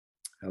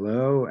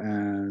Hello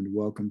and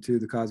welcome to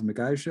the Cosmic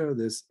Eye Show.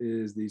 This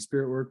is the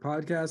Spirit Work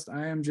Podcast.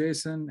 I am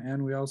Jason,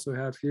 and we also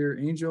have here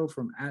Angel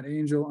from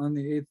 @Angel on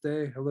the Eighth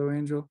Day. Hello,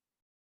 Angel.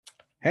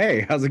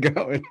 Hey, how's it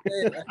going?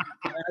 Hey,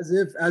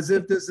 as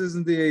if this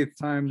isn't the eighth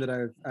time that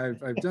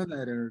I've done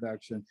that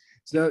introduction.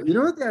 So you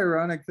know what the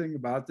ironic thing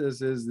about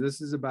this is? This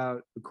is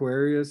about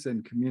Aquarius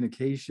and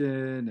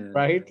communication and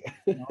Right?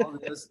 all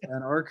this,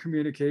 and our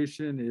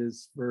communication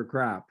is for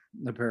crap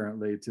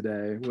apparently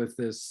today with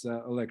this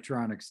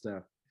electronic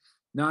stuff.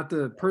 Not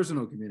the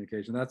personal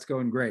communication. That's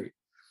going great.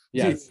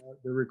 Yes.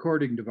 The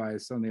recording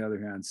device, on the other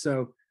hand.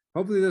 So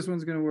hopefully this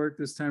one's going to work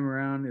this time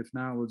around. If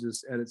not, we'll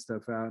just edit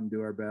stuff out and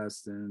do our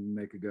best and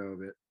make a go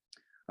of it.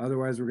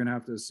 Otherwise, we're going to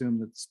have to assume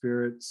that the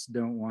spirits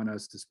don't want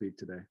us to speak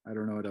today. I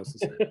don't know what else to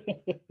say.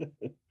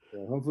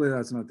 So hopefully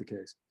that's not the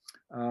case.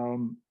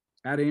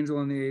 @Angel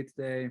on the Eighth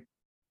Day,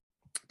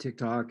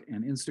 TikTok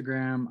and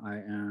Instagram. I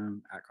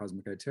am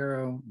 @Cosmic Eye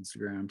Tarot,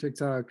 Instagram,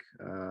 TikTok.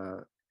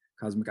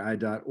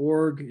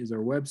 CosmicEye.org is our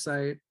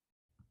website.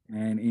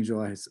 And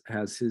Angel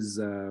has his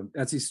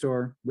Etsy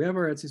store. We have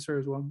our Etsy store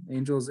as well.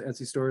 Angel's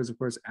Etsy store is, of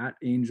course,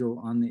 @Angel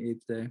on the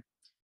Eighth Day.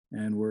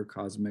 And we're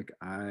Cosmic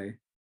Eye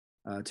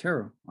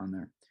Tarot on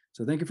there.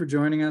 So thank you for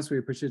joining us. We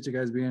appreciate you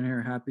guys being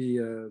here. Happy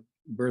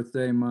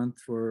birthday month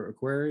for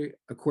Aquarii.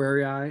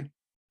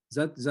 Is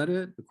that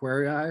it?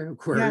 Aquarii?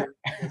 Yeah.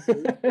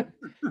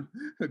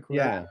 Aquarii.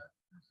 Yeah.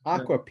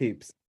 Aqua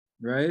peeps.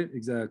 Right?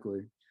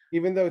 Exactly.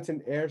 Even though it's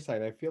an air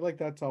sign, I feel like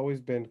that's always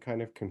been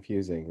kind of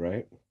confusing,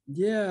 right?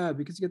 Yeah,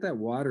 because you get that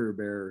water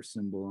bearer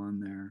symbol on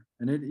there,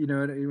 and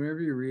whenever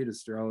you read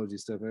astrology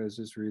stuff, I was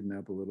just reading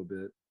up a little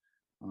bit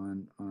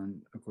on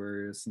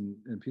Aquarius,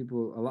 and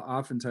people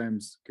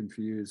oftentimes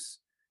confuse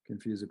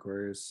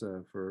Aquarius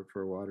for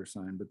a water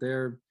sign, but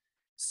they're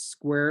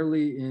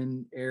squarely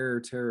in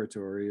air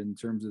territory in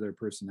terms of their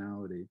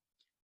personality.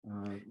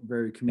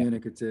 Very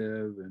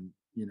communicative, and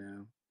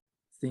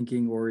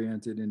thinking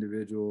oriented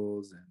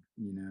individuals, and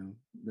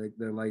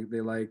they like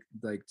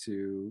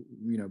to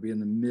be in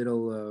the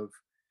middle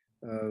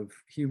of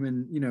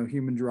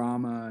human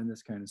drama and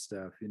this kind of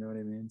stuff, you know what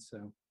I mean?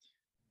 So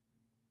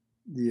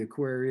the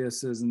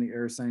Aquariuses and the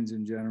air signs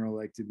in general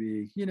like to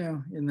be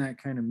in that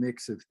kind of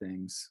mix of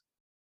things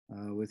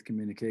with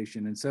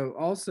communication. And so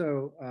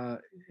also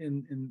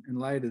in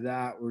light of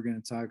that, we're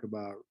going to talk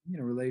about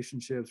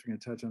relationships. We're going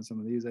to touch on some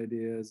of these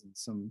ideas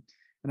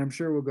and I'm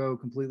sure we'll go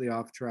completely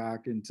off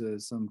track into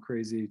some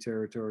crazy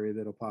territory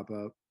that'll pop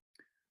up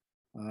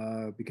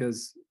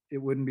because it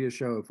wouldn't be a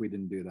show if we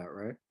didn't do that,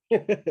 right?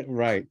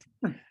 Right.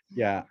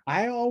 Yeah.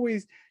 I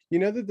always,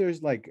 that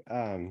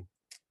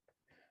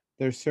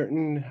there's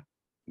certain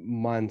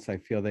months I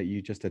feel that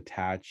you just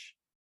attach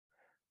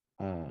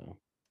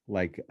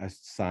like a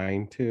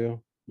sign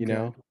to,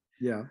 Okay.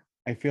 Yeah.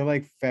 I feel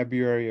like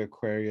February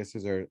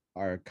Aquariuses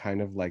are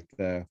kind of like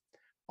the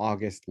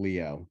August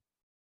Leo,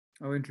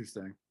 Oh,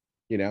 interesting.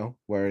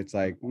 where it's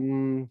like,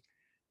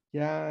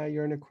 yeah,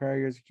 you're an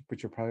Aquarius,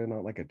 but you're probably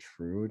not like a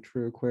true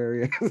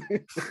Aquarius.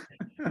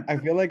 I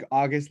feel like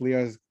August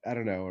Leo's, I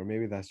don't know, or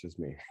maybe that's just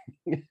me,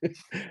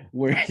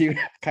 where you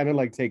kind of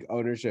like take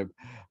ownership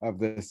of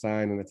the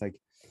sign, and it's like,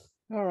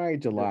 all right,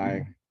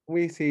 July,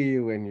 we see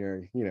you in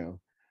your,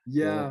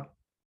 Yeah.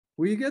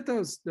 Well, you get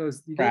those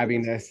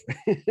crabbiness.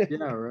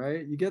 yeah,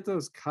 right. You get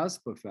those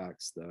cusp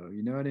effects, though.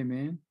 You know what I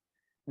mean?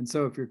 And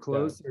so if you're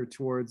closer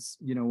towards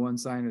one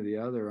sign or the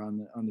other on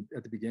the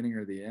at the beginning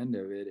or the end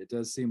of it, it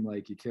does seem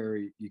like you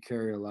carry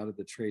a lot of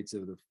the traits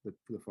of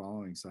the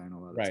following sign a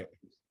lot of Right.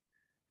 times.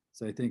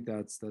 So I think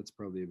that's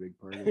probably a big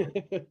part of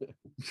it.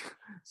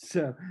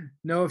 So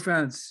no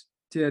offense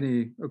to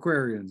any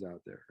Aquarians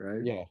out there,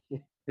 right? Yeah.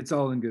 It's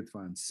all in good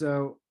fun.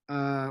 So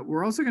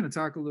we're also going to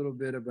talk a little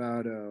bit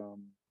about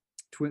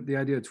the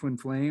idea of twin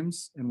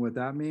flames and what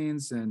that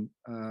means. And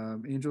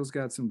Angel's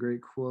got some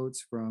great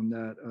quotes from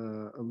that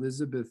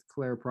Elizabeth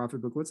Clare Prophet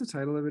book. What's the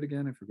title of it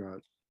again? I forgot.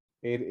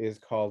 It is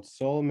called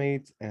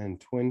Soulmates and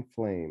Twin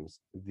Flames,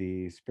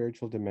 the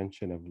spiritual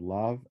dimension of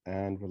love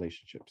and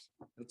relationships.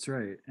 That's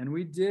right. And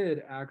we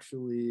did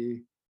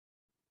actually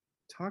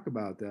talk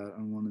about that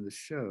on one of the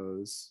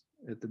shows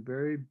at the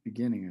very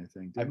beginning, I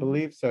think. I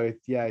believe so.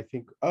 Yeah, I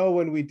think,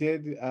 when we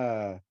did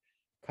kind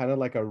of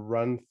like a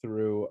run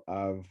through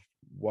of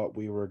what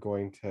we were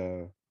going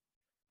to,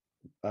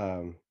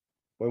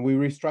 when we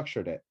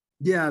restructured it.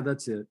 Yeah,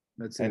 that's it.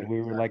 And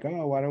we were like,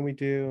 why don't we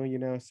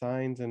do,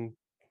 signs and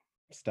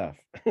stuff.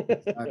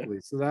 Exactly.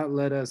 So that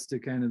led us to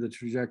kind of the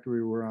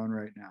trajectory we're on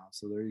right now.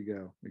 So there you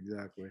go.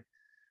 Exactly.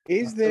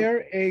 Is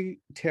there a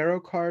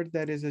tarot card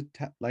that is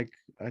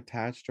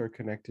attached or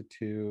connected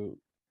to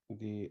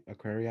the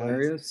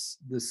Aquarius?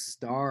 The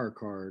star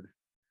card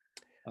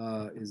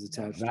is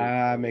attached.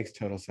 That makes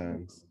total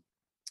sense.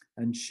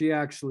 And she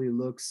actually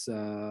looks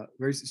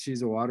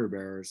she's a water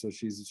bearer, so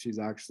she's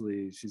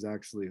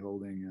actually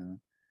holding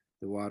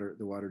the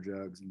water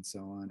jugs and so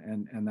on,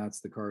 and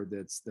that's the card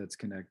that's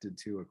connected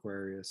to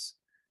Aquarius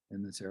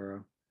in the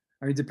tarot.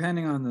 I mean,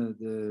 depending on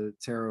the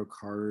tarot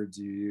cards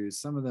you use,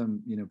 some of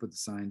them put the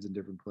signs in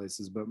different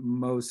places, but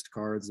most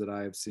cards that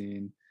I've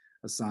seen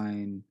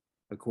assign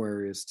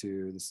Aquarius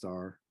to the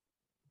star.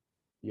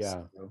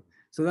 Yeah.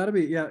 So that'll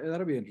be, yeah,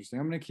 that'll be interesting.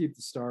 I'm going to keep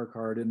the star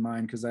card in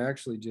mind because I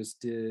actually just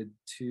did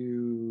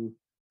 2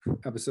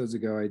 episodes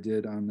ago. I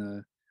did on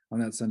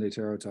that Sunday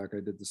Tarot Talk. I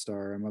did the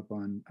star. I'm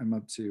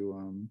up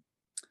to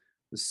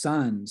the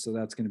sun, so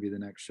that's going to be the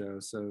next show.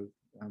 So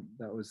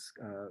that was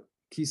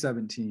key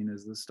 17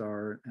 is the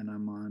star, and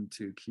I'm on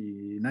to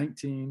key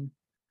 19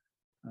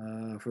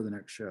 for the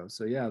next show.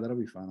 So yeah, that'll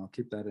be fun. I'll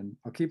keep that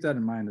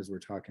in mind as we're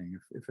talking.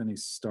 If any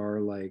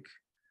star like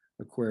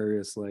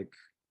Aquarius like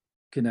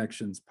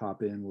connections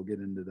pop in, we'll get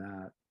into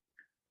that.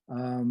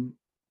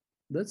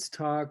 Let's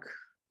talk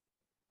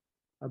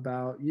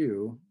about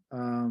you.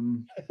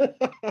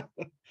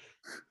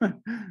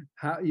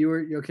 How you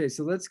were okay.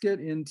 So let's get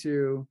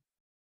into.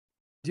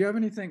 Do you have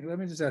anything? Let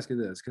me just ask you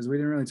this, because we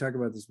didn't really talk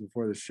about this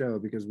before the show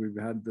because we've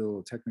had the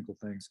little technical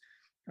things.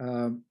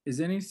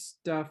 Is any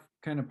stuff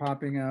kind of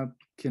popping up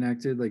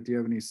connected? Like, do you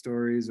have any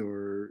stories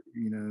or,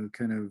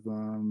 kind of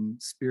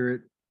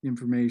spirit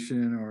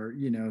information or,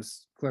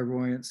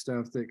 clairvoyant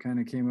stuff that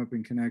kind of came up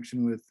in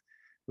connection with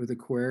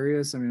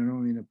Aquarius? I mean, I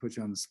don't mean to put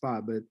you on the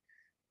spot, but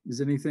is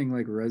anything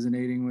like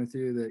resonating with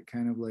you that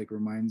kind of like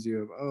reminds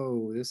you of,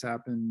 oh, this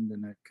happened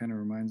and it kind of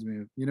reminds me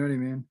of, you know what I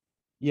mean?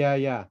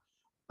 Yeah.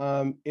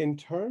 In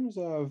terms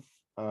of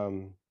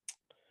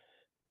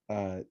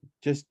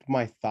just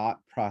my thought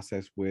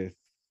process with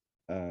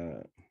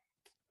uh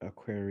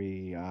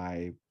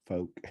Aquarii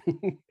folk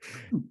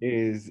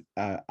is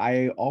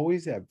I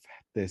always have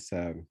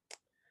had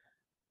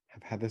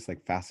this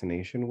like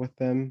fascination with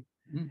them.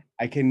 Mm,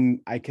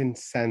 I can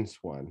sense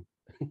one.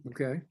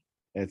 okay.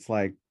 It's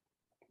like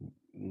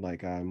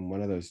I'm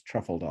one of those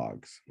truffle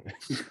dogs.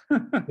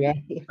 Yeah.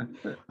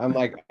 I'm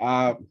like,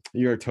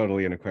 you're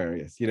totally an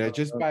Aquarius,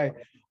 just by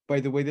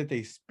the way that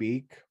they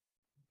speak,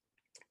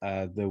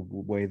 the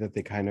way that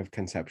they kind of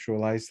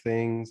conceptualize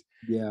things.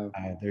 Yeah.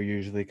 They're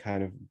usually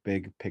kind of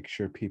big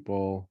picture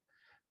people.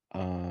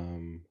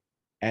 Um,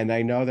 and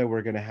I know that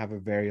we're going to have a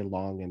very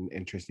long and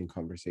interesting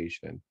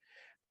conversation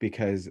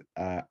because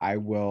I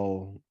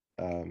will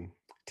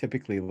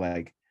typically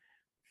like,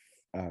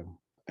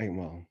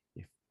 well,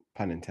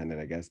 pun intended,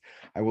 I guess,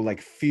 I will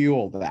like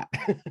feel that.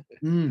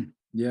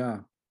 Yeah.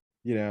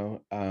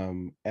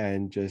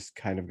 And just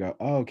kind of go,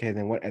 oh, okay,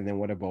 then what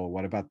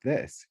about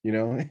this,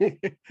 Yeah.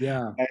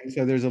 and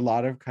so there's a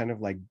lot of kind of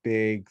like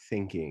big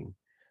thinking,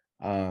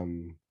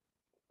 um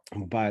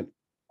but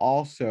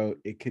also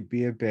it could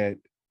be a bit,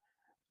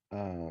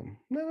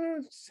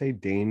 not say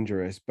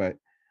dangerous, but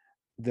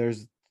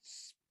there's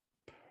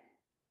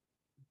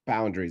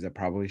boundaries that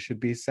probably should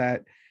be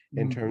set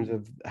in Mm, terms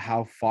of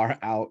how far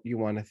out you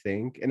want to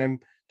think, and I'm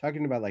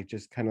talking about like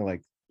just kind of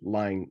like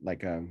line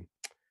like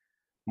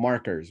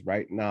markers,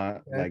 right?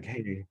 Not okay. like,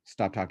 hey,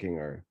 stop talking,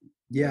 or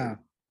Yeah.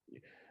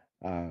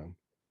 uh,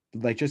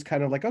 like just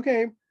kind of like,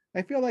 okay,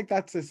 I feel like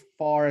that's as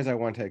far as I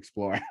want to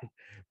explore. Gotcha.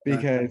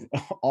 Because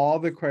all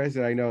the questions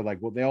that I know, like,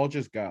 well, they all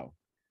just go.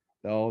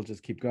 They'll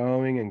just keep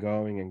going and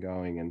going and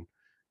going. And,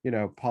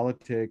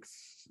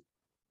 politics,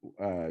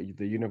 the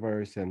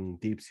universe and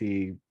deep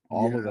sea,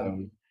 all of Yeah.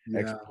 those Yeah.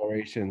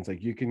 explorations,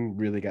 like you can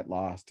really get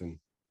lost. And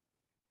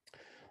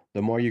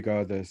the more you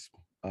go, the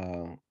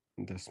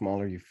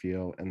smaller you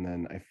feel. And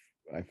then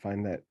I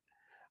find that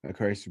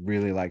Aquarius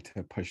really like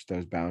to push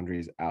those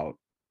boundaries out,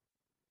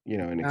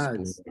 and Yeah,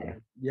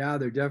 explore. yeah,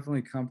 they're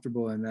definitely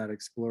comfortable in that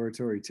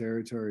exploratory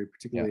territory, Yeah.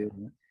 particularly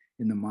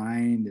in the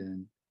mind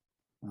and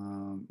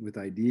with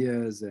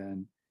ideas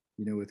and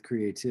with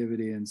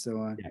creativity and so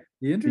on. Yeah.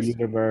 The The interest,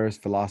 universe,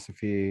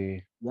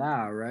 philosophy.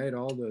 yeah, right,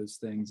 all those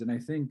things. And I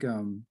think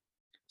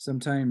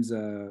sometimes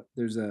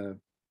there's a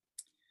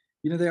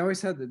they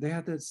always had they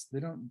had this, they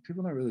don't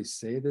people don't really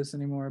say this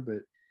anymore,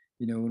 but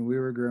when we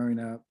were growing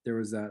up, there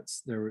was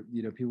there were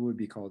people would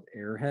be called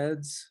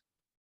airheads.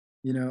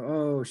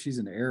 Oh, she's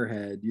an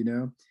airhead,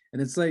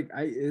 and it's like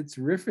it's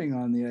riffing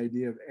on the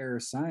idea of air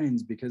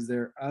signs because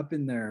they're up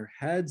in their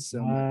heads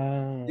so much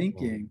Wow.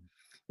 thinking.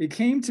 It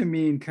came to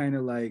mean kind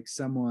of like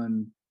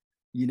someone,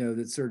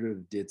 that's sort of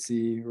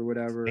ditzy or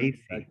whatever,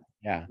 Spacey.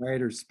 Yeah. right,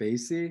 or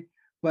spacey.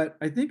 But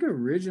I think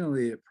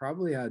originally it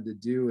probably had to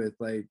do with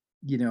like,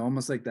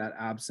 almost like that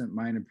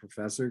absent-minded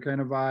professor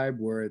kind of vibe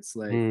where it's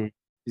like Mm,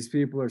 these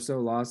people are so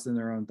lost in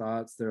their own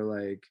thoughts. They're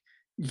like,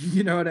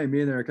 you know what I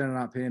mean? They're kind of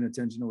not paying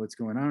attention to what's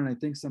going on. And I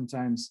think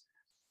sometimes,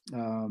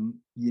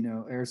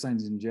 air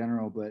signs in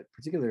general, but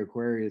particularly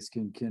Aquarius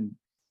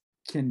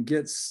can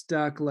get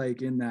stuck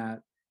like in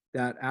that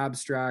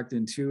abstract,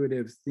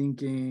 intuitive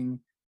thinking,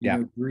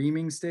 yeah.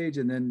 dreaming stage,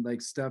 and then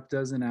like stuff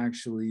doesn't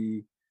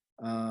actually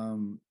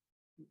um,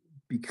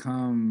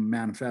 become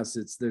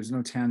manifest. There's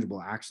no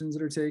tangible actions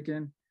that are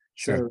taken.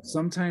 Sure. So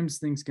sometimes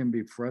things can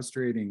be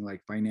frustrating,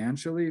 like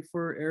financially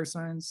for air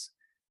signs,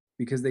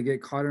 because they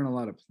get caught in a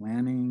lot of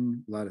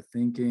planning, a lot of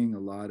thinking, a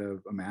lot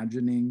of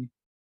imagining,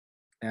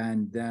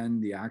 and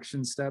then the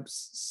action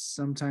steps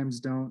sometimes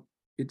don't.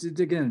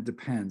 Again, it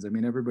depends. I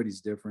mean,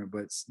 everybody's different,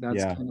 but that's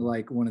Yeah. kind of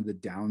like one of the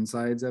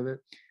downsides of it.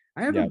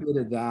 I have a Yeah. bit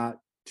of that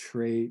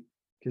trait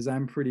because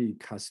I'm pretty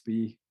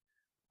cuspy.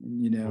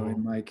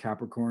 in my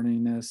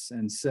Capricorniness.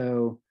 And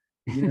so,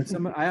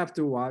 I have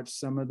to watch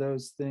some of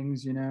those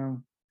things,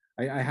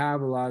 I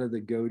have a lot of the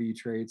goatee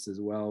traits as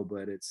well,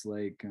 but it's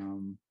like,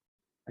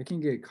 I can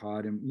get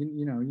caught in,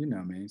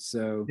 me.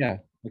 So Yeah.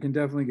 I can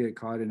definitely get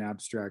caught in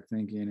abstract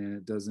thinking, and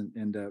it doesn't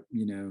end up,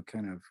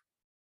 kind of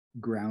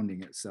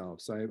grounding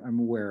itself. So I'm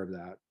aware of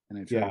that, and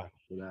I try to Yeah. look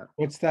for that.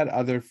 What's that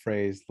other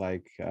phrase,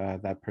 like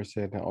that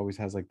person always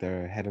has like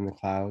their head in the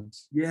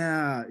clouds?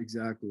 Yeah,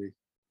 exactly.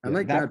 I Yeah,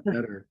 like that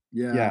better.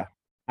 Yeah. yeah,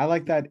 I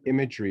like that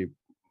imagery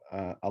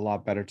a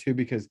lot better too,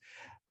 because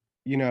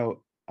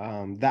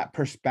that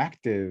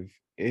perspective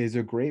is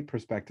a great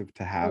perspective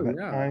to Oh have at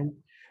yeah. times,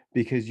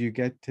 because you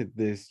get to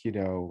this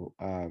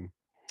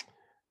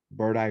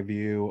bird eye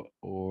view,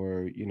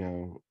 or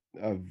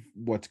of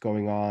what's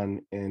going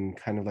on in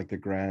kind of like the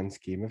grand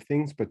scheme of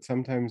things. But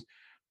sometimes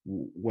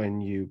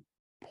when you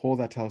pull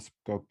that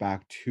telescope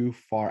back too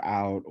far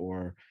out,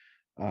 or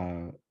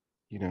uh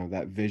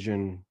that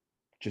vision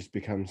just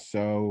becomes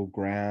so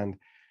grand,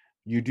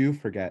 you do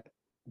forget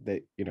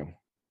that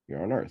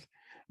you're on Earth.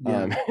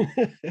 Yeah. um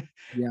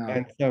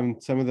Yeah.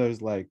 and some of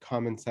those like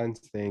common sense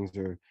things,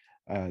 or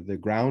the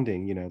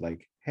grounding,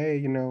 like,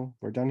 hey,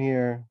 we're done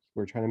here,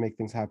 we're trying to make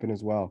things happen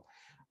as well.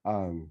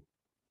 um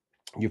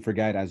you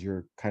forget as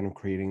you're kind of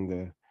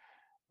creating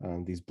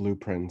these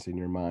blueprints in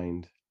your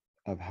mind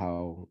of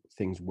how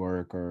things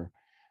work, or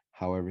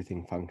how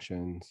everything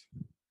functions.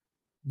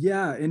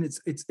 Yeah, and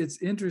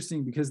it's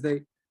interesting because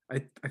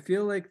I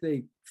feel like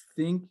they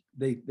think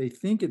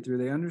it through,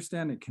 they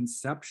understand it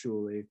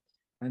conceptually,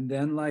 and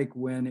then like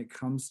when it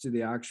comes to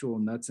the actual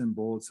nuts and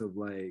bolts of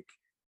like,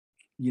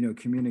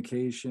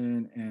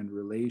 communication and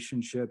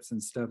relationships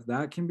and stuff,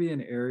 that can be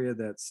an area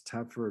that's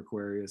tough for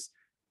Aquarius.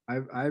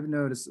 I've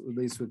noticed, at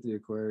least with the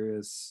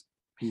Aquarius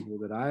people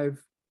that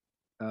I've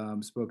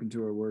spoken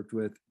to or worked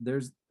with,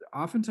 there's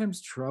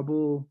oftentimes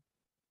trouble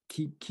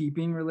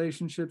keeping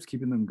relationships,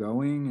 keeping them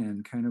going,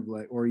 and kind of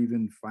like, or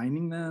even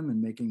finding them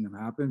and making them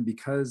happen,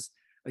 because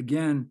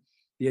again,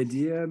 the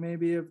idea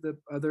maybe of the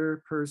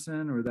other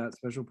person or that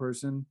special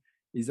person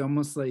is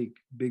almost like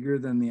bigger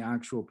than the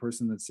actual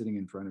person that's sitting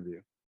in front of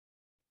you.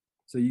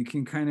 So you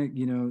can kind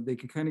of, they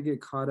can kind of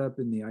get caught up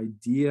in the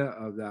idea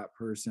of that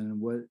person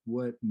and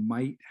what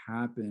might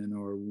happen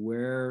or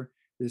where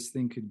this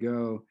thing could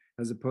go,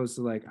 as opposed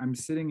to like, I'm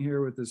sitting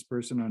here with this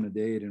person on a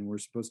date and we're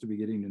supposed to be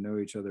getting to know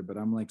each other, but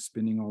I'm like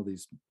spinning all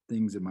these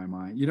things in my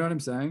mind, you know what I'm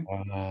saying?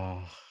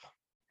 uh,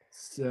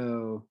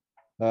 So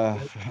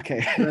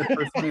okay. did I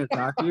personally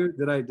attack you?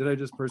 Did I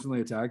just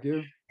personally attack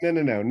you? No,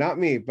 no, no, not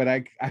me,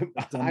 but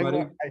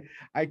Somebody.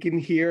 I can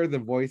hear the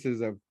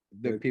voices of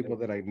the Okay. people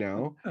that I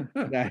know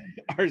that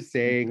are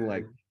saying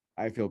like, Okay.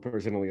 I feel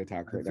personally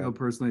attacked I right feel now.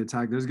 personally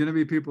attacked. There's going to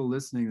be people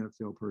listening that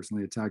feel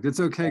personally attacked. It's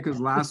okay, because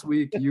last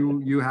week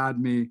you had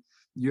me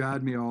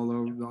all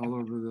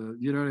over the,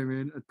 you know what I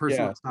mean?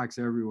 Personal Yeah. attacks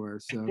everywhere.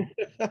 So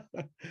uh,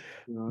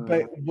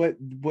 But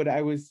what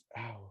I was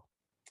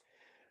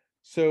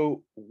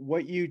so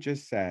what you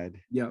just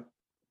said, yep.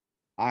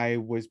 I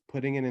was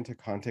putting it into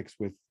context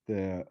with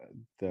the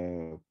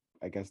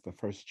I guess the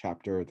first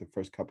chapter, or the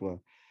first couple of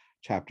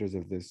chapters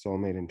of this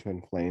Soulmate and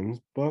Twin Flames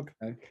book.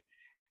 Okay.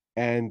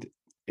 And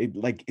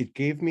it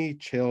gave me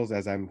chills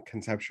as I'm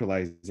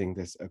conceptualizing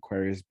this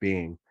Aquarius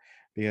being,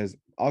 because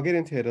I'll get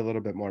into it a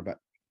little bit more. But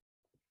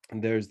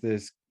there's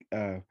this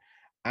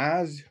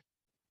as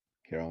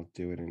here, I'll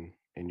do it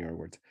in your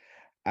words.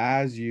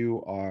 As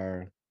you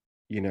are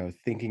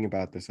thinking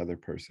about this other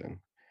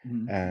person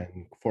Mhm.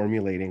 and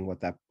formulating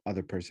what that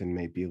other person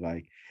may be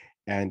like,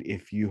 and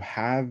if you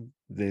have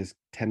this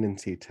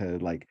tendency to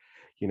like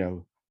you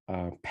know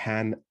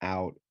pan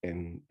out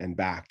and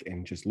back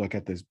and just look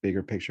at this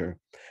bigger picture,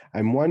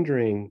 I'm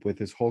wondering, with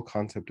this whole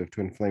concept of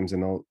twin flames,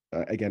 and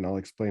I'll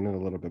explain it a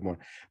little bit more,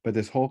 but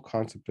this whole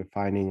concept of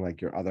finding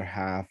like your other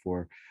half,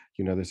 or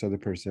this other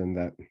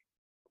person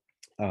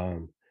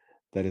um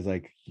that is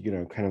like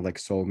kind of like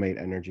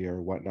soulmate energy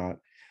or whatnot.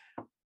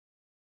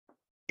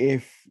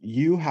 If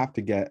you have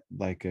to get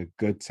like a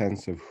good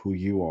sense of who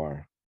you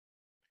are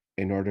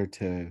in order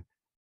to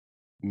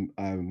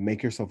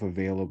make yourself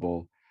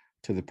available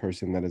to the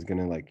person that is going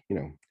to like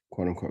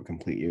quote unquote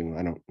complete you.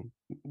 I don't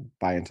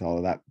buy into all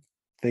of that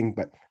thing,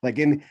 but like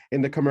in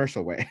the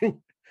commercial way.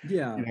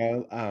 Yeah, you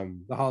know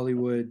the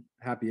Hollywood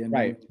happy ending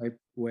right. type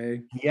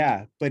way.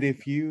 Yeah, but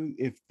if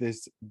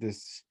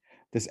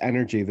this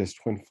energy, this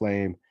twin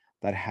flame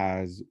that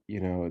has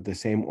the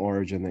same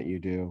origin that you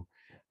do,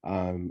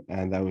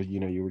 and that was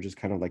you were just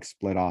kind of like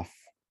split off,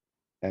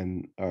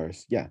 and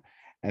yeah,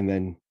 and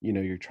then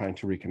you're trying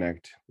to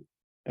reconnect,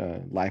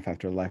 life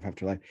after life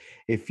after life.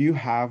 If you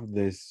have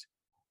this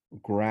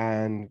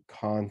grand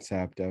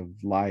concept of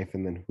life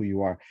and then who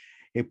you are,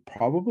 it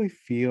probably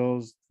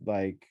feels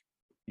like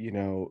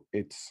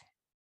it's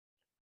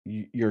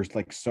you're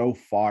like so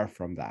far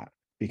from that,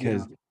 Yeah.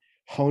 because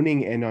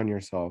honing in on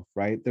yourself,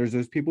 right? There's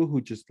those people who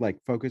just like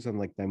focus on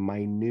like the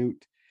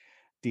minute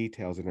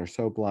details and are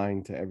so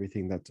blind to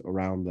everything that's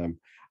around them.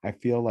 I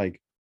feel like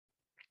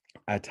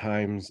at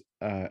times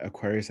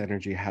Aquarius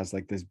energy has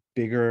like this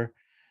bigger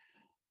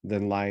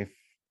than life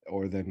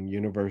or than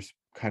universe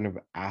kind of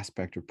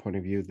aspect or point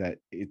of view, that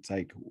it's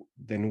like,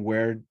 then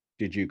where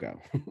did you go?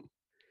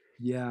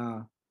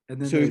 Yeah.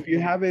 And then So like, if you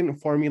haven't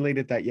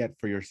formulated that yet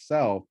for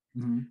yourself,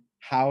 mhm.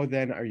 how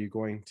then are you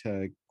going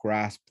to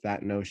grasp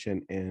that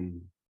notion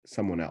in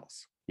someone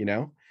else,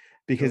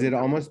 because it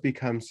Totally. almost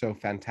becomes so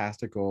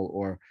fantastical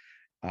or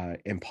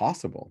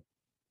impossible.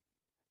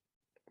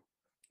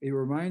 It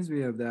reminds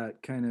me of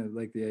that kind of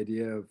like the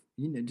idea of,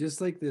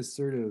 just like this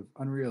sort of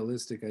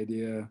unrealistic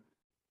idea.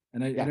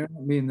 And I Yeah,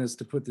 don't mean this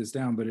to put this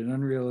down, but an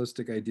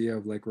unrealistic idea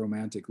of like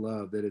romantic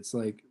love, that it's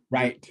like that,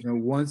 right.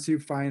 once you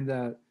find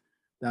that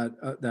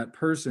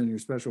person, your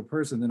special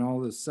person, then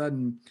all of a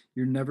sudden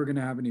you're never going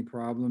to have any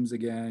problems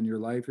again. Your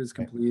life is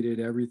Right. completed.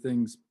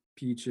 Everything's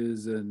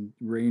peaches and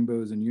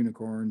rainbows and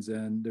unicorns,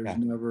 and there's Yeah,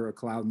 never a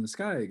cloud in the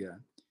sky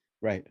again.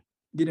 right.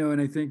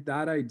 And I think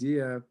that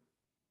idea,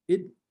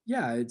 it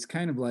yeah, it's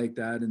kind of like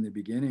that in the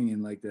beginning,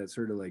 and like that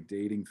sort of like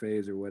dating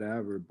phase or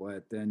whatever.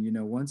 But then,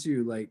 once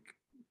you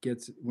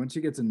get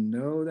to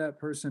know that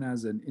person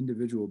as an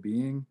individual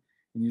being,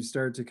 and you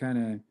start to kind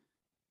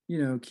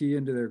of, key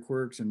into their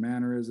quirks and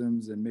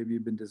mannerisms, and maybe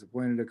you've been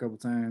disappointed a couple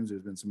times,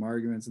 there's been some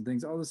arguments and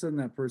things, all of a sudden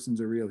that person's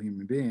a real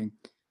human being.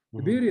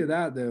 The Mhm. beauty of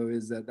that, though,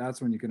 is that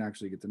that's when you can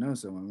actually get to know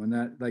someone, when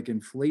that like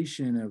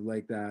inflation of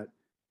like that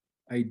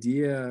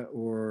idea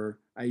or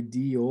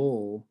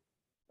ideal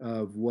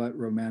of what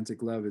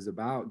romantic love is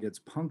about gets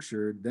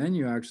punctured, then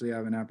you actually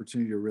have an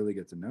opportunity to really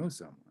get to know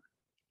someone.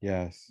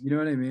 Yes. You know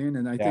what I mean?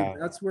 And I think Yeah.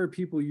 that's where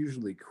people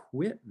usually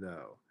quit,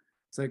 though.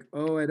 It's like,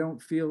 oh, I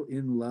don't feel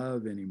in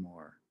love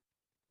anymore.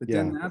 But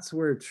then Yeah. that's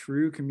where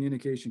true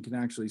communication can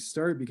actually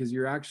start, because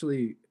you're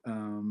actually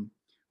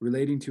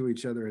relating to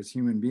each other as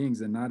human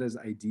beings and not as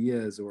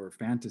ideas or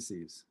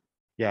fantasies.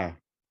 Yeah.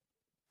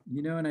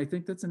 And I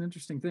think that's an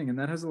interesting thing, and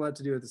that has a lot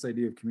to do with this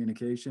idea of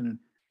communication.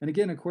 And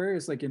again,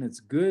 Aquarius, like in its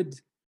good,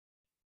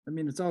 I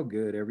mean, it's all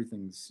good.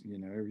 Everything's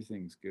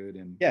good.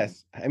 And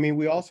Yes. I mean,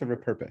 we all serve a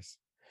purpose.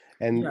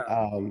 And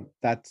yeah,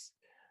 that's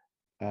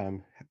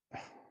um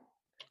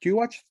do you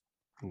watch,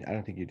 I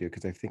don't think you do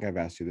because I think I've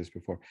asked you this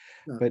before,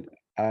 no, but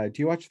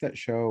do you watch that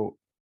show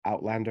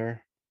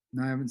Outlander?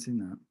 no, I haven't seen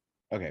that.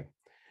 Okay.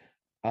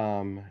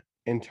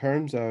 In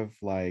terms of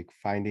like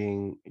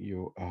finding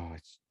you,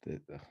 it's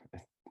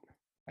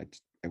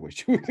I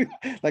wish you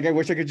like I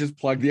wish I could just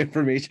plug the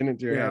information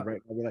into your Yeah, head,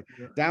 right? I'll be like,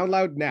 yeah,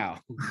 download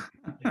now.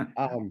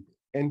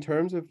 In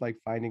terms of like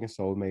finding a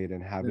soulmate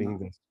and yeah.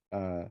 having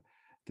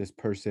this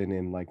person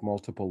in like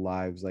multiple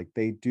lives, like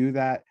they do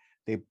that,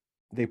 they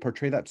they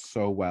portray that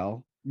so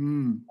well.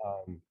 Mm.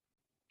 Um,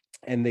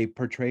 and they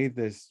portray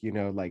this,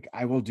 like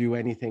I will do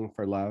anything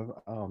for love.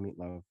 Oh,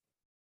 Meatloaf,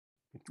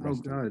 Oh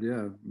rest in. God,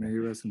 yeah. May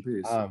you rest in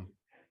peace. Um,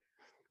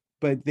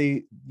 but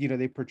they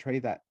portray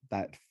that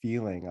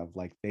feeling of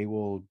like they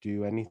will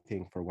do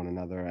anything for one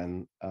another,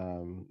 and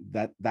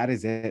that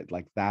is it,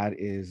 like that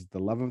is the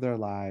love of their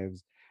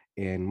lives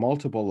in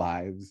multiple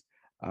lives.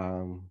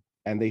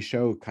 And they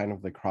show kind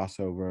of the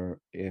crossover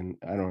in,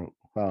 I don't,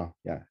 well,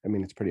 yeah, I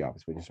mean it's pretty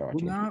obvious when you start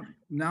Well, watching it.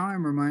 now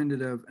I'm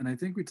reminded of, and I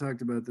think we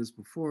talked about this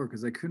before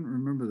because I couldn't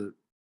remember the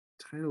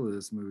title of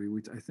this movie.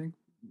 I think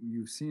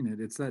you've seen it.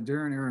 It's that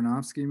Darren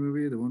Aronofsky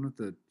movie, the one with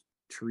the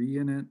tree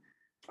in it.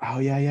 Oh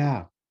yeah,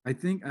 yeah, I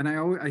think, and I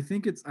always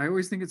think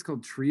it's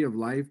called Tree of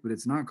Life, but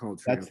it's not called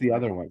Tree that's of the Life.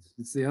 other one.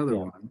 It's the other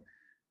Yeah. one.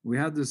 We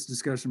had this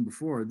discussion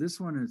before. This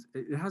one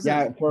it has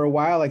that. Yeah, for a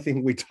while I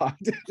think we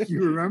talked.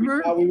 You We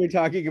remember? thought we were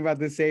talking about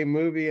the same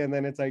movie, and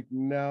then it's like,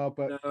 no,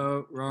 but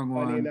No, wrong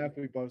funny one. enough,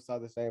 we both saw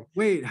the same.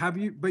 Wait, have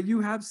you? But you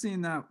have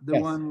seen that, the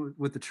Yes, one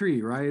with the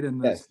tree, right? And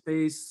the yes,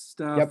 space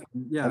stuff. yep,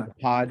 Yeah, and the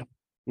pod.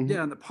 Mhm.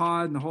 yeah, and the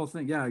pod and the whole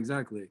thing. Yeah,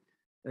 exactly.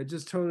 It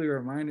just totally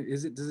reminded.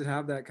 Does it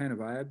have that kind of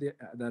vibe?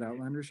 That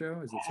Outlander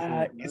show? Is it sort of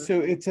like that?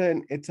 So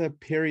it's a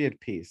period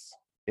piece,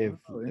 if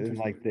Oh, in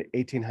like interesting. the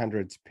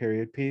 1800s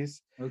period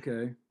piece.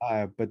 Okay.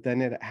 But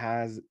then it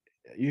has,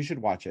 you should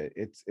watch it.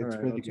 It's All it's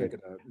right, I'll really check good.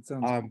 it out. It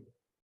sounds Um, cool.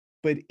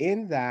 but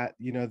in that,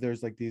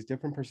 there's like these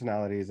different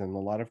personalities and a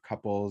lot of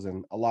couples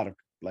and a lot of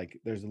like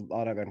there's a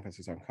lot of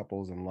emphasis on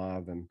couples and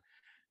love, and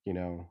you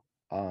know,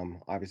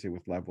 obviously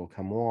with love will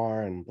come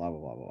war and blah blah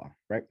blah blah blah,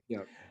 right?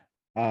 Yeah.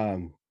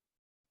 Um,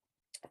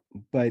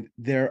 but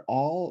they're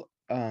all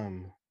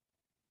kind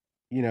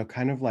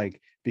of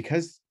like,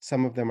 because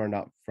some of them are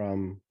not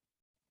from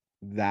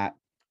that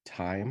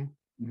time,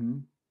 Hmm.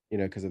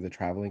 because of the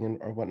traveling and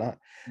or whatnot,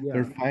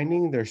 they're Yeah.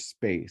 finding their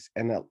space.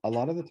 And a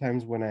lot of the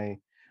times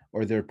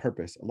or their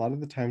purpose, a lot of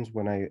the times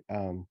when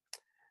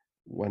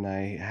I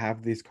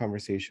have these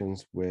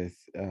conversations with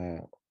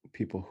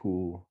people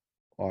who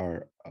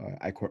are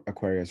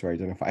Aquarius or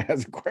identify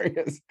as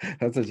Aquarius,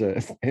 that's such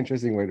an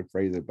interesting way to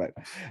phrase it, but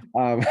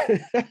um,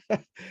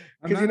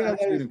 I'm because not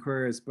actually an there's,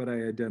 Aquarius, but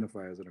I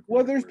identify as an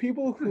well, Aquarius. there's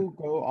people who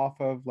go off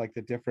of like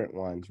the different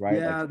ones, right?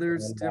 Like Yeah,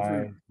 there's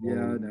different. Gemini, Yeah,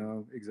 Moon,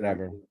 no,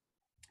 whatever. exactly.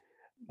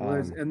 Well,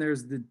 Um,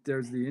 there's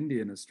the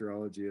Indian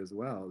astrology as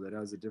well that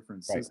has a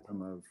different right.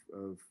 system of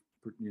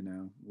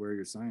where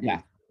your sign Yeah.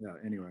 is. Yeah.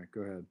 Anyway,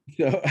 go ahead.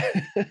 So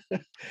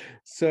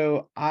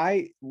so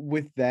I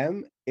with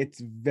them, it's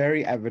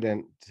very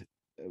evident,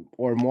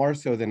 or more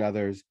so than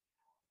others,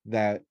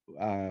 that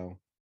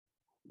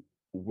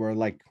we're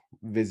like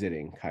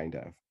visiting kind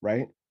of,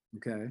 right?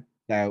 Okay.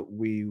 That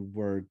we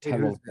were Wait, who's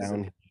tunneled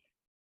visiting? down.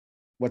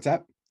 What's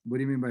that? What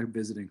do you mean by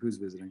visiting? Who's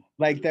visiting?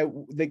 Like that,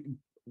 like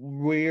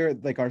we're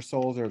like our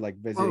souls are like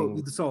Oh,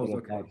 visiting the souls. little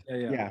Okay. bodies. Yeah.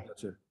 Yeah. Yeah.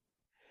 Gotcha.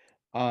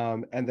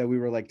 And then we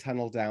were like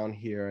tunneled down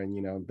here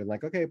and been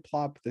like, okay,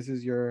 plop, this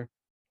is your,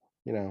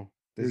 this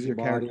Here's is your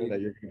your character body.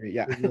 that you're gonna be.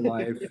 Yeah. Here's your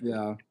life.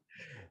 Yeah.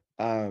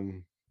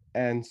 um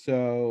and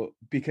so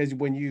because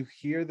when you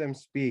hear them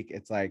speak,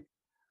 it's like,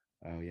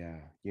 oh yeah,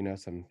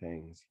 some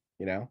things,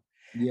 Yeah.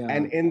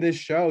 and in this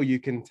show you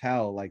can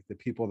tell like the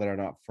people that are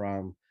not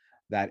from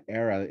that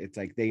era, it's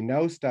like they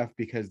know stuff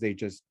because they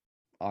just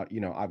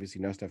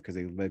obviously know stuff because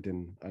they lived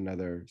in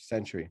another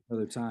century.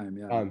 Another time.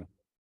 Yeah. um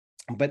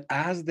but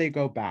as they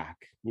go back,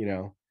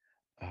 oh,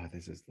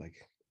 this is like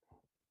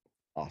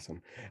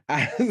awesome.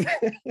 as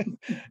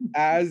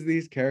as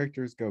these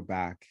characters go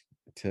back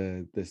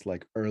to this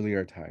like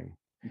earlier time,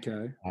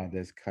 Okay.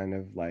 this kind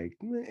of like,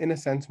 in a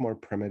sense, more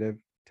primitive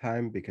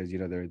time, because they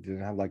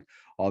didn't have like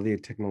all the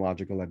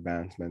technological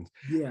advancements.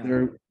 Yeah.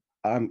 They're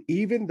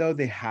even though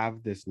they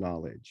have this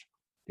knowledge,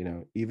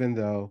 even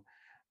though,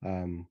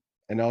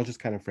 and I'll just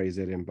kind of phrase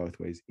it in both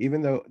ways,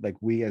 even though like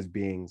we as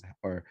beings,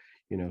 or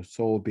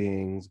soul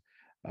beings,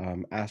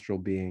 astral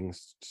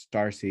beings,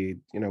 starseed,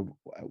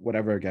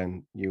 whatever,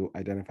 again you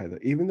identify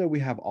that, even though we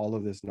have all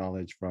of this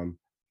knowledge from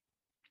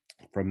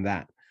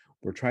that,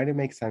 we're trying to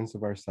make sense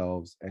of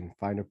ourselves and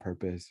find a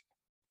purpose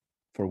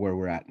for where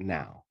we're at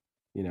now,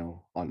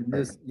 on In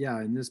earth. this, yeah,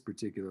 in this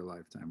particular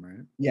lifetime,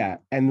 right? Yeah.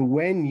 And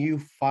when you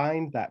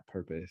find that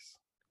purpose,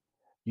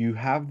 you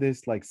have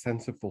this like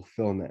sense of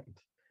fulfillment.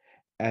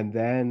 And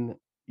then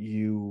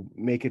you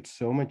make it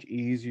so much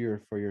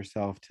easier for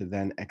yourself to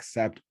then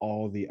accept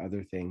all the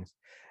other things,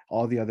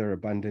 all the other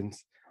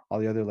abundance, all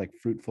the other like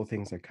fruitful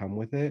things that come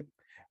with it.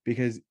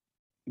 Because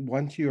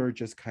once you're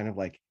just kind of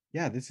like,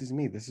 yeah, this is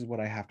me, this is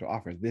what I have to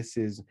offer, this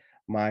is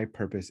my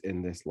purpose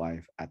in this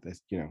life at this,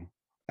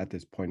 at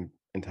this point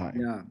in time.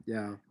 Yeah.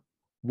 Yeah.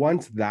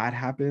 Once that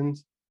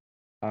happens,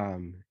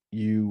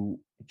 you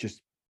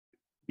just,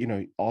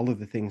 all of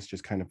the things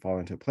just kind of fall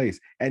into place.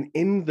 And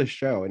in the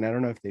show, and I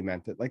don't know if they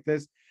meant it like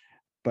this,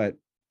 but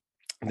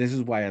this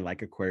is why I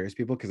like Aquarius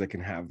people, because I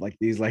can have like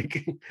these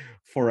like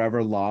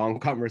forever long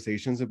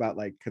conversations about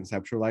like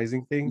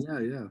conceptualizing things. Yeah.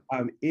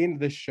 Yeah. In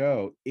the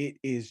show, it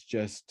is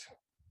just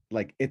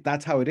like it,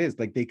 that's how it is.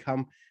 Like they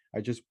come, I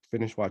just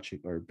finished watching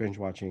or binge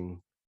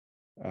watching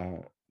uh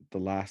the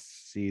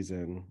last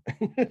season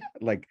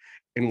like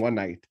in one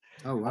night.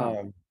 Oh,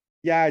 wow.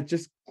 Yeah,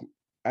 just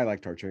I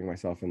like torturing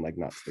myself and like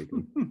not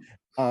sleeping.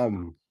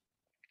 um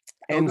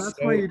Oh, and that's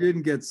why so you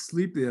didn't get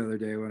sleep the other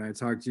day when I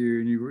talked to you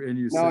and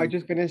you no, I said,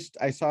 just finished,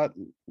 I saw it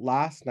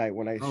last night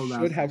when I oh, should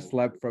last have night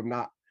slept from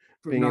not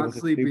from being able not to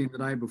sleep sleeping the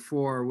night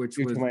before, which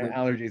due to was my the,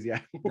 allergies. Yeah.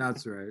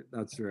 that's right.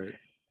 That's right.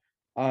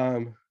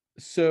 um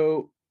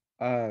so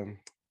um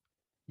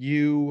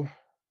you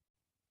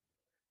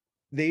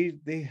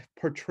they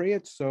portray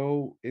it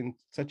so in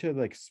such a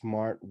like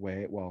smart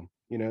way, well,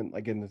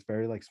 like in this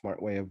very like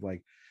smart way of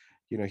like,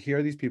 here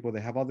are these people,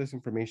 they have all this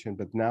information,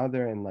 but now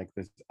they're in like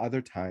this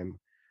other time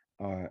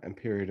and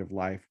period of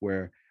life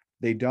where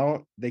they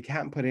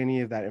can't put any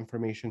of that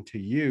information to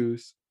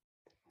use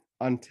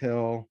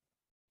until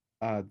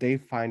they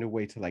find a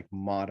way to like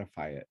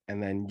modify it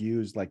and then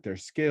use like their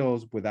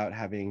skills without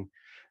having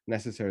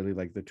necessarily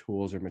like the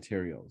tools or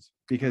materials,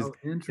 because Oh,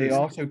 they interesting.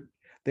 also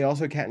they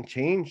also can't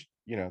change,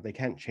 they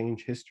can't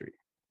change history.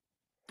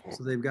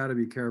 So they've got to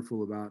be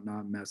careful about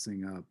not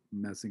messing up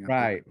their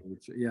Right.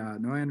 culture. Yeah,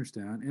 no, I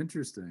understand.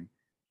 Interesting.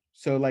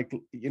 So like,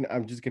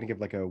 I'm just going to give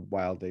like a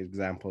wild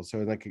example. So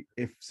like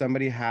if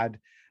somebody had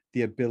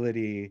the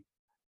ability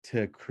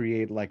to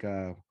create like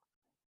a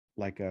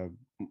like a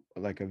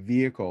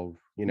vehicle,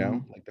 Hmm.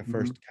 like the Hmm.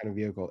 first kind of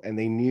vehicle, and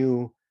they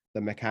knew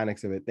the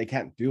mechanics of it, they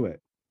can't do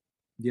it.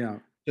 Yeah.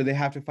 So they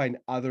have to find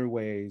other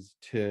ways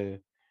to,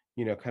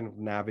 kind of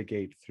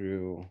navigate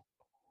through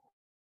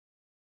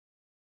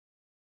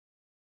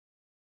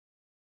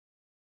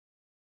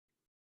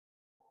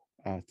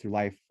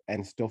life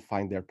and still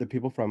find the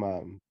people from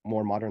a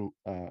more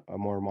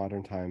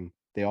modern time,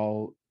 they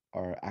all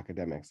are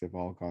academics, they've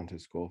all gone to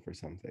school for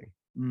something,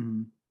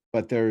 Hmm.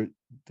 but their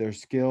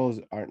skills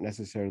aren't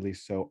necessarily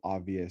so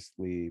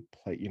obviously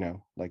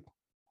like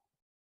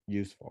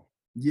useful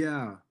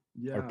Yeah. or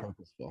Yeah.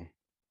 purposeful.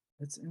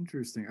 That's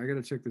interesting. I got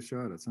to check the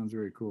show out. It sounds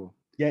very cool.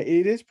 Yeah,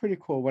 it is pretty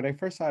cool. When I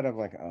first saw it, I'm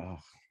like, oh,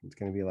 it's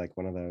gonna be like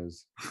one of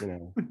those,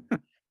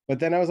 but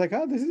then I was like,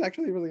 oh, this is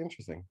actually really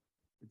interesting.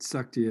 It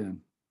sucked you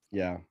in.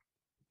 Yeah.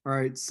 All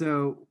right.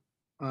 So,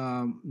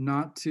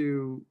 not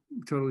to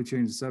totally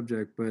change the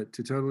subject, but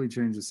to totally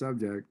change the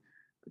subject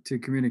to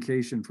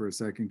communication for a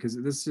second, because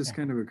this just Yeah.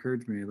 kind of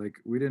occurred to me. Like,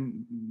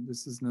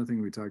 this is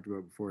nothing we talked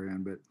about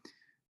beforehand, but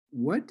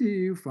what do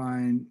you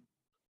find?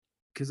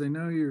 Because I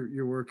know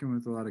you're working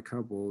with a lot of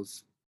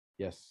couples.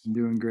 Yes.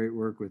 doing great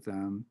work with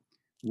them.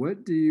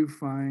 What do you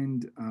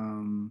find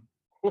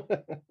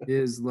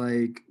is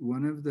like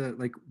one of the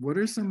like what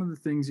are some of the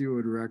things you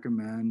would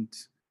recommend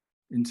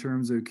in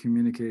terms of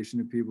communication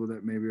to people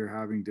that maybe are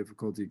having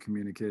difficulty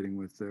communicating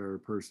with their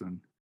person?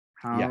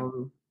 Yeah.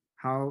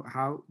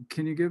 How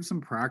can you give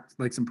some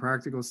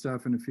practical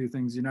stuff and a few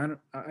things? You know,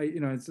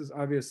 it's just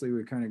obviously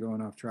we're kind of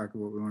going off track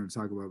of what we wanted to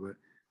talk about, but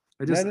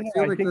No, no, I no.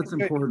 feel I like think that's it's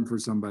good. important for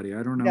somebody.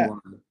 I don't know Yeah. why.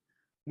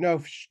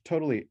 No,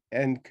 totally.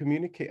 And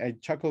communicate. I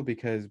chuckle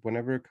because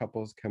whenever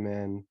couples come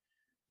in,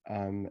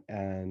 and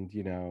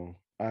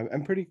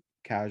I'm pretty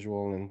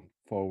casual and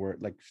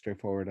forward, like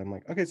straightforward. I'm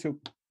like, okay, so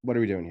what are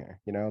we doing here?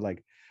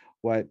 Like,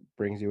 what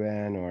brings you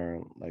in,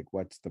 or like,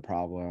 what's the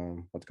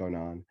problem? What's going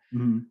on?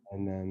 Mhm.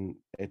 And then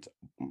it's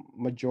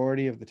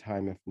majority of the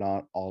time, if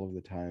not all of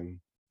the time,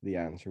 the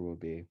answer will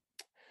be,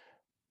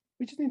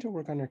 we just need to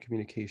work on our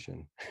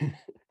communication.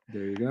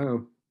 There you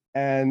go.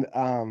 And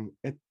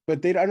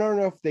but I don't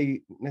know if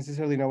they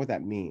necessarily know what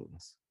that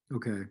means.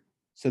 Okay.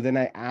 So then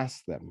I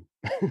ask them.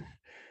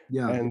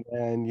 Yeah. And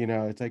then,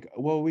 it's like,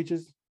 well, we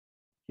just,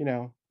 you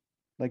know,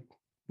 like,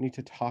 need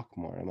to talk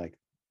more. I'm like,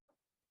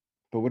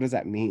 but what does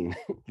that mean?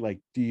 Like,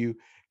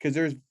 because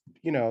there's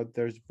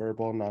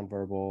verbal,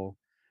 nonverbal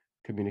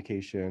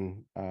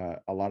communication.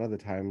 A lot of the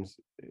times,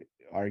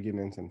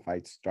 arguments and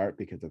fights start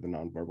because of the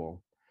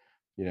nonverbal,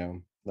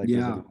 like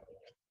there's Yeah.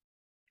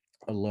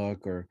 a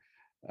look, or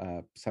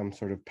some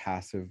sort of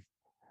passive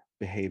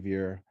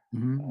behavior.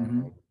 Hmm. Hmm.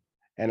 Um,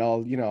 and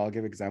I'll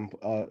give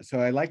example. So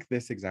I like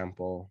this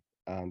example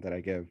that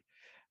I give.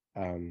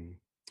 Um,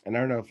 and I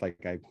don't know if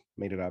like I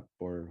made it up,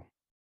 or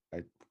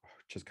I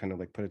just kind of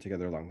like put it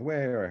together along the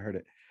way, or I heard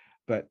it,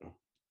 but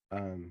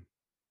um,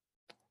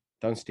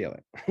 don't steal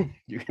it.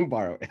 You can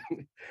borrow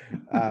it.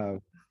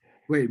 um,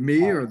 Wait,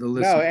 me or the no,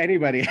 listener?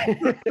 anybody,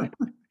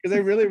 because I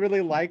really,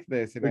 really like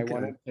this, and I Okay.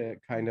 wanted to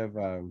kind of,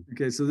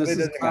 Okay. So but this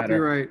it is doesn't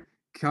matter.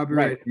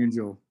 copyright Right.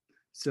 Angel.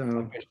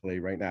 So Officially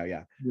right now,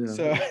 yeah. yeah.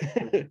 So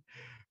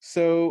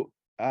so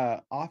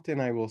often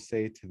I will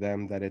say to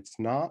them that it's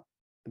not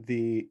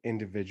the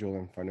individual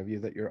in front of you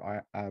that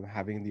you're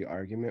having the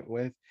argument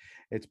with.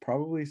 It's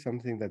probably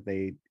something that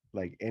they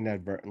like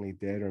inadvertently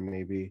did, or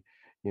maybe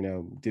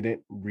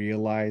didn't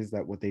realize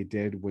that what they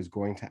did was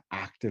going to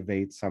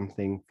activate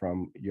something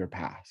from your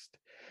past.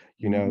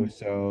 Mhm.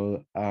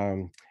 So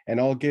and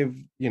I'll give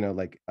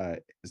like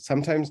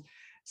sometimes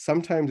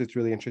it's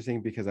really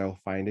interesting because I'll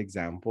find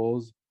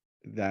examples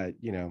that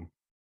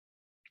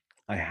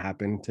I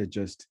happen to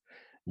just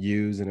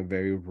use in a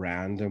very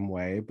random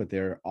way, but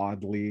they're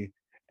oddly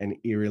and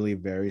eerily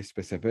very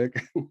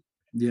specific.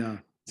 Yeah.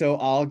 So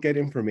I'll get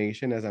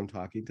information as I'm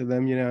talking to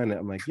them, and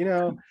I'm like,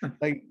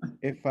 like,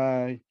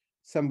 if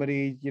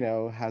somebody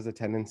has a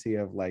tendency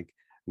of like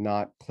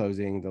not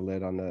closing the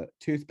lid on the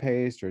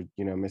toothpaste, or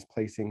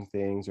misplacing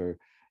things, or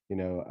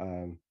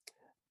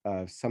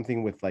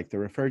something with like the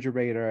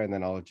refrigerator, and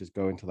then I'll just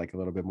go into like a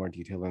little bit more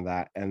detail in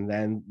that, and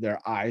then their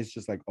eyes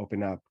just like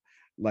open up,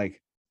 like,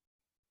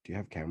 do you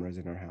have cameras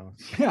in our house?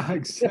 Yeah,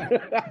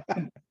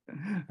 exactly.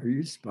 Are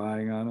you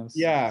spying on us?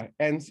 Yeah,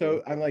 and Yeah.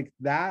 so I'm like,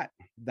 that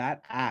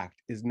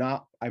act is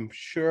not, I'm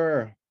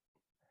sure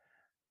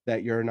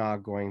that you're not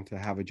going to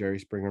have a Jerry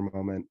Springer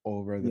moment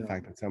over the Yeah.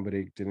 fact that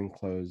somebody didn't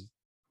close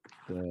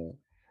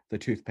the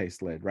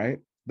toothpaste lid, right?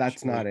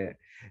 That's Sure. not it.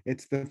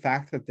 It's the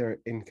fact that they're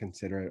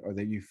inconsiderate, or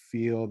that you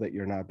feel that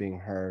you're not being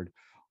heard,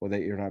 or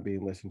that you're not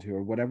being listened to,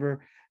 or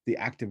whatever the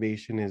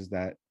activation is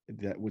that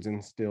was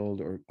instilled,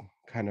 or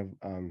kind of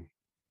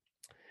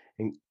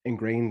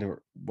ingrained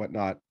or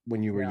whatnot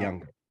when you were Yeah.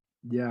 younger.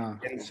 Yeah.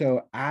 And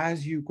so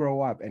as you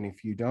grow up, and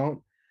if you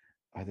don't,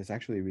 this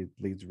actually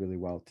leads really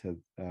well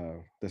to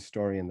the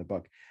story in the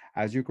book.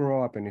 As you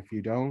grow up, and if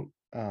you don't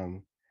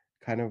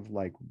kind of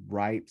like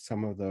right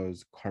some of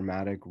those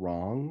karmatic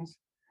wrongs,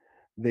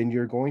 then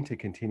you're going to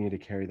continue to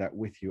carry that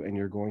with you, and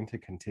you're going to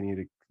continue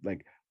to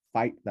like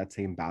fight that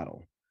same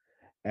battle.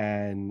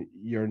 And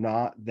you're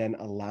not then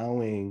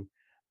allowing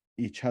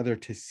each other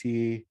to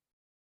see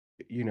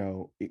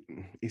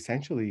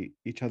essentially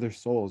each other's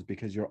souls,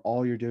 because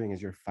you're doing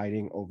is you're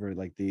fighting over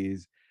like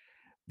these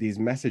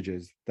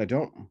messages that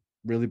don't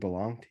really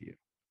belong to you.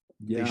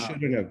 They Yeah.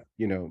 shouldn't have,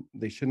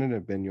 they shouldn't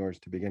have been yours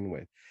to begin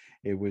with.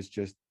 It was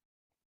just,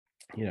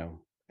 you know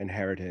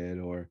inherited,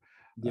 or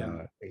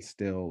Yeah.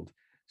 instilled.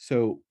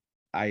 So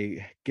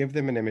I give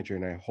them an imagery,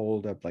 and I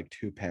hold up like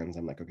two pens.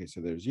 I'm like, okay, so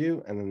there's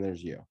you, and then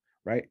there's you,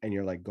 right? And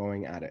you're like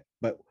going at it,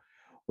 but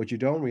what you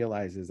don't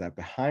realize is that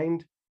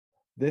behind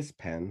this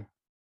pen,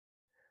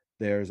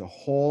 there's a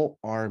whole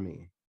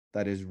army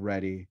that is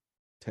ready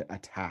to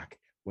attack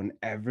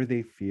whenever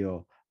they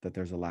feel that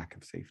there's a lack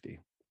of safety,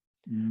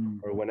 Mm.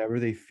 or whenever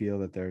they feel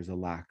that there's a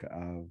lack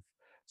of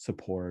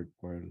support,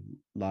 or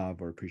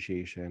love, or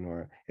appreciation,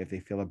 or if they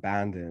feel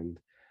abandoned.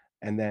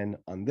 And then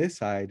on this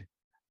side,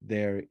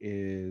 there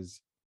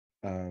is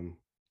um,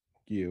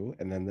 you,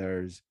 and then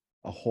there's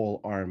a whole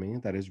army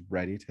that is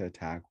ready to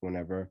attack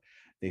whenever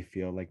they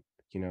feel like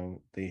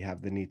they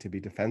have the need to be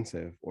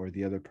defensive, or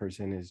the other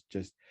person is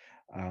just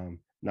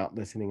not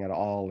listening at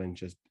all, and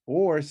just,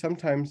 or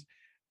sometimes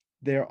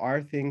there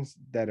are things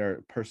that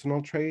are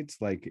personal traits,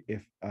 like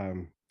if I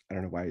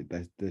don't know why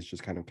this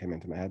just kind of came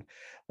into my head,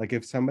 like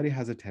if somebody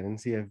has a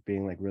tendency of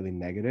being like really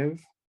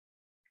negative,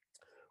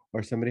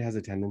 or somebody has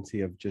a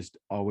tendency of just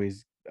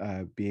always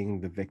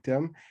being the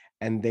victim,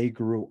 and they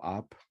grew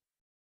up,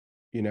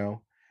 you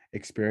know,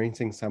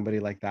 experiencing somebody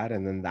like that,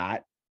 and then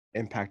that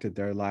impacted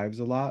their lives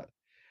a lot.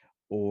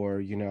 Or,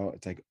 you know,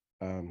 it's like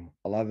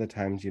a lot of the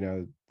times, you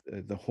know,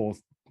 the whole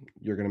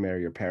you're going to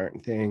marry your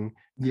parent thing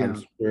Yeah.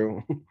 comes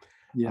through.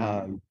 Yeah.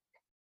 um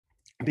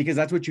because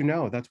that's what, you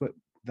know, that's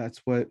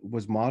what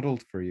was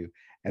modeled for you.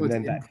 Well, And it's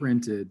then that,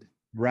 imprinted.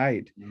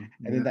 right, You know?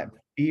 and then Yeah. that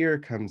fear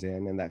comes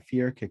in, and that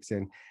fear kicks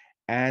in.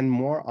 And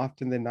more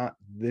often than not,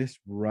 this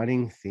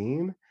running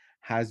theme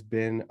has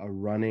been a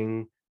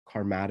running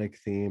karmatic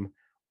theme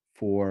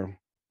for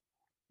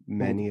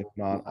many, if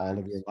Multiple not all,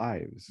 of your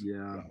lives. lives.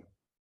 Yeah. Yeah.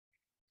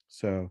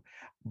 So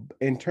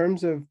in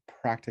terms of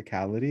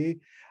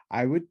practicality,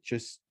 I would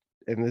just,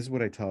 and this is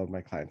what I tell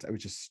my clients, I would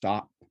just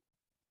stop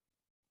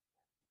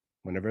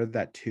whenever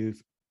that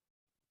toothpaste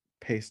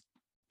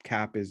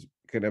cap is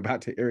gonna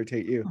about to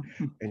irritate you,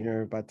 and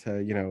you're about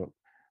to, you know,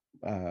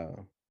 uh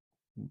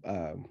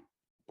um,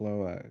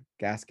 blow a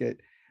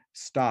gasket.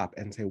 Stop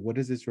and say, what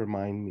does this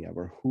remind me of,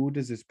 or who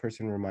does this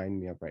person remind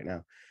me of right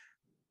now,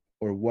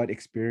 or what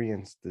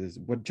experience does,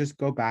 what, just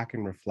go back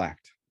and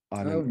reflect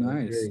on Oh, an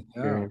nice. earlier Yeah.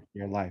 experience in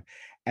your life,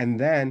 and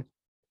then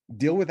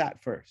deal with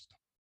that first.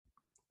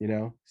 You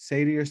know,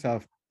 say to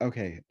yourself,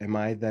 okay, am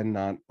I then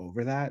not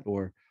over that?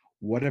 Or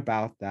what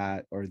about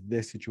that, or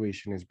this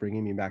situation is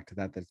bringing me back to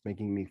that, that's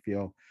making me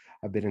feel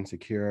a bit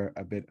insecure,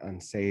 a bit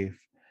unsafe,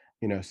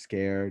 you know,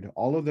 scared,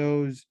 all of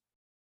those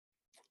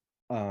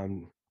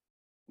um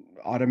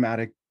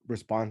automatic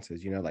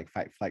responses, you know, like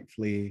fight, flight,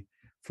 flee,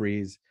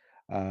 freeze,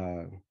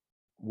 uh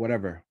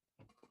whatever.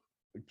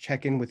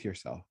 Check in with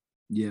yourself.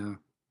 Yeah.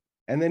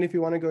 And then if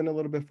you want to go in a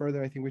little bit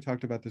further, I think we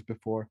talked about this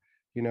before,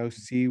 you know,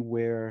 see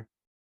where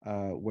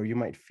you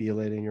might feel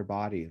it in your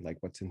body, like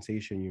what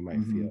sensation you might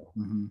Hmm. feel.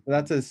 Hmm. So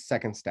that's a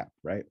second step,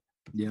 right?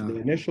 Yeah. The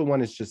initial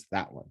one is just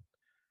that one.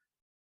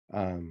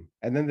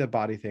 And then the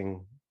body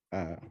thing,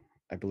 uh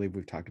I believe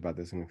we've talked about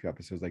this in a few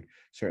episodes, like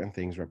certain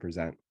things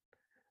represent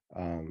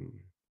um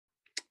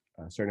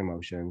certain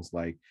emotions,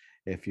 like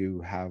if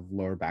you have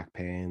lower back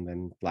pain,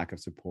 then lack of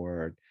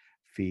support,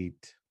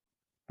 feet,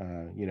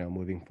 you know,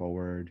 moving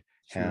forward,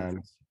 Sure.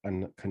 hands,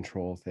 and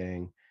control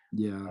thing,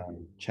 Yeah.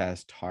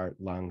 chest, heart,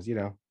 lungs, you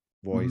know,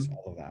 voice, Hmm.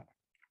 all of that.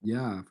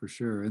 Yeah, for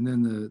sure. And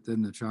then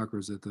the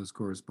chakras that those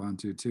correspond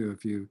to too,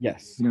 if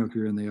Yes. you know, if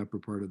you're in the upper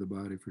part of the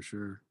body for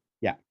sure.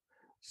 Yeah.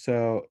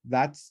 So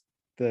that's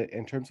the,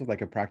 in terms of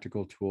like a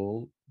practical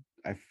tool,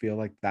 I feel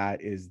like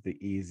that is the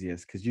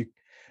easiest, because you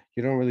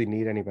don't really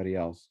need anybody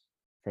else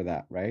for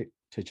that, right?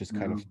 To just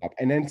kind of No. stop.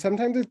 And then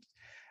sometimes it's,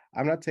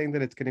 I'm not saying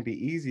that it's going to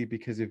be easy,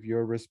 because if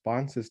your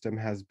response system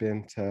has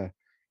been to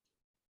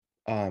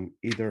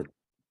either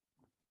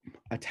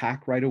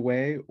attack right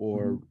away,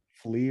 or Mhm.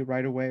 flee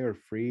right away, or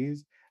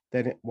freeze,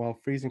 then while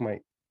freezing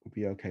might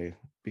be okay,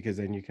 because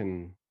then you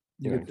can,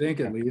 You you know, could think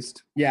at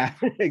least. yeah,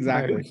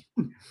 exactly.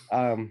 Right.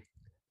 Um,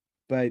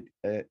 but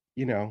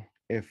you know,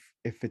 if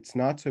it's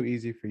not so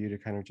easy for you to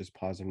kind of just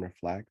pause and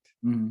reflect,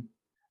 Mhm.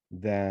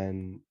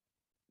 then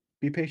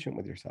be patient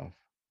with yourself.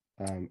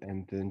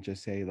 And then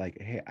just say like,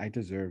 hey, I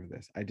deserve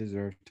this. I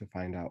deserve to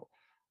find out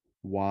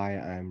why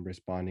I'm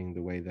responding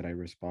the way that I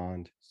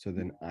respond, so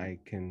then I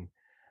can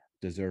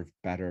deserve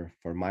better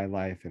for my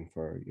life and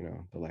for, you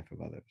know, the life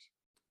of others.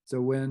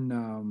 So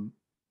when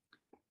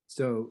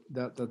so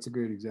that's a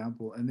great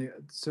example. And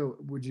so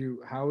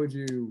how would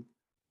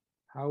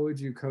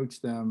you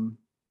coach them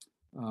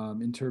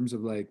in terms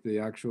of like the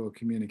actual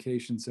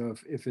communication? So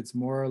if it's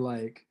more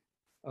like,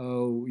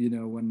 oh, you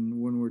know,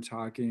 when we're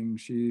talking,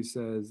 she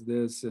says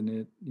this and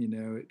it, you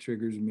know, it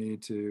triggers me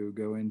to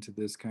go into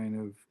this kind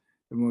of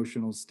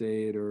emotional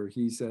state, or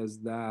he says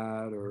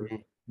that, or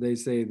Mhm. they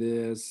say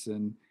this,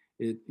 and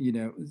it, you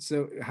know,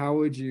 so how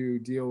would you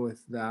deal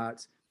with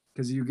that?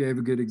 Because you gave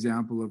a good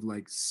example of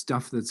like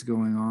stuff that's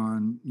going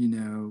on, you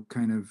know,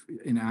 kind of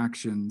in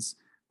actions,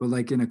 but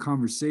like in a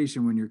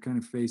conversation when you're kind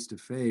of face to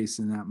face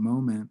in that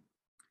moment,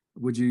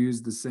 would you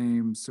use the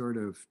same sort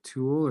of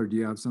tool, or do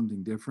you have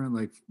something different?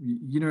 Like,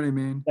 you know what I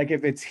mean? Like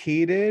if it's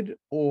heated,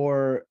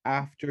 or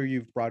after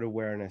you've brought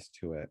awareness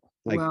to it.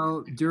 Like,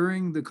 Well,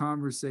 during the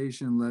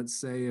conversation, let's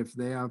say if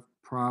they have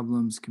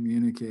problems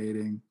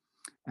communicating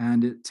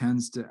and it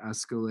tends to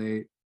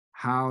escalate,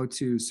 how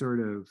to sort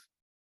of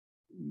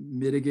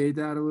mitigate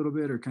that a little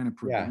bit or kind of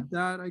yeah, prevent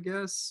that, I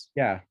guess.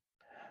 yeah.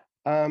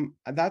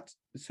 That's,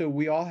 so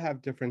we all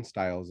have different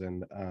styles,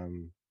 and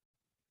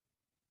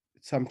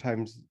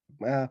sometimes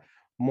uh,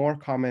 more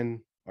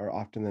common, or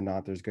often than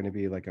not, there's going to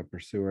be like a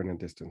pursuer and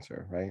a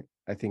distancer, right?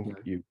 I think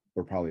Yeah, you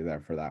were probably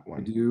there for that I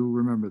one. do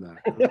remember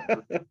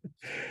that.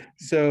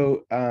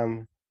 So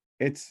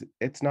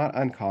it's not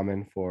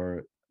uncommon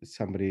for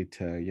somebody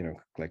to, you know,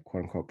 like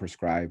quote unquote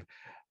prescribe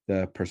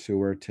the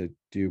pursuer to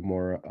do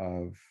more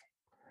of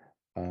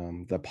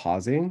the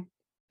pausing,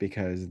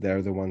 because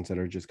they're the ones that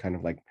are just kind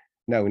of like,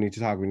 no, we need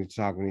to talk, we need to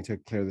talk, we need to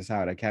clear this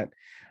out. I can't,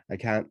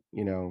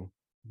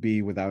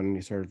 be without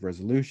any sort of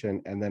resolution.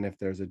 And then if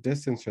there's a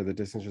distance, or the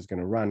distance is going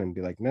to run and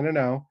be like, no, no,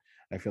 no,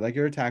 I feel like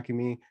you're attacking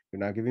me. You're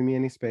not giving me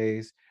any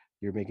space.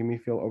 You're making me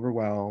feel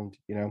overwhelmed.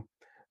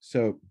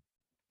 So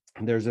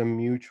there's a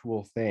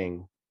mutual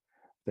thing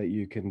that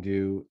you can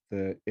do.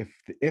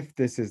 If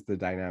this is the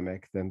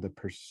dynamic, then the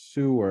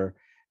pursuer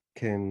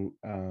can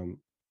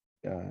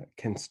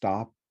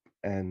stop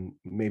and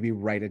maybe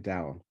write it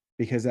down,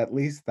 because at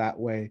least that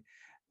way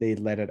they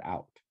let it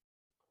out.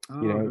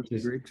 Oh, that's a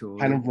Just great tool.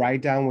 kind Yeah. of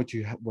write down what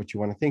you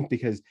want to think,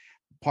 because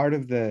part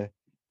of the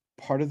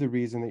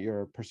reason that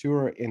you're a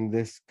pursuer in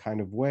this kind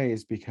of way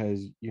is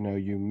because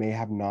you may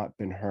have not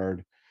been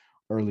heard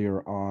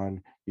earlier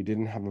on. You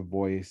didn't have a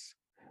voice.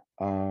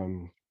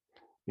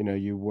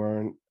 You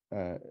weren't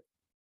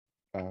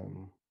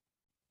um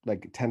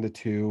like tended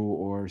to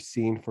or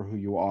seen for who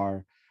you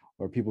are,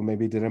 or people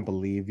maybe didn't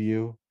believe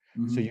you.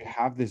 So Mhm. you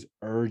have this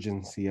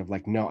urgency of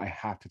like, no, I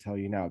have to tell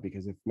you now,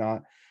 because if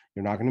not,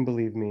 you're not going to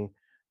believe me.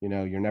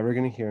 You're never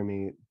going to hear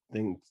me.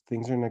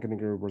 Things are not going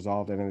to get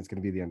resolved, and then it's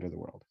going to be the end of the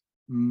world.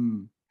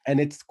 Mm. And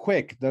it's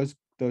quick. Those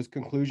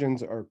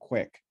conclusions are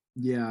quick.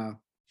 Yeah.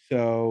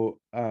 So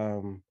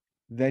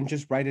then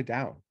just write it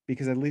down,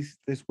 because at least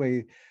this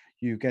way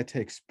you get to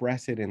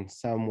express it in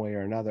some way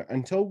or another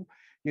until,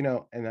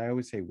 and I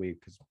always say we,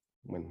 because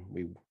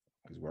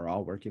we're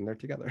all working there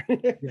together.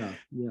 Yeah.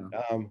 Yeah.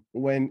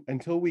 When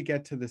until we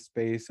get to the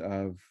space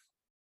of,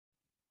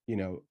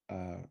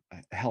 a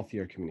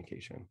healthier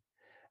communication,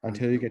 Gotcha.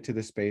 until you get to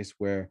the space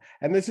where,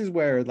 and this is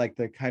where like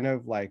the kind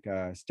of like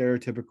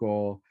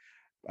stereotypical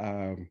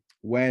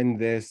when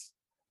this,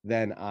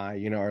 then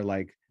I, are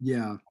like,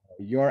 Yeah.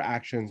 your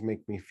actions make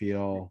me Make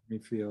feel, me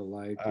feel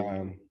like,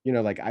 yeah.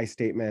 like I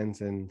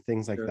statements and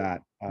things like Sure.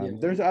 that. Yeah.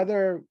 There's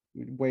other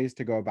ways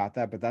to go about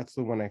that, but that's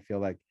the one I feel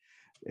like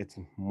it's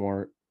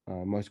more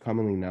most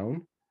commonly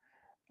known.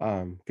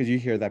 Because you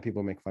hear that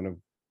people make fun of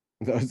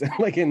those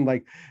like in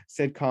like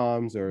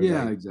sitcoms or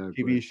Yeah, like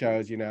exactly. TV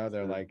shows, they're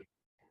Exactly. like,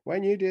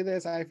 when you do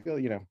this, I feel,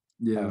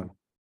 Yeah. uh,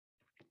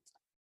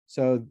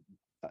 so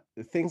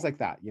things like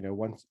that,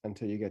 once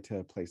until you get to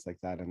a place like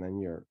that, and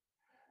then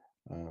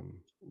um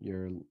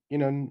you're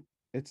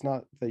it's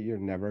not that you're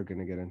never going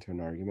to get into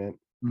an argument,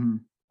 Mhm.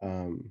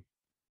 um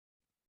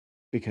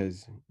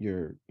because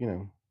you're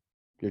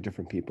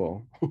different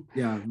people.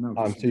 Yeah, no,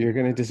 for So sure. you're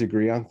going to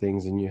disagree on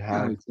things, and you Yeah,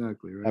 have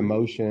exactly, right.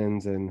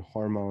 emotions and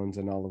hormones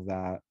and all of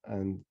that,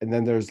 and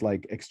then there's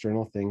like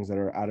external things that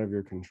are out of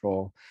your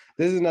control.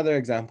 This is another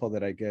example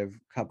that I give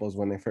couples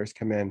when they first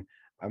come in.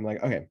 I'm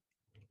like, okay,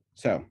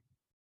 so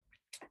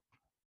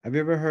have you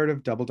ever heard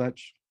of double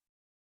dutch?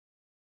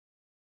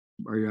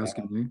 Are you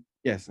asking me?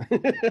 Yes.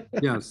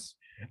 Yes,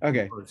 of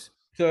Okay. course.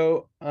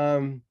 So,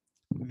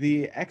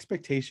 the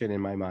expectation in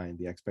my mind,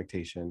 the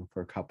expectation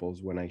for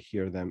couples when I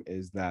hear them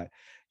is that,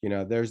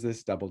 there's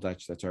this double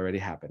dutch that's already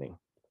happening.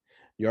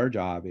 Your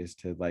job is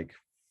to like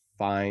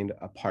find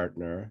a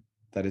partner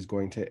that is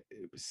going to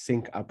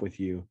sync up with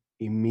you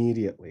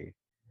immediately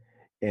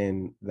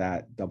in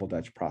that double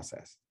dutch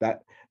process.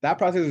 That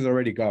process is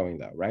already going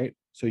though, right?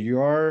 So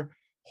your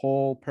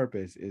whole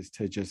purpose is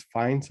to just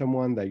find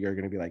someone that you're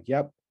going to be like,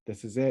 yep,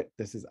 this is it,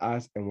 this is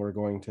us, and we're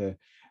going to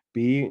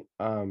be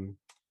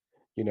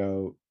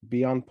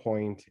be on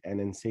point and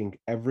in sync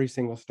every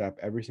single step,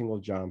 every single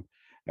jump,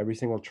 every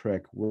single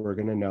trick. We're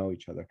going to know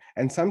each other.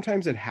 And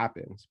sometimes it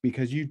happens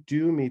because you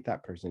do meet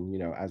that person,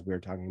 as we were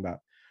talking about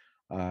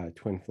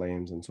twin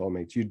flames and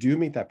soulmates. You do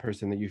meet that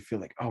person that you feel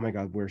like, oh my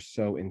God, we're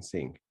so in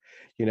sync.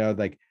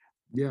 Like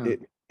Yeah,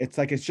 it's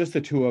like it's just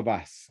the two of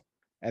us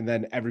and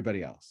then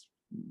everybody else.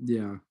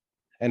 yeah.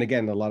 And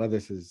again, a lot of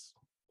this is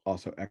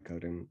also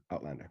echoed in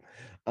Outlander.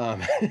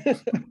 Um,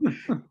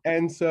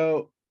 and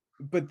so,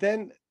 but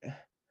then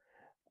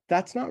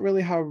that's not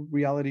really how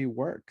reality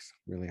works.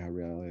 Really, how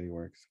reality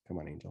works. Come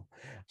on, Angel.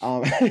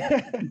 Um,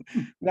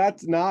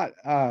 that's not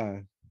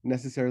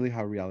necessarily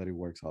how reality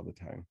works all the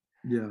time.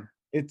 Yeah.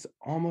 It's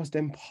almost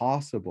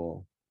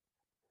impossible,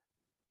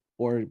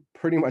 or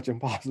pretty much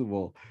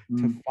impossible,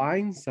 to Mm.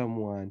 find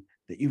someone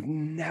that you've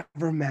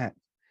never met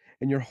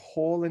in your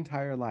whole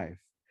entire life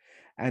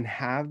and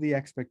have the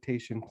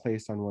expectation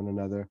placed on one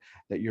another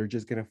that you're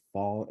just going to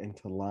fall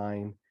into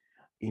line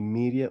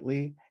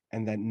immediately,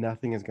 and that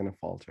nothing is going to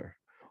falter,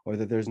 or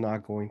that there's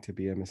not going to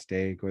be a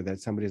mistake, or that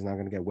somebody's not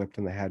going to get whipped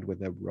in the head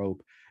with a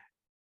rope,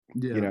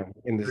 Yeah.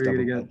 in this Or you're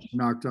double gonna get dutch.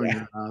 knocked on Yeah.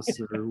 your ass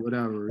or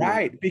whatever. Yeah.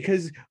 Right,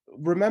 because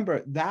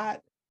remember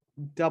that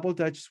double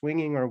dutch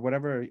swinging or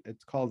whatever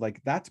it's called,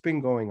 like that's been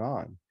going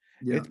on.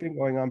 Yeah. It's been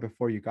going on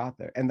before you got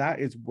there, and that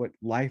is what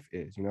life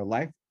is.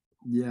 Life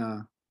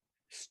Yeah.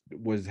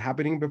 was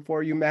happening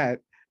before you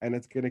met, and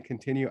it's going to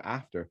continue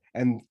after,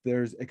 and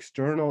there's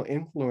external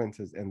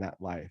influences in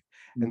that life,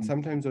 and Mm.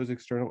 sometimes those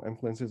external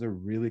influences are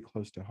really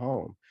close to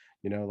home,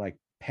 like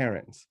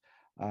parents,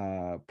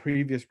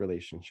 previous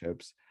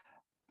relationships,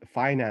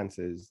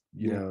 finances,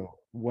 Yeah.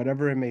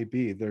 whatever it may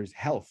be. There's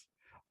health,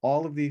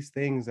 all of these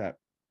things that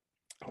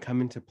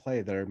come into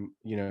play that are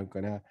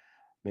gonna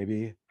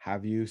maybe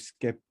have you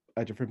skip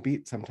a different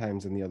beat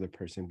sometimes than the other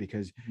person,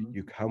 because Mhm.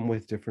 you come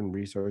with different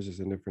resources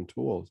and different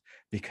tools,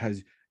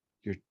 because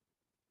you're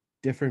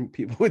different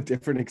people with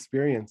different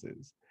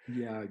experiences.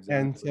 Yeah,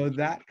 And exactly. so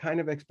that kind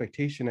of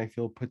expectation, I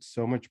feel, puts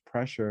so much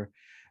pressure,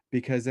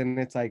 because then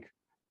it's like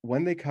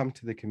when they come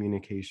to the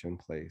communication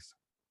place,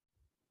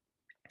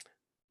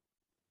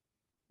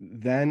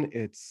 then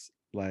it's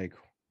like,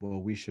 well,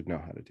 we should know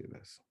how to do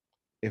this.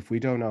 If we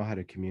don't know how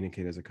to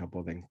communicate as a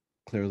couple, then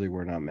clearly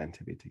we're not meant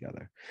to be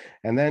together.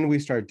 And then we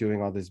start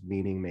doing all this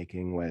meaning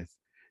making with,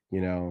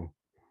 you know,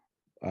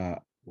 uh,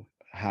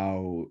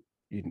 how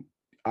you,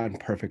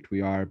 imperfect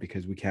we are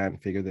because we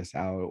can't figure this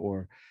out,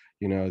 or,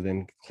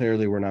 then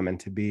clearly we're not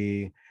meant to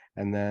be.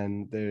 And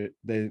then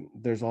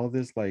there's all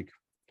this like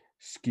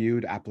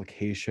skewed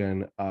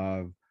application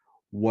of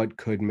what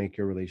could make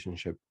your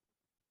relationship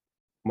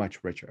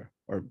much richer,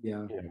 or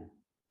Yeah.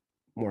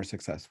 more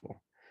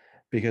successful,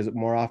 because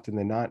more often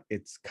than not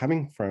it's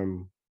coming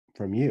from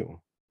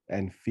you,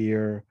 and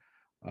fear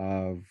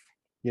of,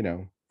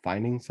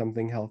 finding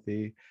something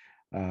healthy,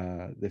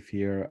 the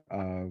fear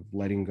of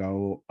letting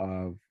go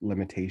of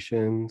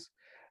limitations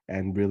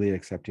and really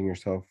accepting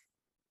yourself,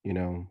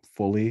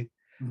 fully.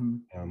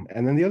 Mhm.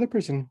 And then the other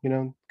person,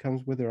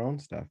 comes with their own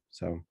stuff.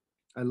 So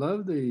I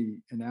love the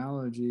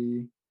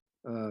analogy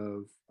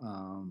of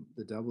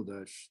the double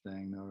dutch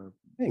thing, or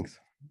thanks.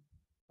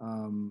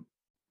 um,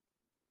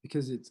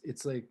 because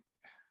it's like,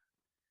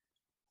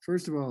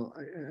 first of all,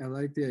 I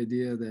like the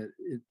idea that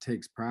it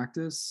takes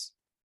practice.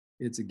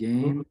 It's a Mhm.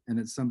 game, and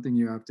it's something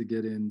you have to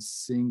get in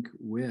sync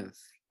with.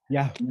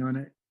 Yeah.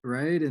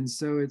 Right? And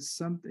so it's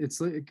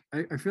like,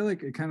 I feel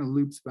like it kind of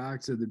loops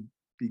back to the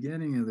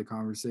beginning of the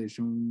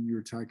conversation when you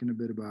were talking a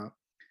bit about,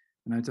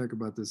 and I talk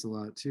about this a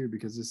lot too,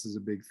 because this is a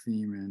big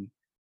theme in,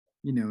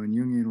 in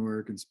Jungian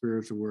work and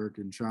spiritual work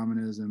and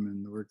shamanism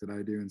and the work that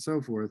I do and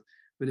so forth.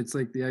 But it's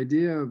like the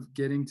idea of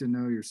getting to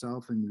know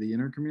yourself and the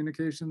inner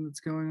communication that's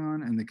going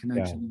on and the Yeah.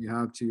 connection you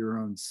have to your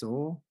own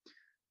soul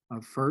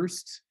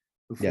first,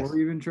 Yes. before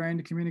even trying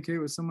to communicate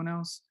with someone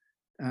else,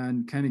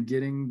 and kind of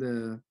getting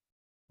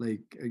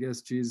like, I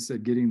guess Jesus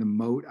said, getting the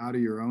mote out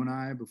of your own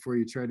eye before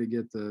you try to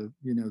get the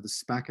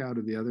speck out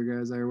of the other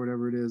guy's eye, or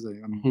whatever it is.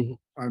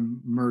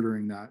 I'm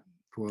murdering that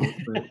quote,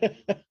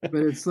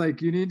 but it's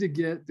like you need to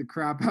get the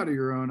crap out of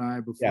your own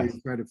eye before you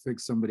Yes. try to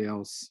fix somebody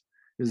else.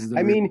 Is the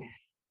I real mean,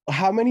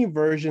 how many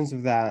versions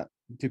of that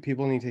do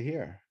people need to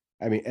hear?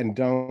 I mean, and a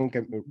don't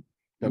get me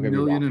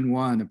million wrong. and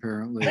one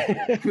apparently.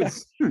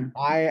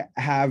 I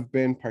have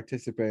been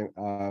participant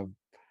of,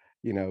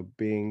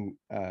 being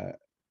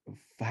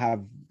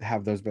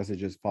have those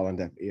messages fall on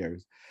deaf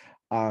ears.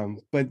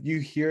 But you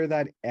hear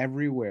that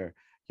everywhere.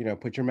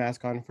 Put your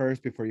mask on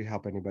first before you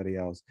help anybody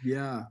else.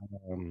 Yeah.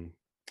 Um,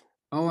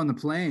 Oh, on the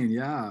plane.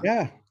 Yeah.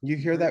 yeah, you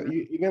hear Right, that,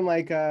 right. even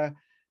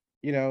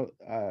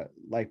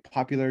like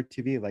popular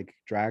TV, like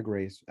Drag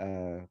Race. I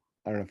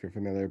don't know if you're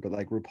familiar, but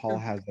like Yeah. RuPaul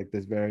has like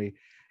this very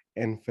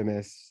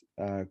infamous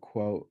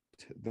quote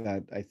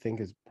that I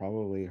think is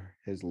probably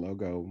his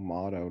logo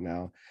motto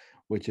now,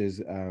 which is,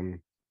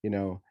 you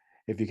know,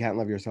 if you can't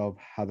love yourself,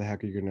 how the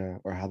heck are you gonna,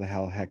 or how the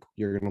hell heck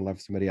you're gonna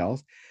love somebody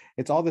else?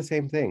 It's all the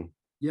same thing.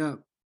 Yeah.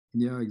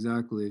 Yeah,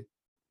 exactly.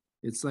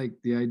 It's like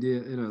the idea,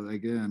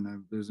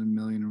 again, there's a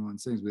million and one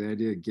things, but the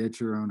idea, get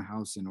your own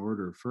house in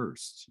order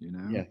first.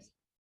 Yes.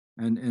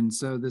 And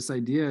so this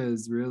idea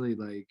is really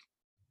like,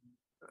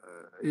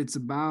 it's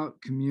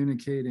about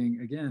communicating.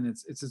 Again,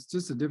 it's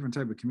just a different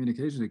type of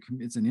communication.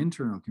 It's an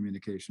internal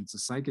communication. It's a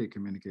psychic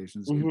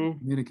communication. It's Hmm.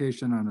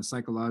 communication on a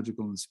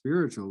psychological and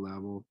spiritual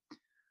level.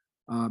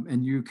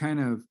 And you kind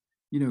of,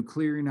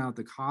 clearing out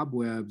the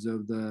cobwebs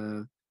of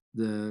the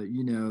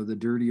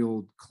dirty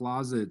old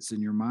closets in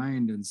your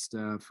mind and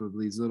stuff, of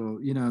these little,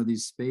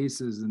 these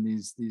spaces and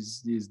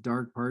these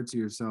dark parts of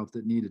yourself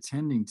that need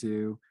attending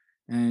to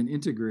and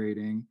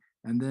integrating.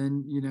 And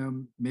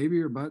then, maybe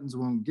your buttons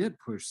won't get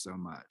pushed so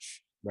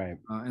much. Right.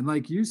 And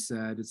like you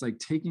said, it's like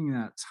taking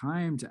that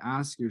time to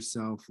ask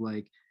yourself,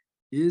 like,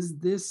 is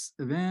this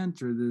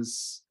event or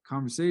this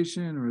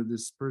conversation or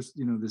this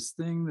person, this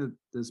thing that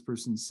this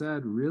person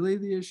said really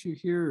the issue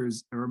here?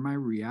 Or am I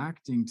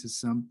reacting to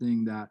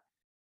something that,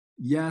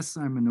 yes,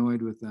 I'm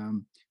annoyed with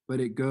them, but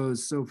it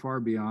goes so far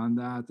beyond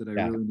that I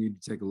Yeah. really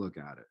need to take a look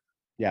at it.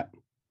 Yeah.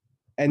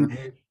 And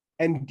Right.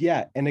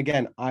 yeah, and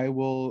again, I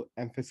will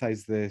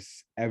emphasize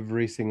this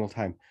every single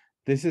time.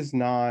 This is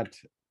not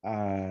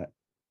uh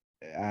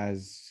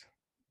as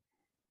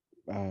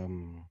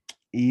um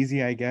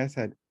easy, I guess,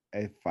 at,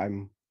 if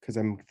I'm, because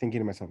I'm thinking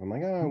to myself, I'm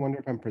like, oh, I wonder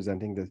if I'm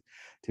presenting this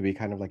to be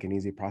kind of like an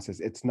easy process.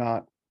 It's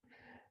not.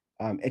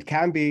 It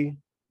can be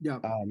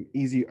Yep.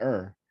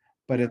 easier,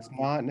 but Yeah. it's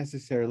not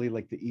necessarily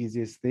like the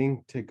easiest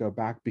thing to go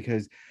back,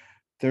 because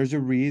there's a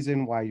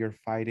reason why you're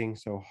fighting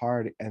so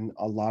hard. And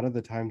a lot of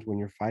the times when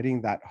you're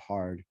fighting that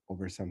hard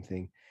over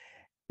something,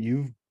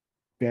 you've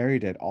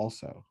buried it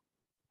also.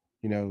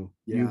 Yeah.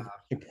 You've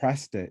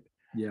suppressed it.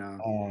 Yeah.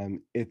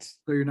 It's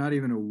So you're not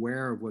even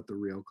aware of what the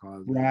real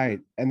cause is. right.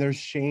 And there's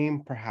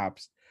shame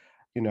perhaps,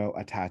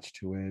 attached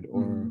to it,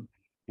 or, Mhm.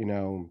 you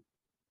know,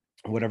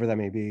 whatever that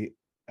may be,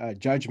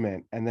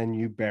 judgment, and then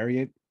you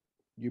bury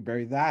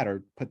that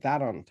or put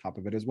that on top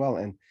of it as well.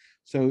 And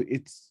so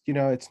it's,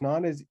 it's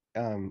not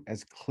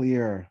as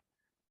clear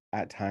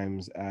at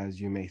times as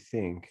you may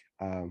think.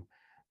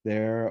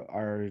 There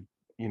are,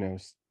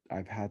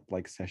 I've had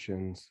like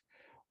sessions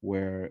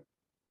where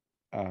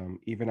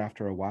even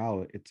after a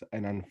while it's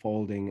an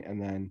unfolding,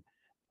 and then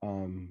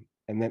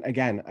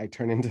again I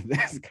turn into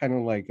this kind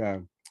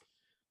of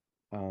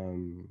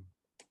um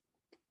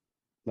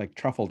like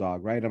truffle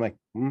dog, right? I'm like,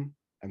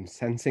 I'm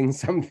sensing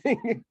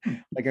something.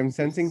 Like I'm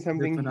sensing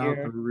something Sniffing out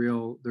here.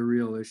 the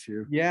real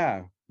issue.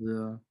 Yeah.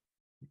 Yeah.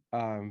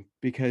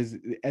 Because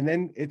and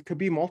then it could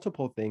be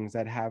multiple things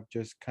that have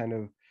just kind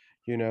of,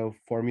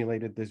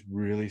 formulated this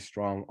really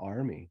strong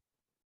army.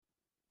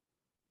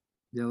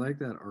 Yeah, I like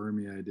that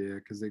army idea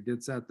because it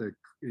gets at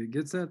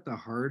the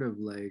heart of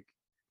like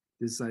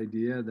this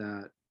idea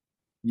that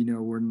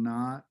we're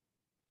not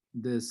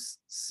this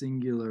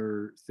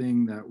singular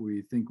thing that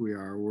we think we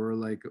are. We're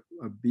like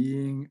a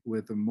being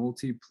with a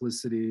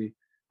multiplicity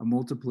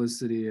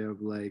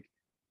of like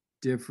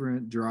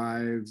different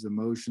drives,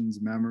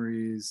 emotions,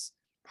 memories,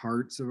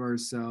 parts of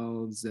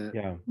ourselves that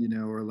Yeah.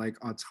 are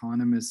like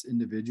autonomous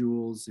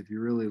individuals. If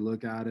you really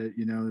look at it,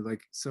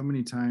 like so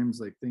many times,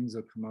 like things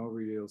will come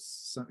over you,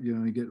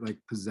 you get like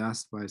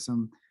possessed by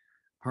some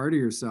part of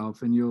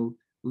yourself, and you'll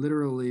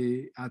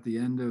literally at the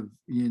end of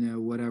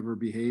whatever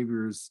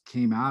behaviors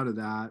came out of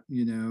that,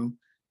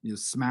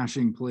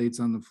 smashing plates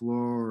on the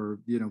floor,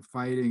 or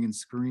fighting and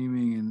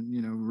screaming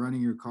and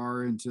running your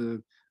car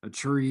into a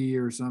tree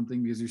or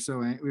something because you're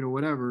so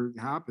whatever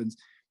happens,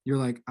 you're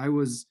like, I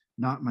was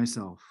not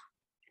myself.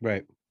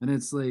 Right. And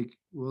it's like,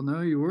 well,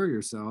 no, you were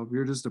yourself.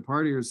 You're just a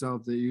part of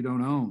yourself that you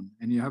don't own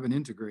and you haven't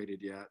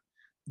integrated yet.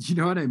 You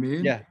know what I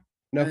mean? Yeah.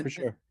 No, and for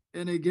sure.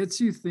 and it gets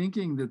you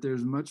thinking that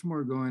there's much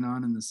more going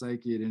on in the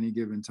psyche at any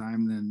given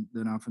time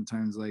than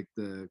oftentimes like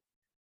the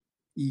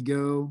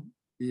ego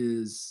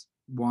is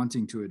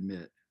wanting to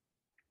admit,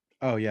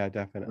 Oh yeah,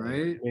 definitely.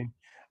 right? I mean,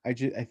 I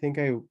think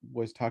I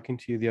was talking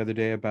to you the other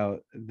day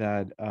about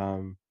that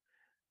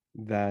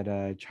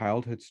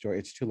childhood story.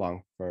 It's too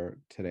long for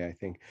today, I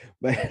think.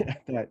 But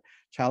that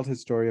childhood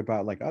story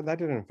about like, oh, that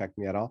didn't affect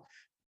me at all.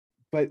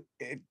 But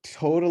it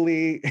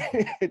totally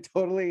it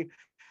totally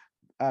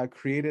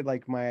created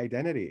like my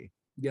identity.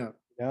 Yeah.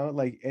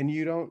 Like, and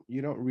you don't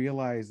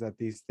realize that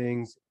these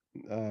things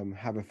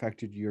have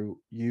affected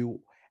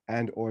you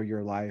and or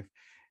your life,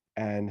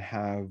 and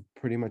have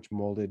pretty much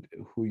molded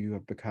who you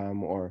have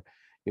become, or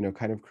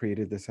kind of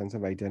created the sense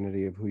of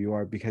identity of who you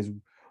are, because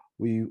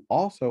we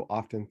also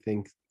often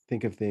think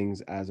of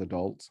things as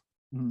adults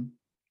Mhm.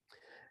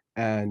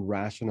 and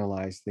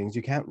rationalize things.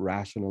 You can't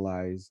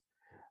rationalize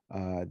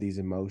these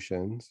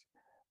emotions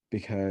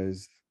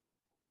because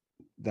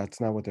that's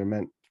not what they're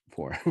meant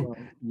for. Well,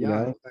 you yeah,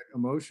 know in fact,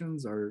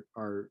 emotions are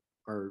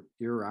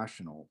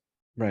irrational.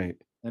 right.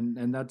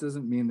 And that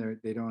doesn't mean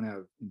they don't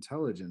have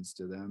intelligence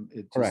to them.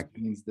 It just Correct.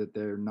 means that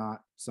they're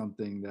not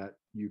something that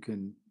you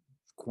can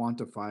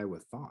quantify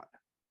with thought.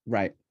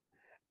 Right.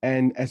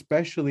 And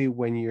especially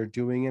when you're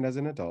doing it as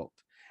an adult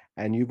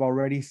and you've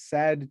already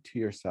said to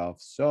yourself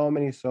so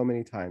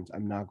many times,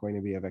 I'm not going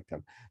to be a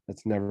victim.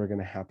 That's never going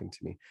to happen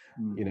to me.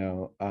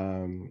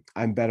 Mm.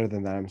 I'm better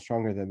than that. I'm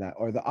stronger than that,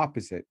 or the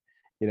opposite,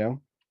 you know?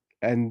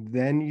 And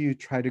then you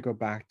try to go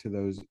back to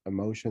those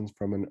emotions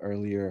from an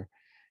earlier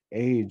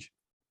age.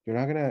 You're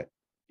not gonna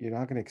you're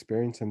not gonna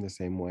experience them the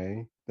same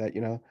way.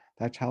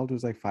 That child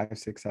was like 5,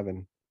 6,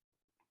 7,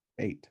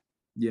 8,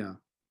 Yeah.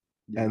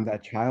 and Yeah.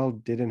 that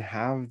child didn't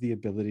have the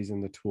abilities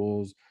and the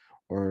tools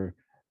or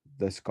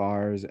the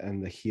scars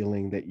and the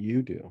healing that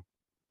you do.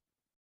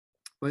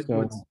 But what's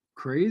So it's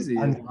crazy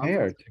is often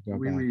unfair to go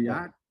back,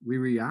 yeah, we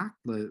react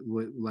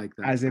like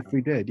that as if child,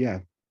 we did, yeah,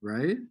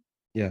 right?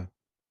 yeah,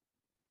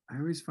 I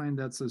always find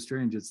that so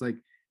strange. It's like,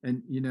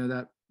 and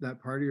that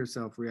part of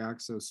yourself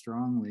reacts so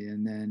strongly,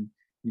 and then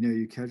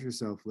you catch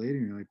yourself later,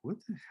 and you're like, what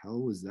the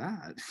hell was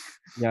that?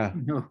 yeah,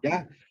 you know?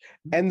 yeah.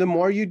 And the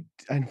more you,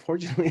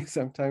 unfortunately,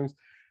 sometimes,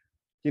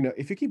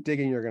 if you keep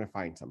digging, you're gonna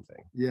find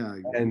something. Yeah.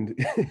 And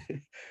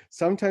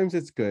sometimes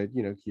it's good,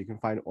 you can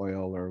find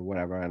oil or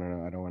whatever. I don't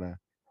know. I don't want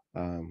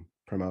to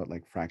promote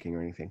like fracking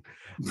or anything.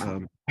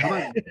 Um, How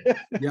about,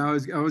 yeah, I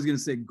was gonna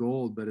say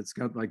gold, but it's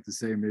got like the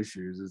same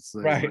issues. It's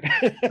like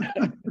right.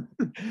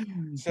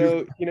 you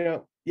So,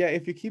 yeah,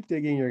 if you keep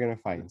digging, you're going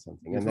to find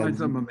something. you And find then,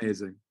 something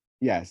amazing.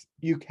 yes,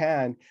 you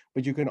can,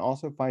 but you can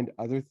also find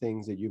other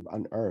things that you've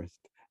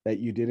unearthed that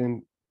you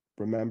didn't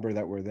remember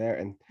that were there.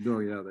 And, Oh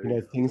yeah, there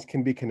you go. things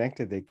can be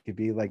connected. They could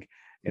be like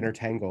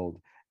intertangled.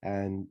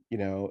 And,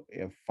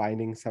 if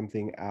finding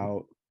something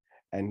out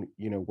and,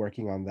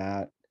 working on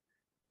that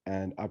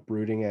and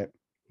uprooting it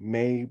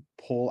may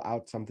pull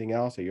out something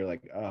else that you're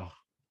like, oh,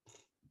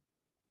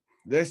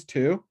 this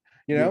too,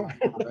 you Yeah, know?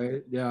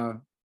 right. Yeah,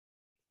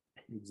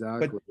 But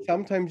exactly.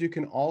 sometimes you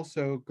can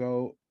also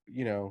go,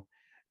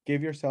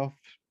 give yourself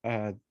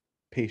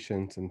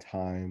patience and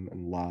time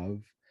and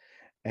love,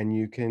 and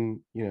you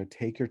can,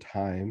 take your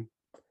time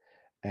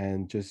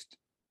and just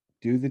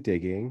do the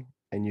digging,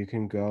 and you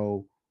can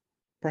go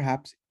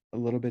perhaps a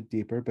little bit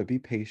deeper, but be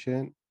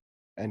patient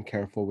and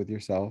careful with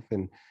yourself,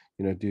 and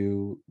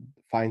do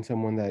find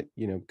someone that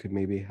could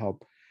maybe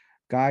help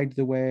guide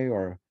the way.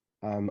 Or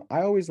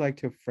I always like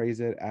to phrase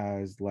it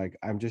as like,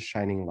 I'm just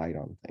shining light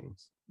on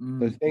things.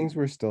 Those Mm, things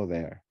were still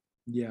there.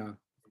 yeah.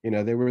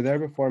 They were there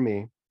before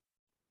me.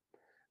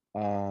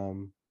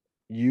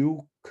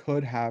 You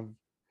could have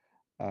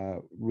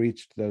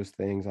reached those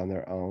things on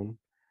their own.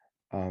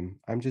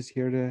 I'm just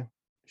here to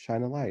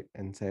shine a light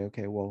and say,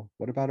 okay, well,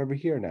 what about over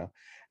here now?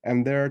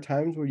 And there are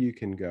times where you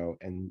can go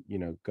and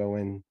go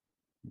in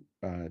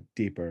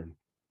deeper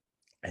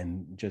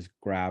and just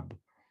grab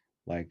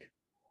like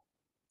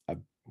a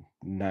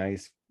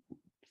nice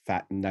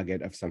fat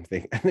nugget of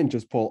something and then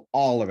just pull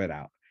all of it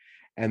out,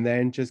 and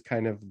then just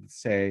kind of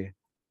say,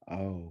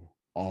 oh,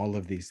 all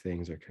of these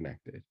things are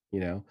connected.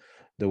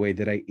 The way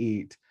that I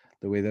eat,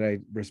 the way that I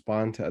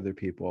respond to other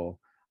people,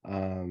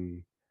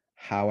 um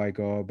how I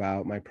go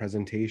about my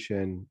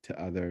presentation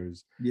to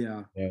others,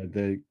 Yeah.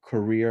 the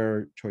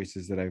career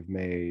choices that I've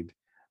made,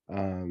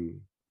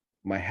 um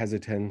my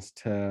hesitance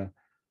to,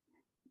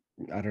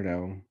 I don't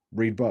know,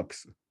 read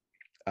books,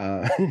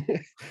 uh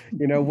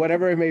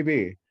whatever it may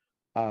be.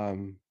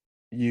 um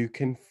you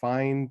can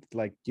find,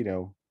 like,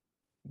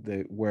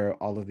 the where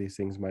all of these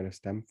things might have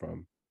stemmed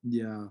from.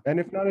 Yeah. And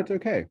if not, it's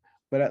okay,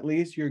 but at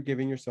least you're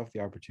giving yourself the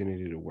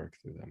opportunity to work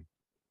through them.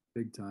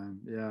 Big time.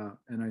 Yeah.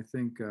 And I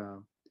think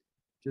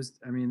just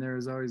I mean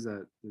there's a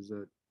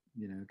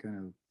kind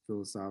of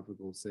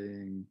philosophical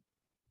saying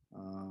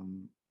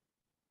um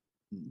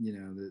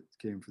that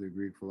came from the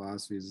Greek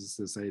philosophy is just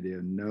this idea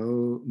of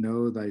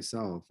know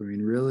thyself. I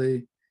mean,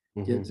 really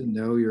get Hmm. to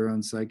know your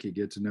own psyche,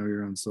 get to know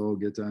your own soul,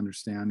 get to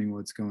understanding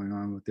what's going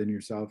on within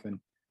yourself. And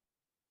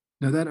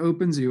now that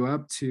opens you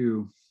up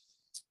to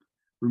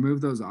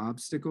remove those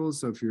obstacles.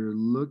 So if you're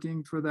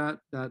looking for that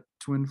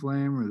twin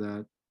flame or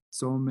that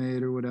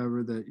soulmate or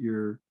whatever, that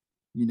you're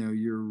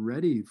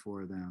ready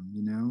for them.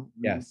 We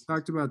Yes.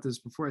 talked about this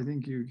before. I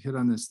think you hit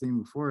on this theme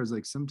before, is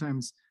like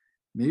sometimes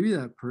maybe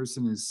that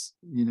person is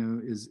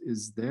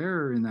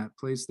there in that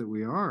place that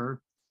we are,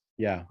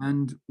 Yeah.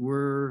 and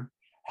we're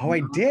Oh,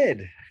 I not,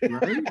 did.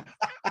 right.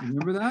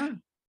 Remember that?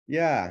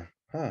 Yeah.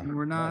 Huh. And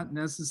we're Wow. not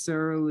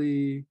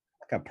necessarily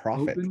Like a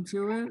prophet. open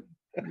to it.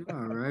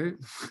 Yeah, right.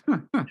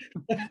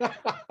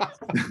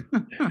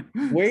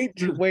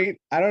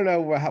 Wait. I don't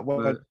know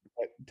But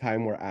what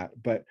time we're at,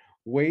 but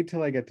wait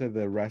till I get to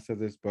the rest of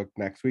this book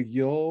next week.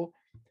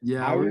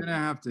 yeah, I we're was gonna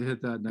have to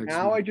hit that next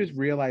Now week. I just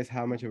realized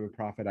how much of a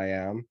prophet I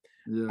am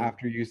Yeah.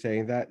 after you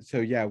saying that. So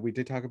yeah, we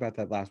did talk about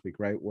that last week,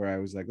 right? Where I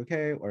was like,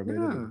 okay, or maybe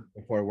the Yeah. week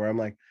before, where I'm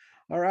like,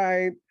 all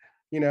right,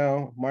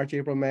 March,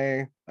 April,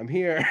 May, I'm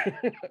here.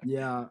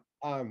 Yeah.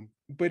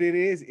 But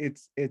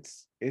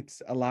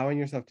it's allowing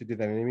yourself to do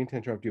that. I didn't mean to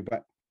interrupt you,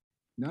 but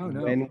No, no,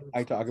 of when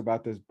I course. talk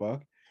about this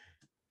book,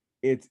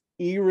 it's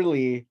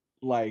eerily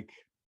like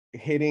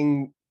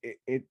hitting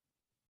it.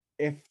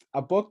 If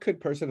a book could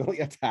personally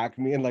attack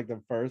me in like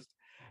the first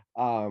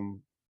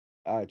um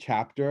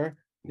chapter,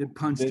 It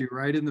punched this you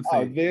right in the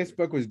oh, face. this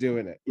book was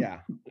doing it.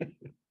 Yeah.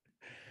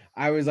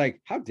 I was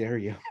like, how dare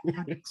you?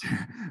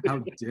 How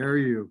dare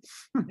you?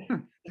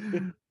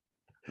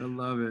 I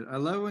love it. I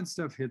love when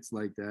stuff hits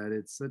like that.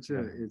 It's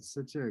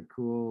such a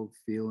cool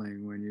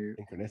feeling when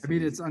I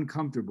mean, Synchronicities. it's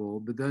uncomfortable,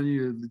 but then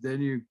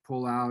you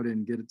pull out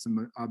and get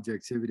some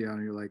objectivity on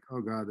it. You're like,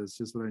 oh God, that's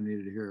just what I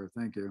needed to hear.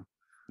 Thank you.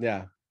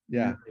 Yeah. You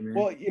know Yeah. what I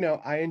mean?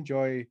 Well, I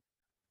enjoy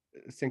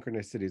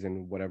synchronicities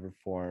in whatever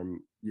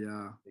form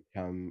Yeah. they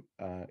come.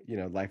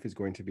 Life is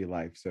going to be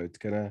life. So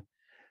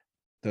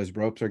those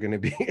ropes are going to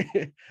be,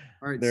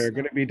 All right. they're So,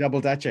 going to be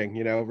double dutching,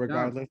 yeah.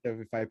 regardless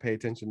of if I pay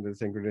attention to the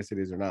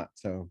synchronicities or not.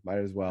 So might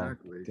as well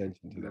Exactly. pay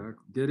attention to them.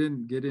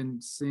 Exactly. Get in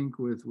sync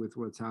with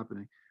what's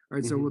happening. All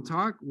right, so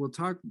Mhm. we'll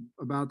talk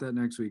about that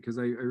next week because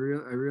I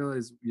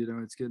realize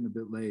it's getting a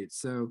bit late.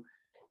 So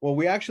Well,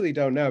 we actually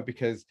don't know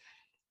because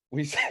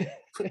we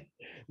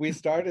we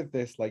started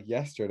this like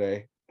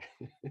yesterday.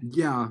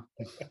 yeah,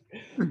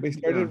 We yeah,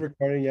 started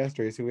recording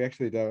yesterday, so we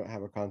actually don't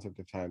have a concept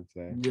of time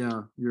today.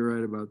 yeah, you're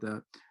right about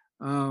that.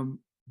 Um,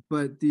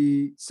 but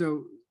the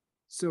so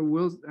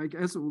we'll I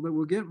guess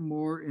we'll get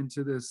more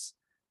into this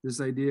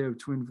idea of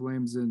twin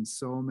flames and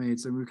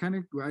soulmates, and we kind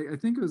of I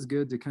think it was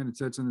good to kind of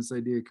touch on this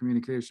idea of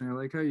communication. I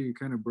like how you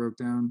kind of broke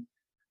down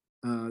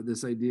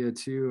this idea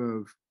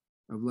too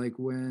of like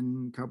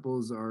when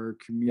couples are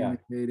Yeah.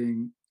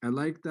 communicating. I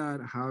like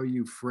that how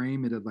you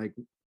frame it. At like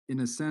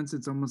in a sense,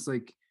 it's almost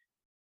like,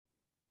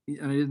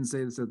 and I didn't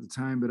say this at the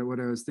time, but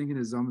what I was thinking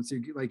is almost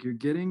like you're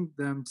getting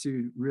them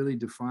to really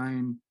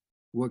define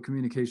what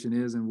communication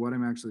is and what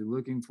I'm actually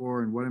looking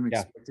for and what I'm Yeah.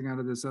 expecting out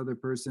of this other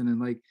person, and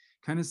like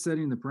kind of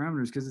setting the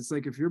parameters, because it's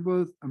like if you're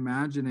both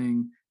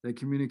imagining that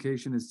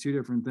communication is two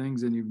different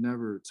things and you've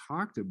never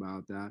talked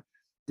about that,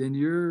 then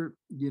you're,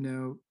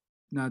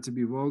 not to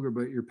be vulgar,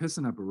 but you're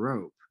pissing up a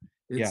rope.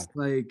 Yeah. It's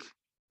like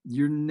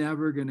you're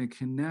never going to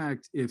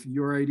connect if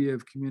your idea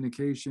of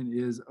communication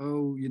is,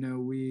 oh,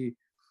 we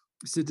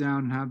sit down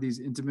and have these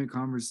intimate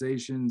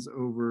conversations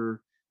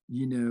over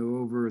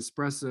over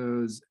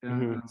espressos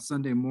Mhm.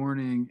 Sunday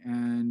morning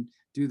and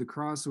do the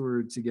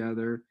crossword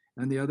together.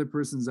 And the other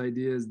person's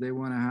idea is they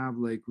want to have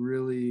like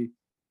really,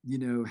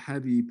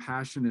 heavy,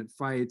 passionate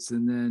fights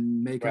and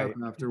then make up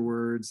Right.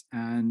 afterwards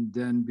and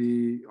then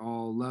be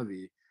all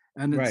lovey.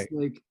 And it's Right.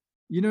 like,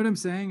 you know what I'm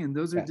saying? And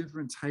those are Yes.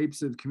 different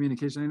types of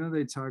communication. I know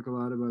they talk a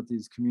lot about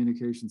these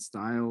communication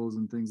styles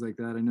and things like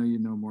that. I know you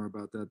know more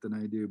about that than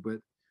I do,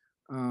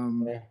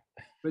 um, Yeah.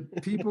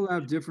 but people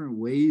have different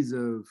ways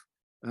of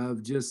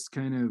just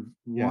kind of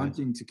Yeah.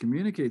 wanting to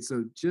communicate.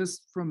 So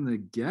just from the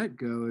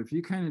get-go, if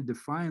you kind of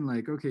define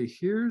like, okay,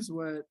 here's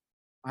what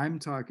I'm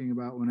talking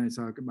about when I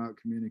talk about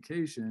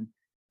communication,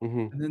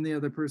 Mhm. and then the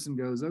other person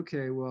goes,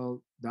 okay,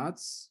 well,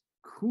 that's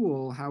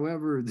cool.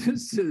 However,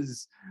 this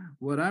is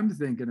what I'm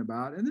thinking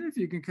about. And then if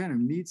you can kind of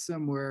meet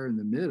somewhere in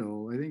the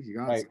middle, I think you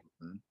got Right.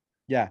 something.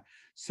 Yeah.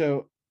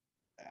 So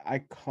I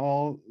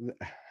call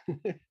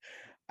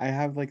I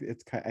have like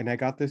it's kind and I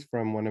got this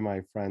from one of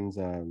my friends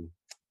uh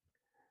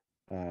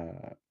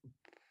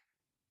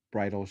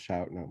bridal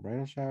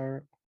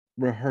shower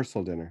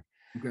rehearsal dinner.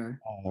 Okay.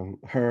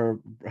 Her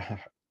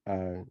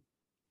uh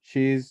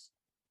she's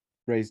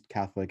raised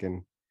Catholic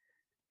and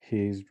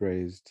he's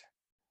raised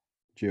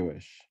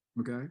Jewish.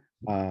 Okay.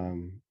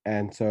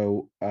 And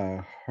so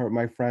her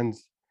my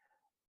friend's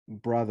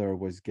brother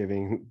was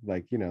giving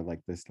like,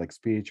 like this like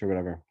speech or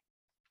whatever.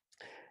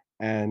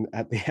 And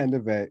at the end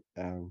of it,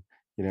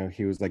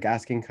 he was like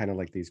asking kind of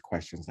like these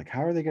questions, like,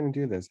 how are they going to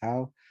do this?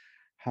 How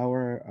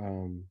are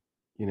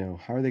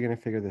how are they going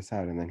to figure this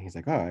out? And then he's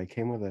like, oh, I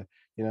came with a,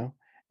 you know,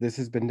 this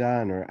has been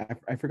done, or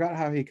I forgot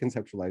how he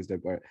conceptualized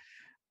it, but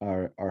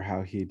or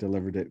how he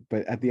delivered it.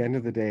 But at the end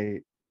of the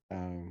day,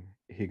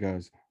 he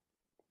goes,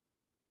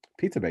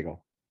 pizza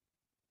bagel,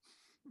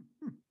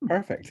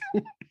 perfect.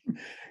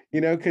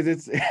 Because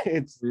it's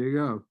There you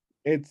go.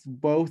 it's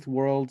both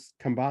worlds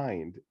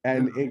combined, Yeah.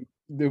 and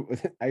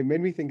I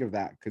made me think of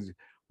that because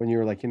when you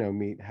were like,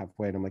 meet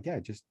halfway, and I'm like, yeah,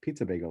 just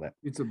pizza bagel it.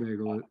 Pizza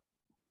bagel it.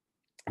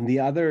 And the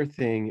other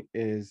thing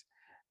is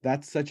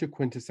that's such a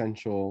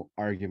quintessential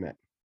argument,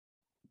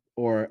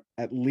 or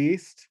at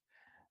least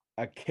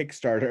a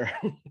Kickstarter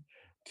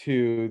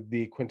to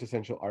the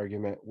quintessential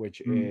argument,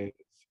 which Mm, is,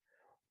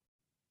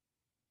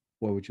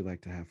 what would you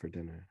like to have for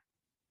dinner?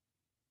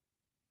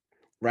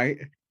 Right?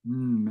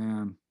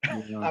 man.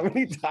 Yeah. How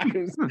many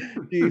times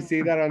do you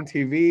see that on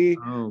TV?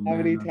 Oh How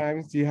many man.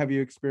 times have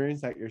you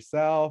experienced that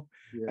yourself?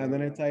 And Yeah.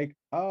 then it's like,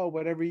 oh,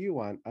 whatever you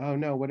want. Oh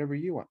no, whatever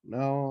you want.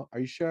 No, are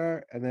you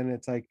sure? And then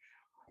it's like,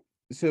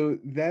 so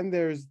then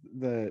there's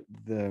the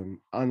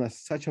on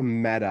such a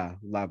meta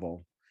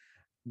level,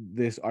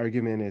 this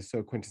argument is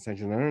so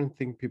quintessential. And I don't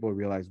think people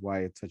realize why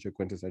it's such a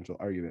quintessential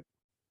argument.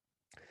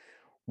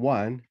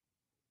 One,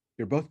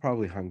 you're both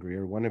probably hungry,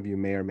 or one of you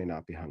may or may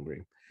not be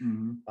hungry.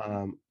 Hmm.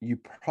 You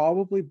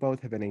probably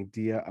both have an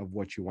idea of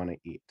what you want to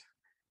eat,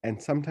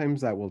 and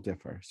sometimes that will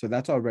differ. So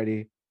that's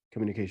already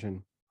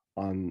communication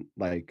on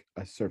like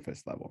a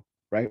surface level,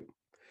 right?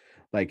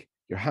 Like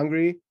you're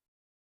hungry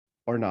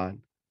or not,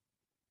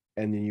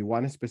 and then you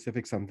want a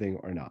specific something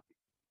or not.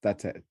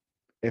 That's it.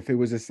 If it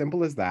was as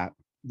simple as that,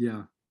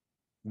 Yeah.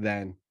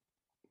 then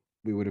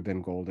we would have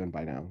been golden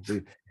by now.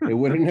 It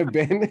wouldn't have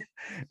been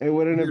it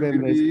wouldn't have Yeah,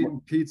 been we'd be this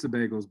eating pizza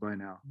bagels by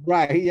now.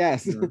 right,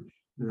 yes. Yeah.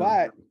 Yeah.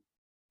 But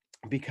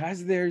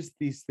because there's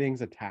these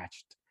things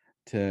attached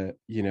to,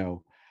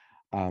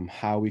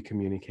 how we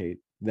communicate,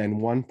 then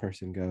one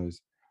person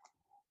goes,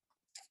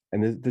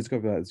 and this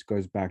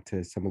goes back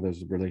to some of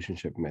those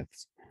relationship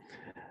myths.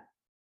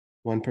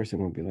 One person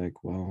will be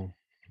like, well,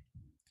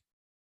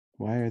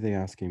 why are they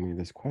asking me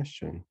this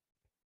question?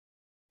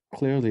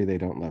 Clearly they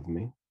don't love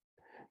me,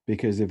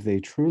 because if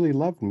they truly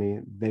loved me,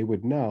 they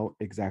would know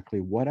exactly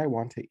what I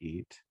want to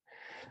eat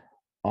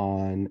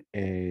on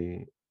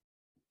a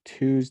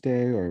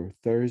Tuesday or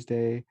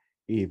Thursday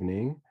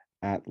evening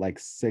at like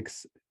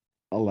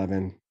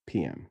 6:11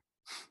 p.m.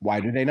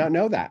 Why do they not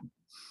know that?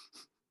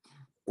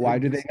 They Why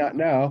do they must not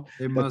know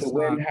they that the must not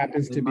wind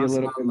happens they to be a must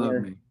little not bit love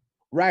more me.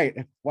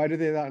 right? Why do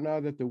they not know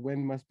that the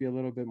wind must be a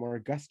little bit more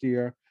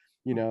gustier,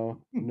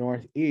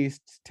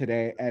 northeast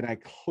today? And I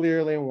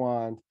clearly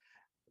want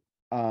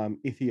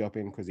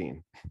Ethiopian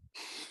cuisine.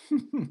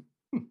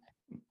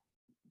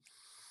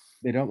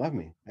 They don't love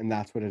me, and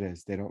that's what it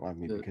is. They don't love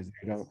me Yeah. because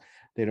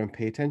they don't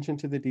pay attention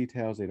to the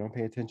details. They don't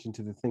pay attention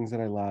to the things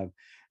that I love,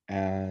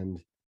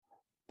 and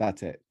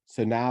that's it.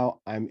 So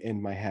now I'm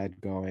in my head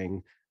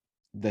going,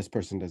 this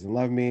person doesn't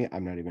love me.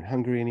 I'm not even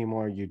hungry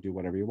anymore. You do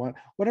whatever you want,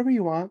 whatever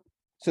you want.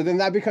 So then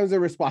that becomes a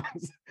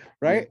response, Yeah.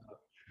 right?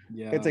 It's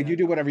Yeah. like, you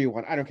do whatever you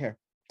want. I don't care.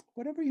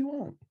 Whatever you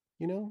want.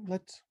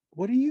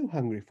 What are you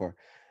hungry for?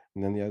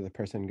 And then the other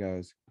person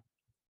goes,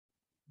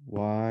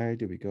 why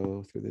do we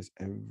go through this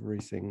every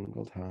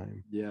single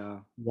time? Yeah. Yeah.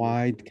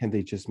 Why can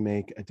they just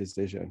make a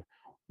decision?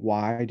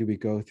 Why do we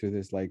go through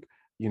this like,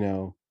 you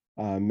know,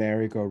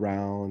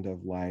 merry-go-round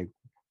of like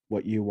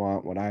what you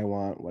want, what I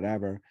want,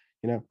 whatever?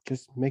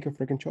 Just make a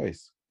freaking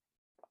choice.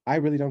 I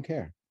really don't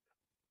care.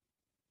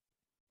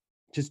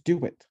 Just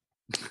do it.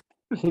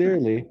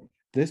 Clearly,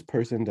 this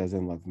person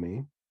doesn't love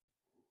me.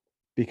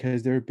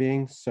 because they're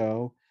being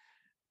so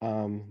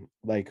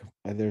like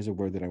there's a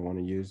word that I want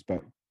to use,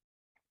 but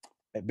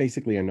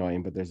basically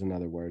annoying, but there's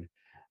another word.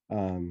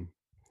 Um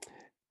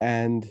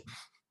and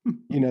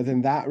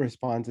then that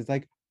response is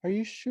like, are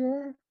you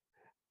sure?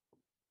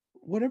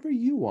 Whatever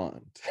you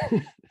want.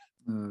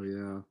 Oh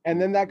yeah. And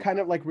then that kind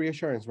of like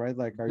reassurance, right?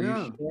 Like, are you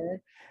Yeah.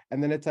 sure?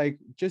 And then it's like,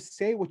 just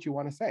say what you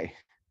want to say.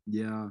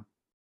 Yeah.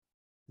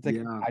 It's like,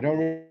 Yeah. I don't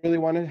really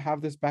want to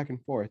have this back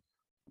and forth.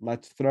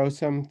 Let's throw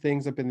some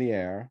things up in the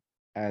air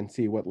and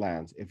see what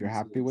lands. If you're It's,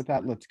 happy with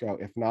that, let's go.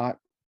 If not,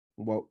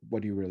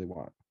 what do you really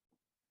want?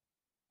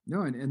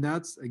 no, and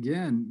that's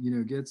again,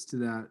 gets to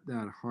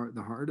that heart,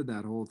 the heart of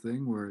that whole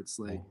thing where it's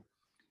like Yeah.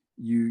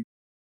 you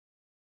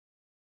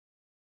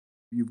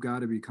you've got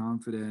to be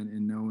confident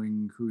in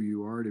knowing who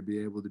you are to be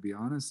able to be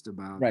honest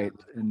about that Right.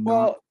 and not,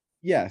 Well,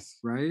 yes.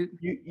 right?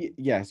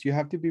 Yes, you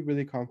have to be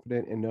really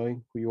confident in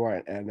knowing who you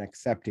are and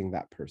accepting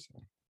that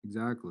person.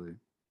 Exactly.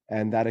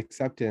 And that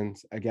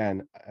acceptance,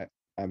 again,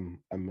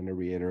 I'm going to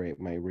reiterate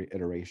my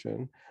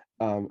reiteration,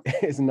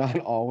 is not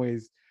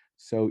always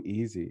so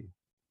easy,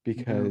 No,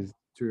 because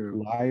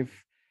true.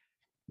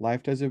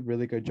 life does a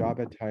really good job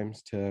at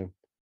times to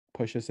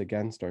push us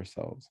against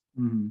ourselves.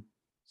 Hmm.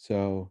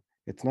 So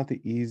it's not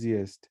the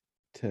easiest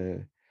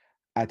to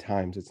at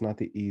times it's not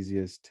the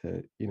easiest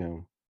to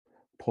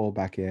pull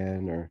back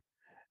in or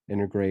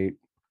integrate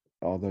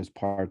all those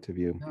parts of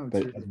you. No,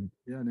 But true.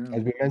 Yeah, as no.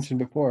 we mentioned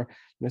before,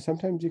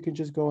 sometimes you can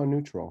just go on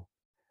neutral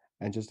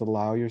and just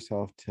allow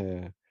yourself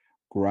to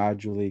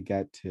gradually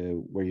get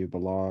to where you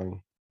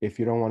belong, if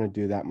you don't want to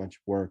do that much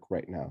work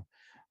right now.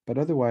 But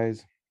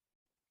otherwise,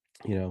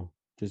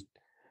 just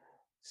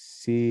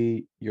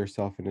see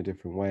yourself in a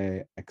different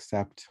way,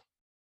 accept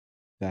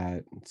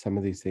that some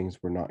of these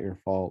things were not your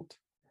fault,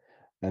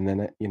 and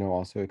then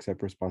also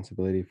accept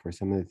responsibility for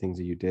some of the things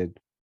that you did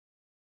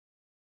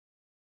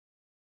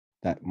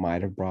that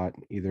might have brought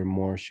either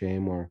more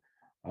shame or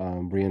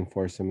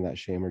reinforce some of that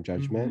shame or Hmm.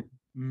 judgment.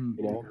 Hmm.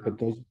 But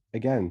those,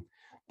 again,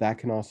 that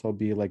can also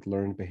be like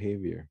learned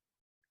behavior.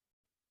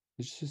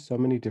 There's just so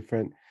many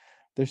different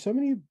there's so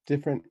many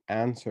different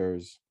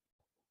answers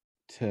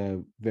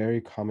to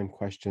very common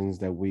questions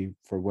that we,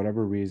 for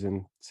whatever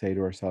reason, say to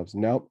ourselves,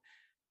 nope,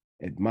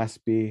 it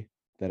must be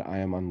that I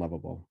am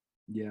unlovable.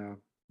 Yeah,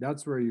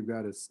 that's where you've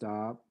got to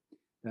stop.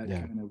 That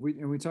Yeah. kind of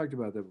we talked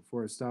about that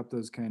before. Stop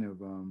those kind of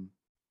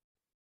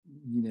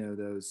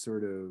those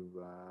sort of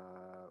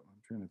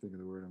I'm trying to think of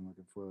the word I'm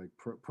looking for, like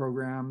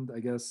programmed, I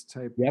guess,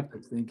 Yep.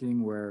 type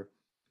thinking where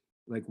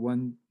like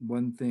one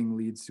thing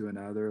leads to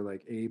another,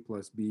 like A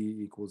plus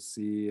B equals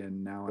C,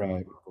 and now I'm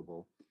Right.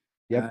 unlovable.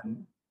 Yep.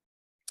 And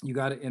you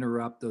got to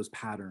interrupt those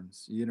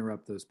patterns. You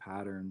interrupt those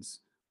patterns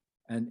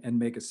and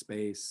make a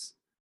space.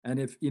 And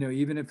if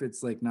even if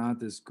it's like not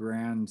this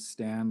grand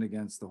stand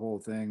against the whole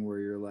thing where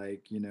you're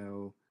like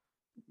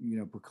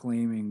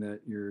proclaiming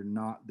that you're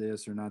not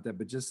this or not that,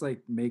 but just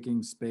like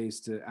making space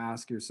to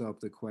ask yourself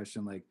the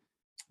question, like,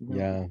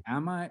 Yeah.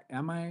 am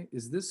I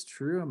is this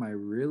true? Am I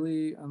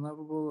really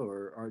unlovable,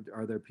 or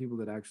are there people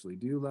that actually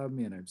do love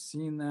me, and I've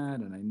seen that,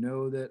 and I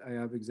know that I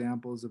have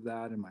examples of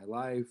that in my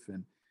life,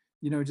 and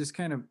just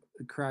kind of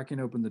cracking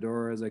open the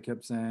door, as I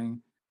kept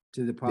saying,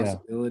 to the Yeah.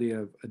 possibility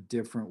of a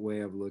different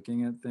way of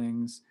looking at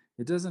things.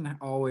 It doesn't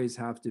always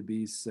have to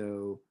be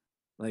so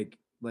like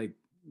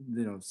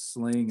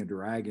slaying a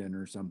dragon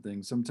or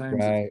something. Sometimes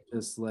it's Right.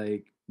 just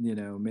like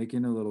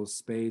making a little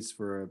space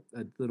for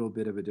a little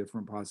bit of a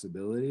different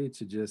possibility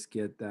to just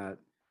get that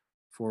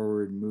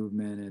forward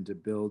movement and to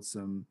build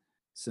some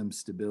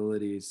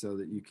stability so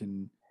that you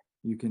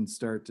can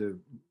start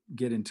to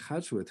get in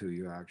touch with who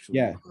you actually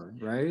Yes. are,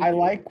 right?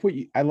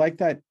 I like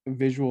that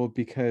visual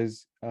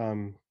because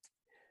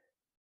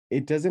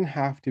it doesn't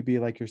have to be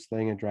like you're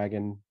slaying a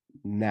dragon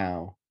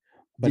now,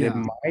 but it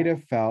Yeah. might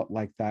have felt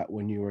like that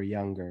when you were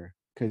younger.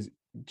 Because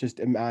just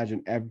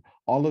imagine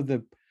all of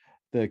the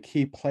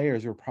key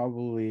players were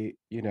probably,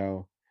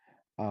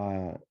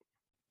 uh,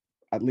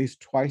 at least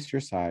twice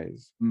your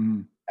size,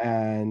 Mhm.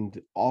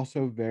 and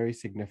also very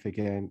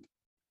significant,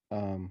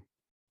 um,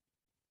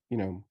 you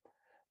know,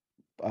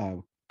 uh,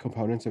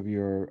 components of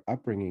your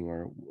upbringing,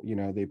 or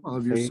they Well,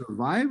 of your play.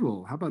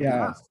 survival, how about that?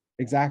 Yes,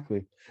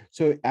 exactly.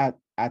 So at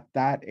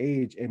that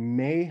age, it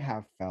may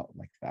have felt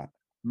like that,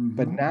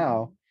 but Hmm.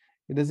 now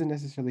it doesn't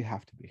necessarily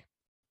have to be.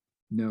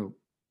 No,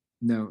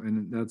 no,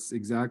 and that's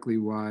exactly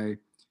why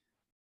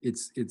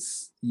it's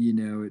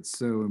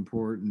so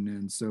important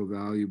and so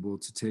valuable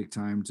to take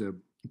time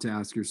to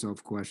ask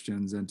yourself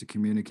questions and to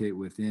communicate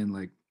within,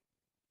 like,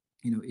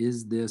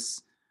 is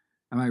this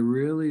am I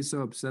really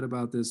so upset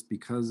about this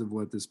because of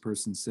what this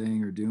person's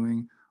saying or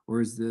doing,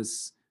 or is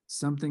this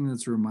something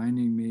that's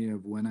reminding me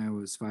of when I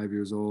was 5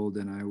 years old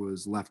and I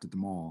was left at the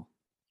mall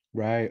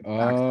Right. Oh,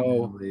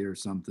 accidentally or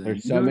something,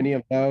 there's so many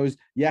of those.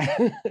 Yeah.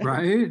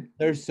 right?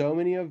 There's so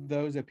many of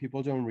those that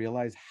people don't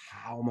realize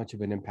how much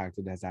of an impact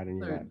it has had in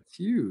your They're life.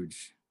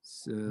 huge.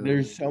 So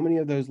There's so many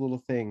of those little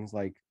things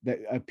like that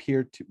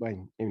appear to, like,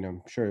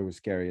 I'm sure it was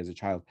scary as a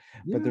child,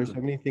 but there's yeah.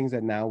 so many things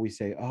that now we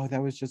say, oh,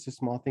 that was just a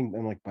small thing.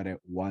 I'm like, but it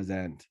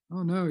wasn't.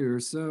 Oh no, you're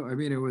so. I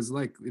mean, it was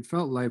like it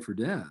felt life or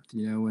death,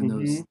 when Hmm.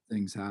 those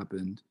things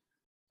happened.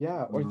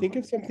 Yeah. Or Um, think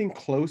of something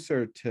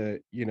closer to,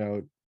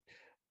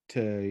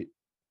 to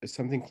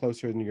something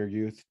closer in your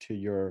youth to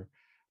your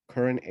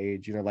current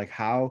age, like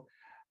how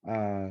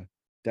uh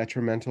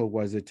detrimental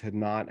was it to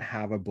not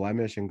have a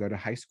blemish and go to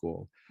high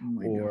school, oh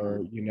my or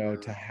God. Yeah.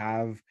 to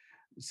have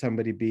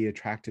somebody be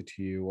attracted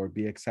to you or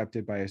be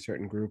accepted by a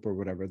certain group or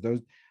whatever.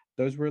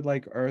 Those were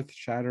like earth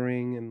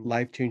shattering and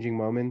life changing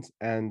moments,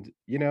 and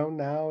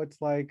now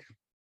it's like,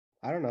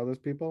 I don't know those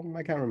people,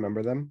 I can't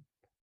remember them.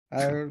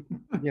 uh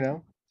you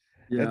know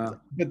it's, Yeah.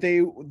 but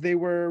they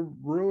were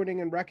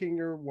ruining and wrecking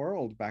your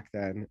world back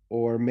then,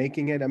 or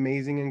making it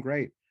amazing and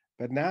great.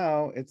 But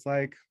now it's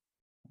like,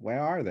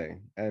 where are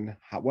they, and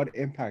what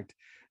impact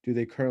do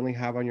they currently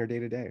have on your day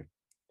to day?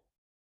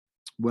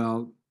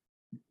 Well,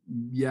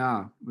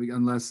 yeah.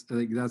 Unless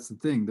like that's the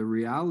thing. The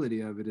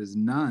reality of it is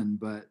none.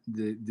 But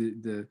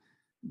the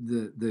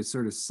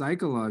sort of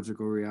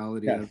psychological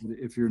reality of Yes, it,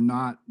 if you're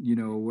not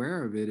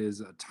aware of it,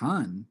 is a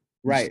ton.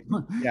 right.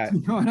 Yeah,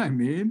 You know what I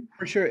mean?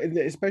 for sure. And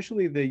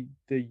especially the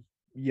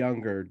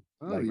younger,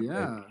 Oh like the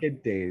yeah.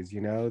 kid days, the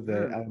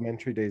Sure.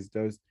 elementary days,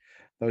 those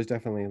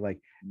definitely,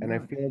 like. And I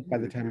No, feel like by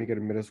the huge. time you get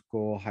to middle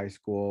school, high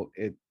school,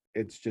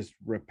 it's just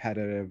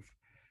repetitive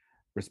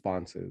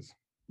responses.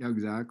 Yeah,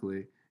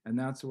 exactly. And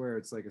that's where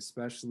it's like,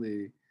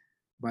 especially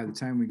by the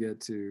time we get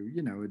to,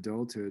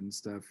 adulthood and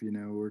stuff,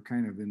 we're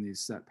kind of in these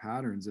set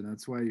patterns. And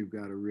that's why you've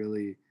got to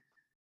really,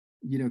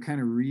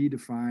 kind of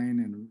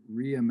redefine and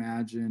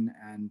reimagine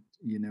and,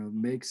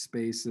 make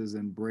spaces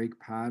and break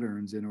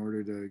patterns in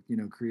order to,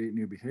 create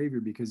new behavior,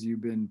 because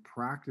you've been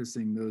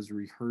practicing those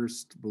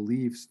rehearsed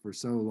beliefs for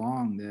so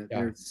long that Yeah.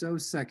 they're so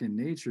second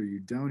nature, you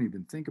don't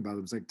even think about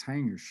them. It's like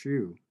tying your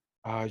shoe.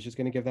 I was just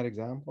gonna give that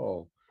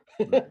example.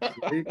 Right.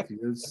 See?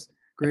 It's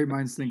great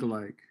minds think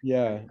alike. Great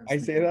Yeah, minds I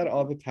think say alike. that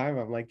all the time.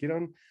 I'm like, you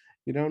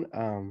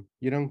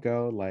don't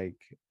go like,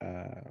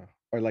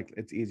 or like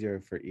it's easier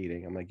for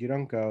eating. I'm like, you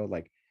don't go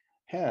like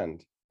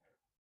hand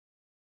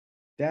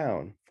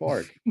down,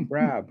 fork,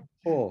 grab,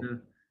 pull, Yeah.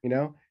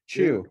 Yeah.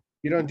 chew.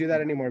 You don't do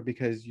that anymore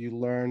because you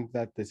learned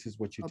that this is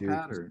what you A do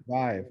to pattern.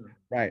 survive. Yeah.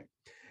 Right.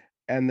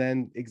 And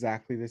then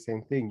exactly the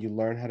same thing. You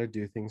learn how to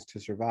do things to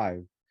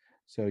survive.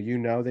 So you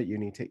know that you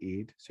need to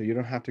eat. So you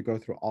don't have to go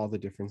through all the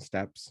different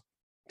steps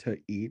to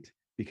eat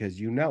because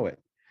you know it.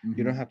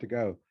 You don't Mhm. have to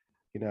go,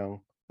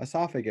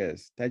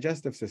 esophagus,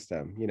 digestive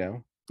system,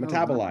 Oh,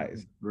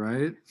 metabolize. definitely.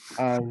 Right?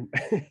 Um,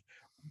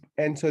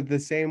 and so the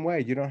same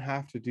way, you don't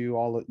have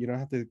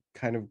to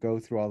kind of go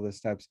through all the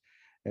steps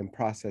and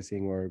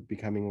processing or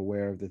becoming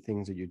aware of the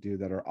things that you do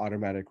that are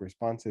automatic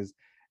responses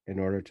in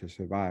order to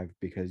survive,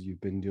 because you've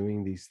been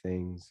doing these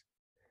things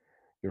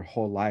your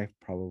whole life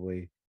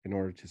probably in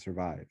order to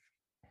survive.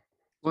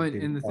 Well, So and,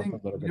 give and the yourself thing,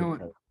 a little bit of what?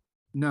 credit.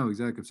 No,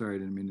 exactly. I'm sorry, I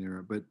didn't mean to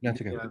interrupt. But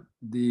That's okay.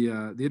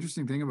 the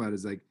interesting thing about it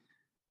is like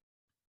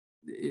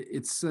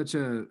it's such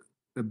a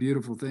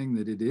beautiful thing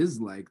that it is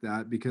like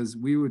that, because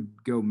we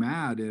would go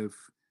mad if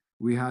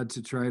we had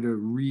to try to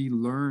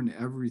relearn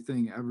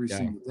everything every Yeah,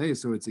 single day.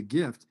 So it's a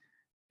gift.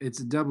 It's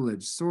a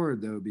double-edged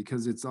sword though,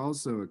 because it's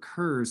also a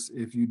curse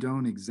if you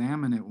don't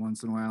examine it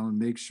once in a while and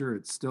make sure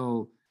it's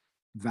still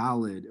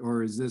valid,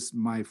 or is this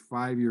my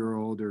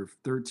 5-year-old or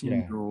 13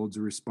 yeah, year old's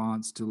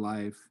response to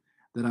life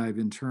that I've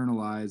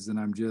internalized, and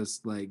I'm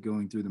just like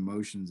going through the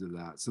motions of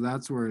that. So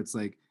that's where it's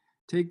like,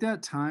 take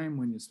that time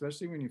when you,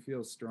 especially when you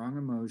feel strong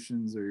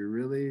emotions or you're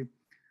really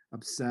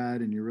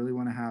upset and you really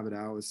want to have it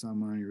out with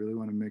someone, you really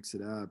want to mix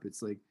it up.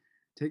 It's like,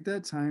 take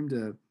that time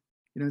to,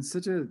 it's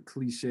such a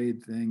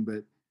cliched thing,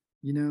 but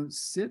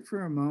sit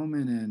for a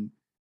moment and,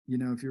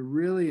 if you're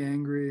really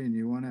angry and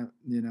you want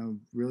to,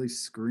 really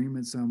scream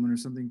at someone or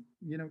something,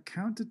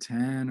 count to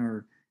 10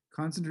 or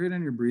concentrate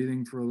on your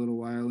breathing for a little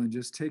while and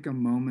just take a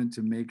moment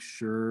to make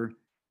sure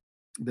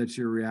that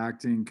you're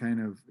reacting kind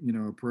of,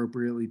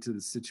 appropriately to the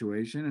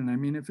situation. And I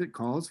mean, if it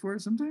calls for it,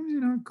 sometimes,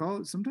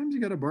 sometimes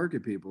you got to bark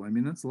at people. I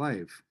mean, that's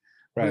life.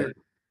 But right.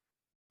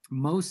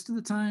 most of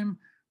the time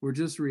we're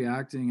just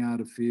reacting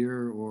out of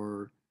fear,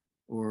 or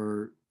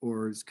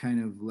it's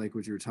kind of like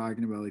what you were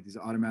talking about, like these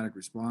automatic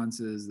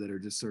responses that are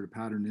just sort of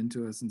patterned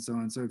into us and so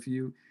on. So if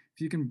you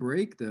can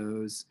break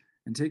those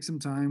and take some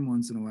time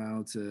once in a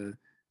while to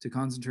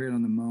concentrate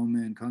on the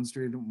moment,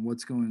 concentrate on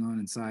what's going on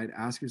inside,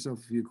 ask yourself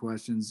a few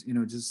questions,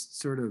 just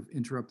sort of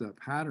interrupt that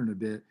pattern a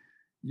bit,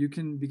 you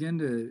can begin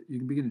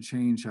to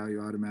change how you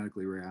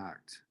automatically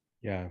react.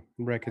 Yeah,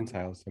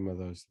 reconcile some of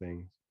those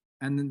things.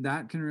 And then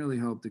that can really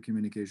help the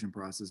communication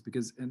process,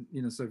 because, and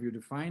so if you're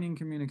defining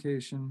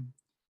communication,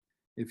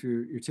 if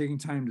you're taking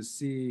time to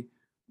see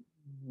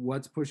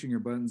what's pushing your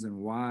buttons and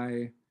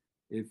why,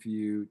 if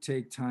you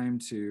take time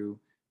to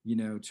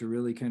to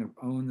really kind of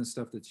own the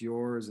stuff that's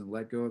yours and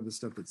let go of the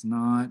stuff that's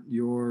not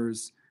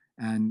yours,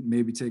 and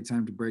maybe take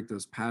time to break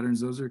those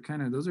patterns. Those are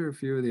a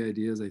few of the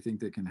ideas I think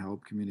that can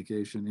help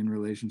communication in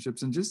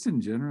relationships and just in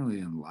generally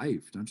in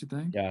life, don't you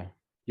think? Yeah.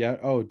 Yeah.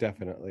 Oh,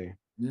 definitely.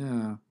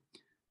 Yeah.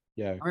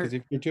 Yeah. All right. Because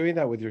if you're doing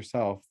that with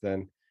yourself,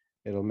 then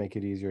it'll make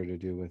it easier to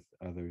do with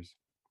others.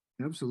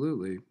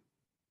 Absolutely.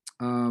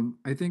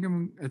 I think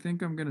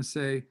I'm gonna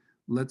say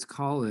let's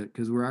call it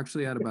because we're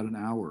actually at about an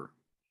hour.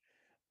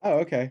 Oh,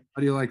 okay. How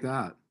do you like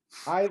that?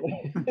 I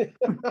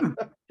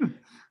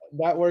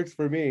that works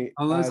for me.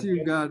 Unless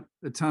you've got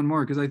a ton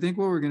more, because I think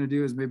what we're gonna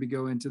do is maybe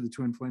go into the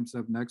twin flame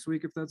stuff next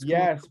week, if that's cool.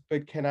 Yes,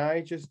 but can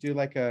I just do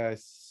like a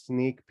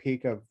sneak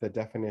peek of the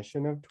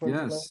definition of twin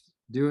flame? Yes,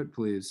 do it,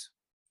 please.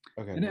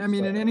 And Okay, I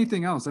mean, so and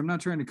anything else. I'm not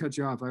trying to cut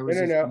you off. I no, was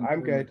no, just no, gonna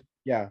I'm say, good.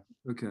 Yeah.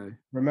 okay.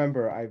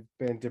 Remember, I've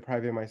been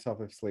depriving myself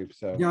of sleep,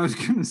 so Yeah, I was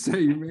gonna say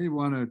you may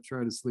want to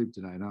try to sleep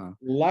tonight, huh?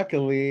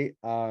 luckily,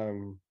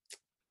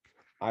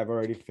 I've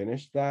already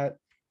finished that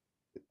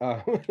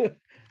uh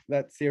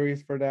that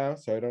series for now,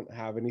 so I don't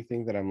have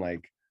anything that I'm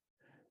like,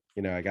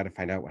 I got to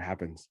find out what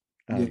happens.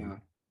 Yeah,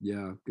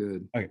 yeah,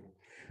 good. Okay.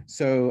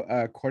 So,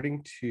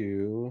 according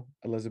to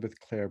Elizabeth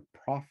Clare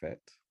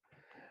Prophet,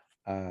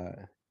 uh,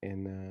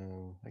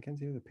 I can't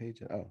see the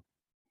page. Oh,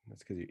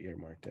 that's because you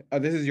earmarked it. Oh,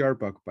 this is your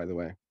book, by the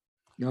way.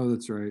 Oh,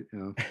 that's right.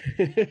 Yeah,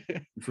 I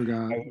I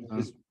forgot.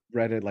 just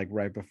read it like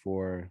right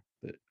before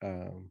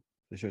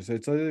the show, so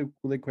it's really,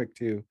 really quick,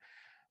 two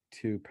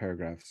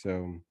paragraphs.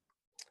 So,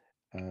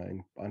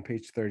 on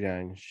page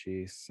 39,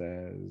 she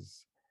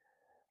says,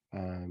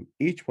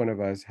 each one of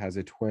us has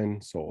a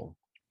twin soul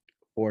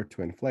or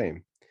twin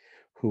flame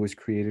who was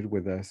created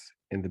with us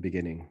in the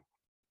beginning.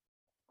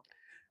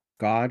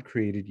 God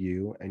created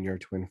you and your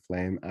twin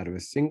flame out of a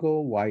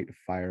single white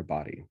fire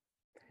body.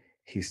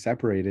 He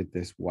separated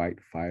this white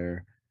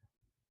fire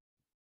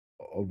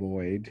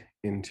ovoid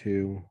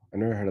into, I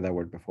never heard of that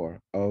word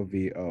before,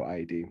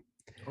 OVOID,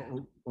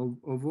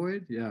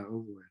 Ovoid? Yeah,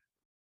 ovoid.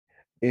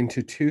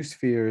 into two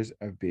spheres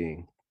of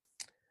being,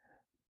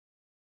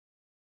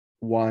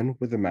 one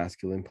with a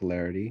masculine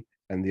polarity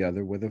and the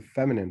other with a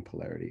feminine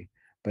polarity,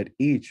 but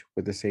each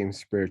with the same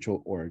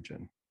spiritual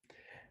origin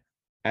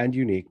and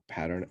unique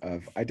pattern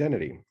of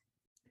identity.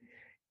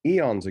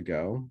 Eons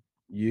ago,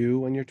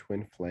 you and your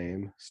twin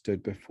flame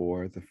stood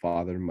before the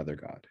Father and Mother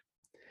God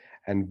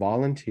and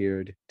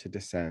volunteered to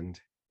descend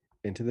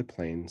into the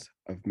planes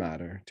of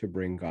matter to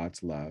bring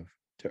God's love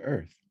to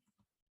earth.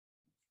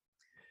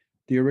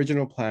 The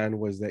original plan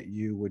was that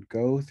you would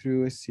go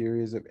through a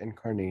series of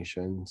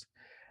incarnations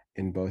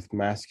in both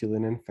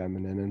masculine and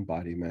feminine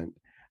embodiment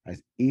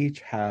as each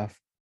half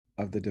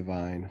of the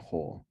divine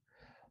whole.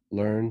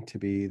 Learn to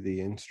be the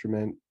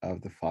instrument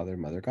of the Father,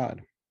 Mother,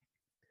 God.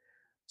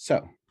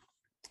 So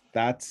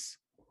that's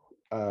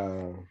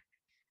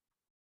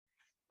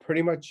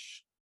pretty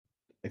much,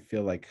 I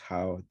feel like,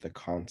 how the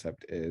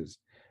concept is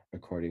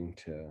according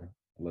to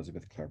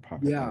Elizabeth Clare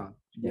Prophet of Yeah,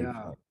 twin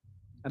yeah. flame.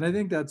 And I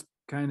think that's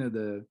kind of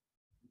the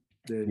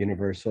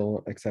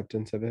Universal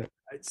acceptance of it.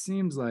 it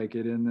seems like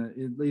it in the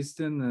at least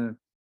in the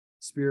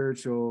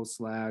spiritual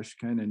slash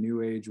kind of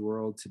new age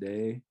world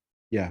today.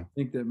 Yeah. I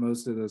think that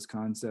most of those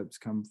concepts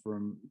come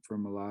from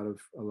a lot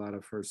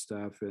of her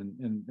stuff and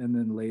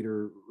then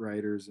later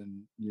writers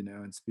and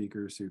and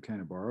speakers who kind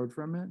of borrowed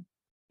from it.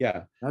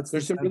 Yeah. That's the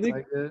There's some sense really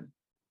I get.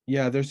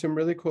 Yeah, there's some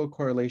really cool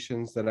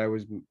correlations that I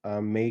was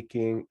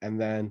making,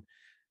 and then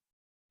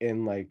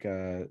in like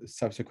a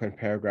subsequent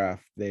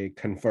paragraph, they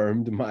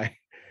confirmed my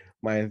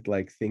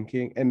like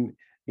thinking. And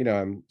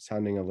I'm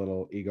sounding a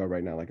little ego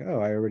right now, like, oh,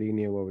 I already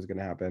knew what was going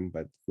to happen,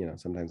 but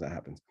sometimes that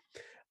happens.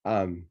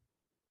 Um,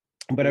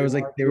 but I Well, was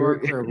like, they you are were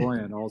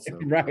clairvoyant also.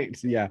 right,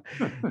 yeah.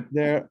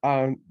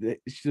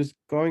 She was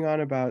going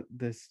on about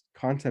this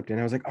concept, and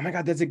I was like, oh my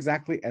God, that's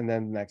exactly. And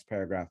then the next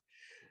paragraph,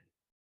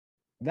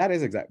 that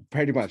is exact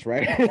pretty much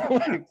right.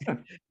 Like,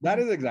 that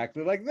is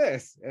exactly like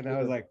this. And I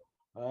was like,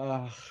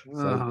 oh, so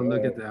Oh,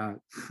 look good. at that.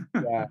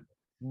 Yeah.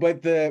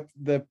 But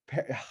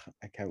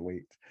I can't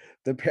wait.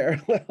 The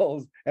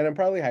parallels, and I'm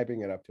probably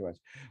hyping it up too much,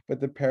 but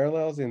the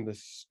parallels in the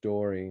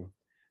story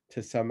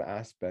to some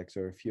aspects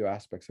or a few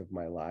aspects of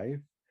my life,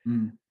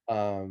 Mm.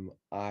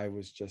 I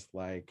was just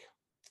like,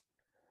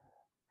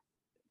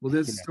 Well,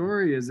 this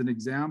story is an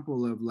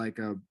example of like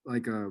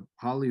a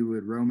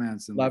Hollywood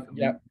romance in like love,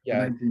 yeah, the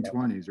yeah.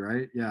 1920s,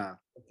 right? Yeah.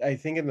 I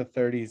think in the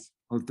 30s,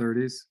 Or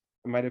 30s.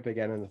 it might have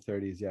begun in the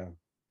 30s, yeah.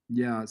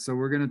 Yeah. So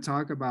we're gonna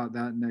talk about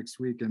that next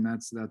week, and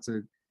that's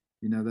a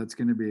that's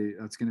gonna be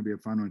a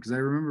fun one because I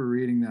remember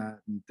reading that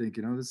and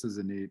thinking, oh, this is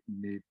a neat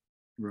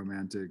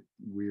romantic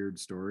weird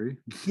story.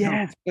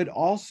 Yes, but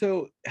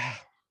also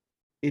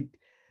it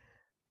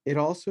it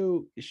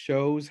also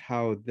shows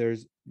how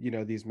there's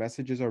these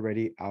messages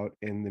already out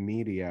in the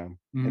media,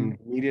 Mhm. and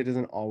media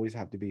doesn't always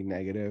have to be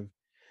negative.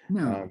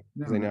 No, no,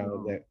 Because I not at know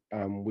all.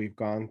 that we've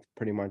gone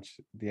pretty much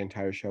the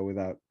entire show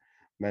without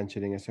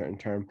mentioning a certain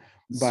term,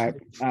 It's but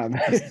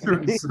a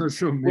certain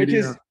social which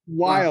media is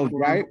wild,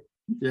 platform. right?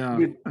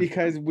 Yeah.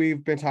 Because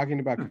we've been talking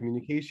about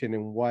communication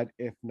and what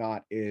if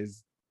not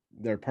is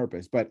their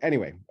purpose. But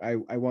anyway, I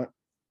won't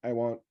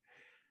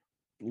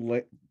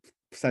let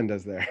send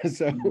us there.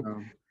 So,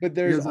 No. but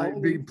there's Because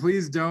all these.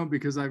 please don't,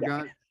 because I've Yeah,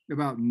 got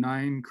about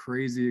 9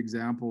 crazy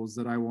examples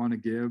that I want to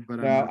give, but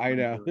I'm no, not I going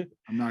to know. do it.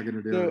 I'm not going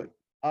to do So,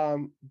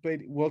 it. but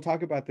we'll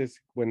talk about this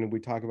when we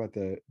talk about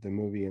the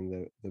movie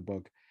and the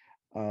book.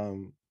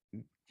 Um,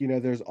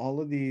 there's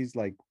all of these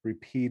like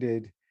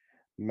repeated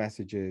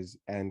messages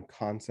and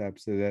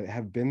concepts that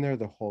have been there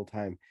the whole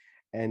time.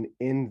 And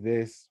in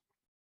this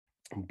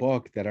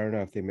book that I don't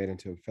know if they made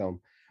into a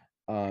film,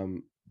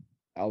 um,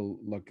 I'll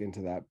look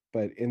into that.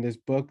 But in this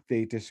book,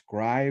 they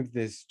describe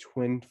this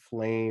twin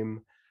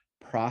flame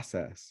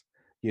process,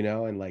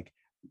 and like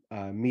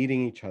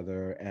meeting each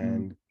other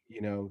Mm,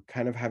 and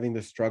kind of having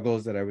the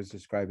struggles that I was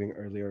describing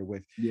earlier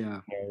with yeah.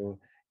 you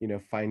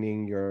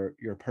finding your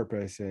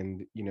purpose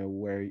and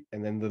where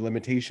and then the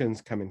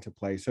limitations come into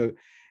play. So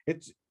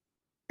it's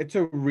it's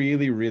a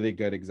really really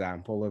good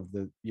example of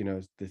the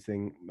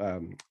thing,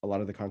 a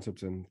lot of the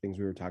concepts and things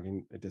we were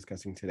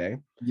discussing today,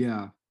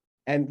 Yeah.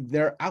 and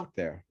they're out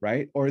there,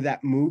 right? Or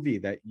that movie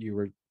that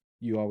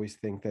you always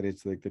think that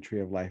it's like the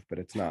tree of life, but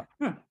it's not.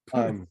 but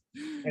um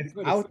it's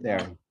but it's out not.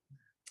 there.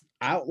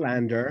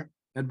 Outlander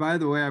And by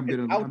the way,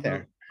 is out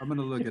there. I'm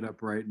gonna look it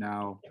up right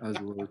now as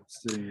we're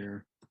sitting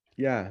here.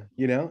 Yeah,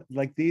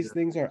 like Yeah, these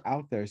things are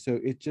out there, so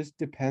it just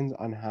depends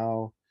on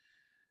how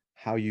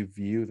you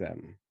view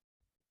them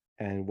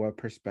and what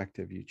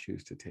perspective you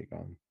choose to take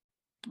on.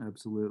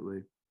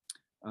 absolutely.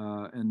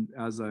 And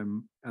as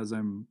I'm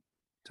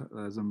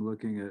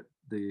looking at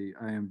the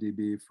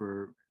IMDb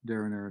for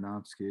Darren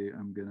Aronofsky,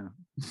 I'm gonna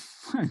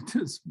find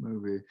this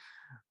movie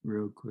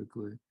real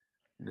quickly.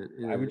 It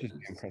I would just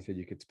be is. impressed that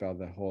you could spell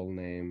the whole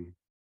name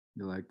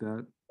You like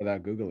that?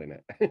 without googling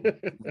it.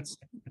 That's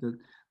that,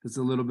 that's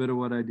a little bit of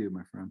what I do,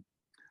 my friend.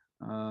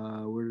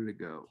 Where did it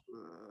go?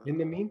 In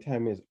the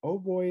meantime, is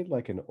ovoid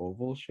like an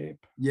oval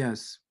shape?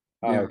 Yes.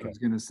 Oh, Yeah, I okay. was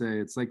gonna say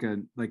it's like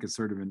a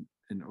sort of an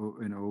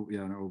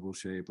oval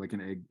shape, like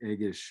an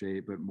eggish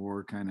shape, but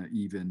more kind of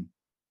even.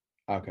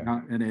 Okay.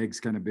 Not an egg's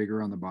kind of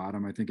bigger on the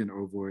bottom. I think an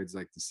ovoid's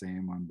like the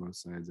same on both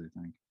sides. I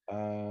think.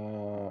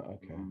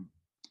 Okay. Um,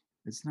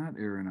 it's not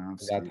That's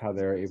Aronofsky. how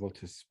they're able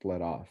to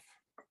split off.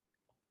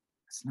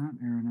 It's not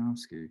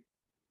Aronofsky.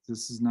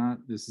 This is not.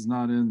 This is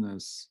not in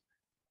this.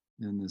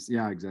 In this.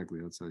 Yeah, exactly.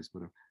 That's how they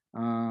split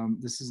up.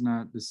 This is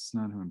not. This is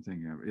not who I'm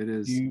thinking of. It Do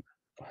is. you,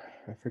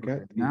 I Okay.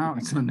 forget the Now,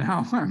 so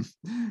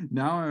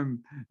now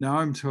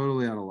I'm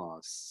totally at a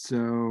loss.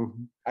 So,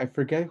 I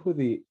forget who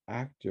the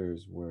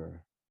actors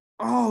were.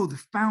 oh, The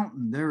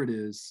Fountain. There it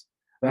is.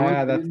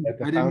 Ah, that's it,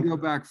 the I didn't go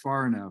fountain. back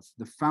far enough.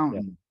 The Yeah.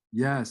 Fountain.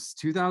 Yes,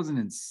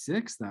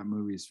 2006 that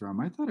movie's from.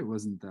 I thought it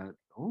wasn't that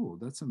old.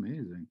 That's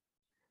amazing.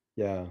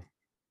 Yeah.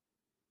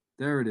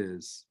 There it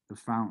is. The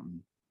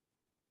Fountain.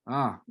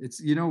 Ah, it's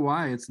you know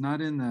why? It's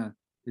not in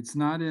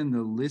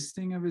the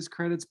listing of his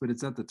credits, but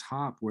it's at the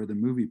top where the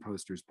movie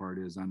posters part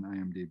is on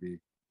IMDb.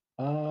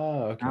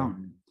 Oh, okay.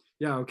 Mountain.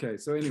 Yeah, okay.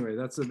 So anyway,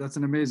 that's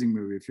an amazing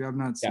movie. If you have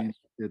not Yeah. seen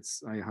it,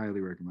 I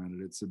highly recommend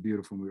it. It's a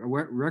beautiful movie.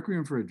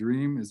 Requiem for a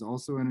Dream is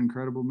also an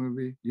incredible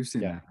movie. You've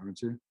seen Yeah. that,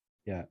 haven't you?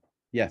 Yeah.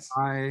 Yes.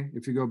 Pi,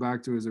 if you go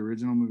back to his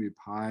original movie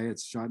Pi,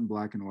 it's shot in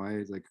black and white.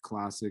 It's like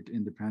classic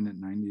independent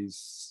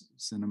 90s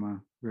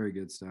cinema. Very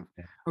good stuff.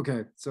 Yeah.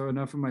 Okay, so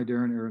enough of my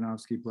Darren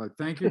Aronofsky plug.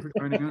 Thank you for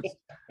joining us.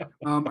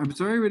 I'm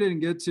sorry we didn't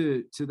get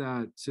to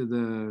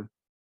the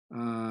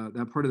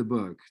that part of the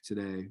book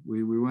today.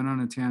 We went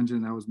on a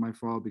tangent. That was my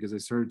fault because I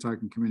started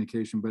talking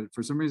communication, but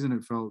for some reason it I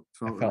felt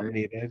felt right.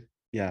 needed.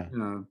 Yeah.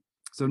 Yeah.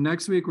 So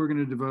next week we're going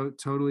to devote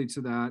totally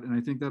to that, and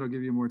I think that'll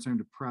give you more time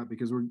to prep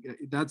because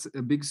that's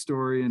a big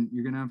story, and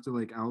you're going to have to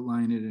like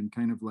outline it and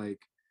kind of like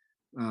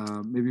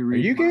maybe Are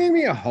read. you giving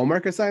me a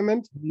homework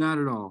assignment? Not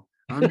at all.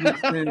 I'm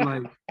just saying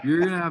like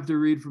you're going to have to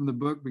read from the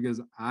book because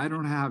I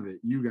don't have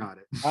it. You got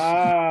it. Oh,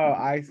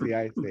 I see.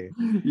 I see.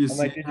 You I'm see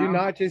like, did you now?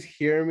 not just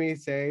hear me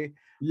say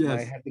my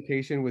Yes.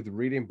 hesitation with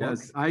reading Yes,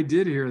 books? I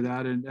did hear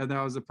that, and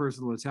that was a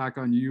personal attack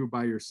on you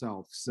by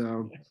yourself.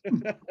 So,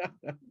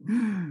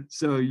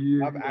 so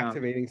Stop yeah,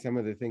 activating some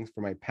of the things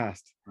from my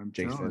past, I'm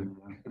telling Jason.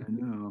 you, I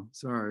know.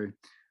 Sorry.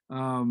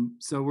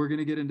 So we're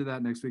gonna get into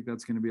that next week.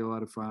 That's gonna be a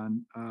lot of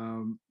fun,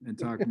 and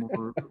talk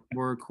more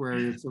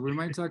Aquarius. So we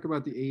might talk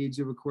about the age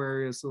of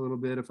Aquarius a little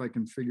bit if I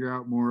can figure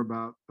out more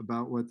about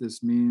what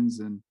this means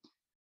and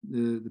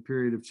the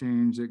period of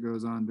change that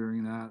goes on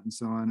during that and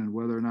so on, and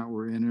whether or not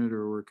we're in it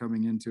or we're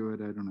coming into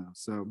it. I don't know.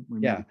 So we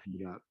might Yeah. get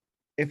into that.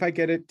 If I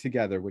get it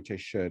together, which I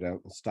should,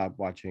 I'll stop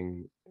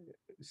watching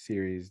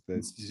series that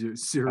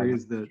cause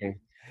Series change.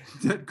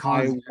 that I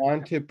cause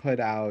want to put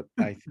out,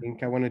 I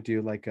think I want to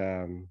do like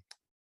a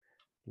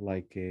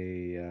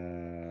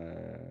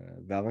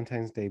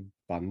Valentine's Day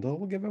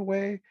bundle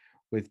giveaway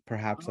with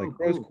perhaps like oh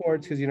rose cool.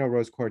 quartz, because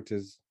rose quartz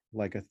is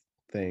like a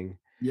thing.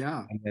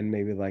 Yeah. And then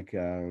maybe like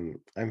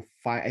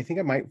I think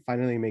I might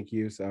finally make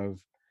use of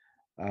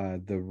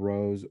the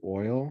rose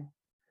oil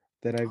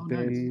that Oh I've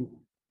nice.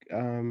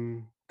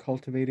 been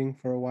cultivating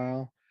for a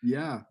while.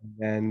 Yeah.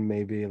 Then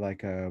maybe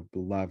like a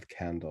love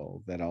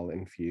candle that I'll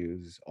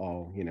infuse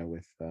all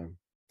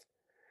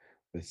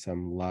with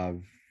some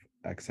love,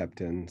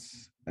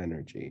 acceptance,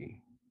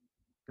 energy.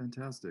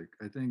 Fantastic.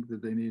 I think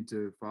that they need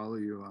to follow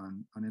you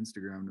on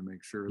Instagram to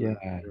make sure that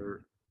Yeah.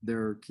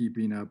 they're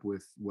keeping up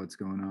with what's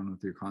going on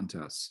with your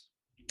contests.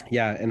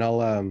 Yeah, and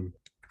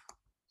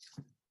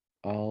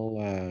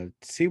I'll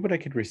see what I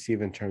could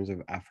receive in terms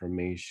of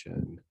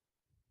affirmation.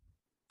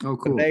 Oh,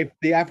 But cool.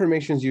 the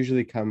affirmations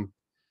usually come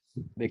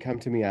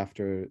to me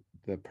after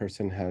the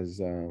person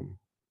has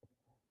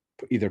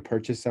either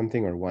purchased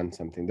something or won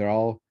something. They're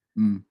all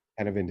Mm.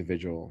 kind of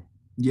individual.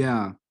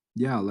 Yeah.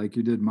 Yeah. Like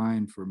you did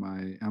mine for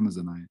my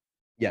Amazonite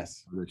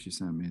Yes. that you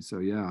sent me. So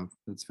yeah,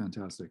 that's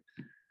fantastic.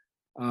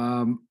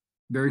 Um,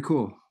 very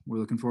cool. We're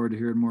looking forward to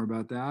hearing more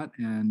about that.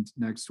 And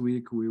next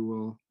week we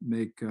will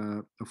make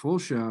a full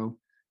show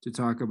to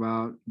talk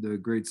about the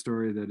great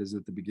story that is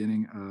at the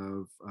beginning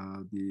of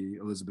the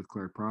Elizabeth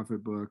Clare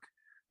Prophet book.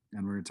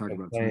 And we're going to talk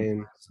about twin Plain.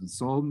 flames and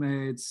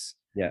soulmates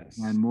and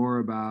Yes. more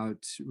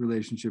about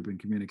relationship and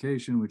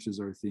communication, which is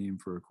our theme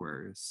for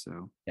Aquarius.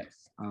 So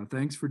Yes.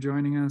 thanks for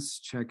joining us.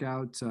 Check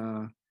out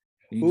Ooh,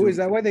 Angel. is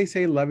that why they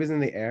say love is in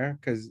the air?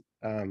 Because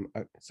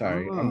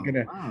sorry, I'm Oh,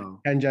 gonna wow.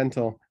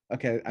 tangential.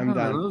 Okay, I'm No, I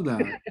done. love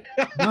that.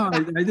 No,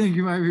 I think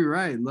you might be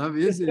right. Love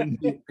is in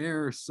the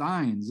air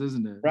signs,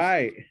 isn't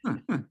Right.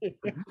 it?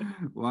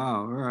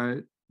 Wow. All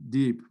right.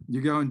 Deep.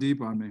 You're going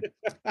deep on me.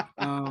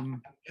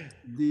 Um,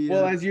 the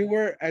Well, as you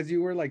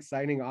were like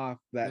signing off,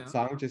 that yeah,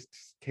 song just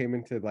came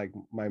into like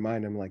my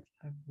mind. I'm like,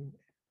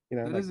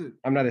 that like is it.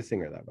 I'm not a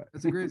singer though, but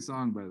That's a great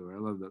song, by the way. I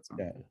love that song.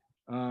 yeah,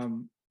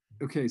 Um,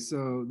 okay,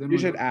 so then you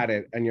we're should going add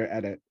it in your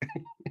edit.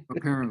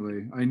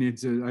 apparently I need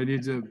to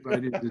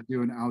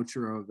do an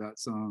outro of that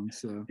song.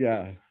 So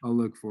Yeah. I'll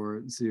look for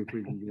it and see if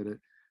we can get it.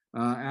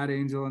 At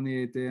Angel on the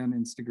Eighth Day on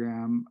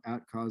Instagram,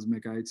 at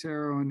Cosmic Eye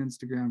Tarot on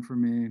Instagram for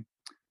me,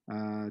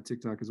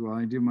 TikTok as well.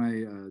 I do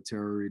my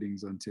tarot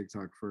readings on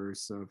TikTok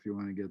first, so if you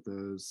want to get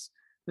those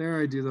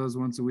there, I do those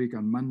once a week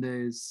on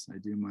Mondays. I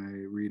do my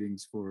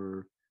readings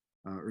for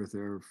Earth,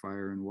 Air,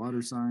 Fire, and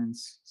Water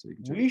signs, so you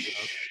can check We that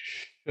out.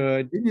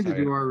 should. We need to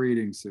Sorry. do our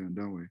readings soon,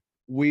 don't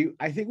we?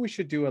 I think we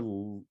should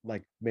do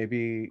like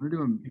maybe We're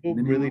doing people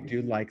mini really one?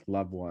 do like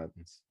loved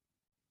ones.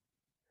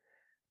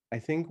 I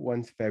think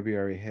once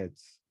February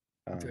hits,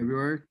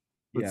 February.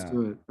 Let's yeah,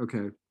 do it.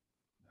 Okay,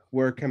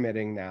 we're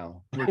committing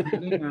now. we're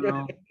committing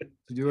now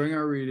to doing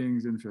our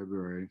readings in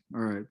February.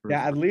 All right,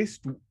 Yeah,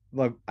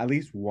 perfect. at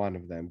least one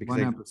of them because One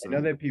I know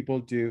episode. that people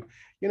do,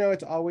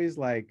 it's always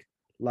like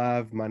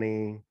love,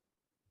 money,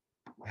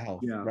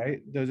 health, Yeah,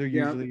 right? Those are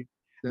yeah, usually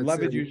that's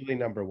love it. is usually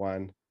number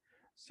one.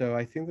 So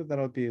I think that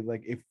that'll be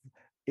like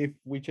if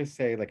we just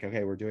say like,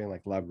 okay, we're doing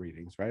like love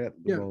readings, right?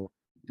 Yeah, We'll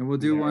and we'll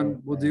do narrow one. it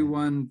We'll do down.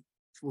 one.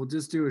 We'll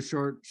just do a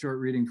short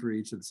reading for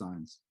each of the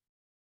signs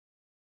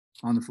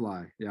on the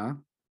fly. Yeah.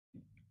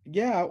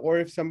 Yeah, or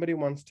if somebody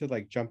wants to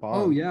like jump Oh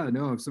on, yeah.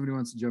 No, if somebody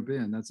wants to jump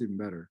in, that's even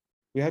better.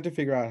 we have to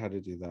figure out how to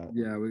do that.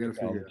 Yeah, we got to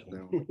figure out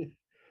that one. Technology.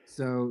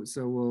 So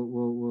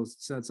we'll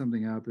set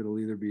something up. It'll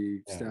either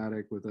be Yeah.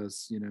 static with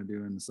us,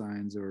 doing the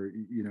signs, or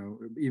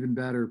even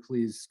better,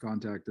 please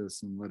contact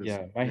us and let us.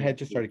 Yeah, my head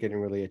just started getting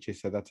really itchy,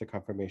 so that's a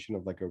confirmation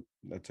of like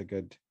that's a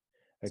good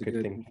It's a good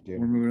good. thing to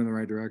We're do. moving in the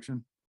right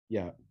direction.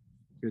 Yeah.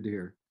 Good to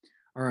hear.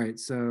 All right,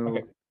 so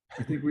Okay.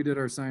 I think we did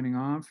our signing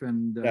off,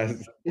 and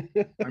Yes.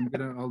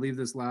 I'll leave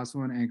this last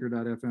one,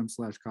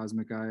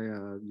 anchor.fm/cosmic eye.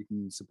 You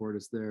can support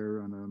us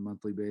there on a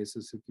monthly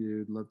basis if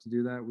you'd love to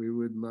do that. We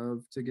would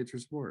love to get your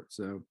support.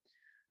 So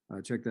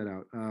check that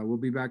out. We'll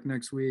be back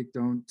next week.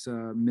 Don't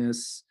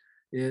miss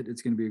it.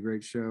 It's going to be a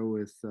great show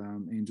with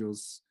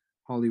Angel's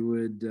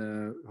Hollywood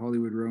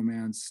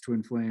romance,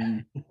 twin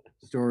flame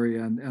story,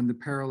 and the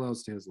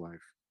parallels to his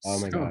life. Oh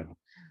my So God.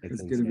 It's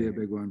it's going to be a insane.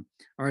 big one.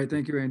 All right.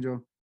 Thank you,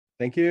 Angel.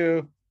 Thank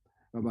you.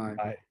 Bye bye.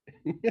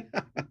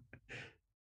 Bye.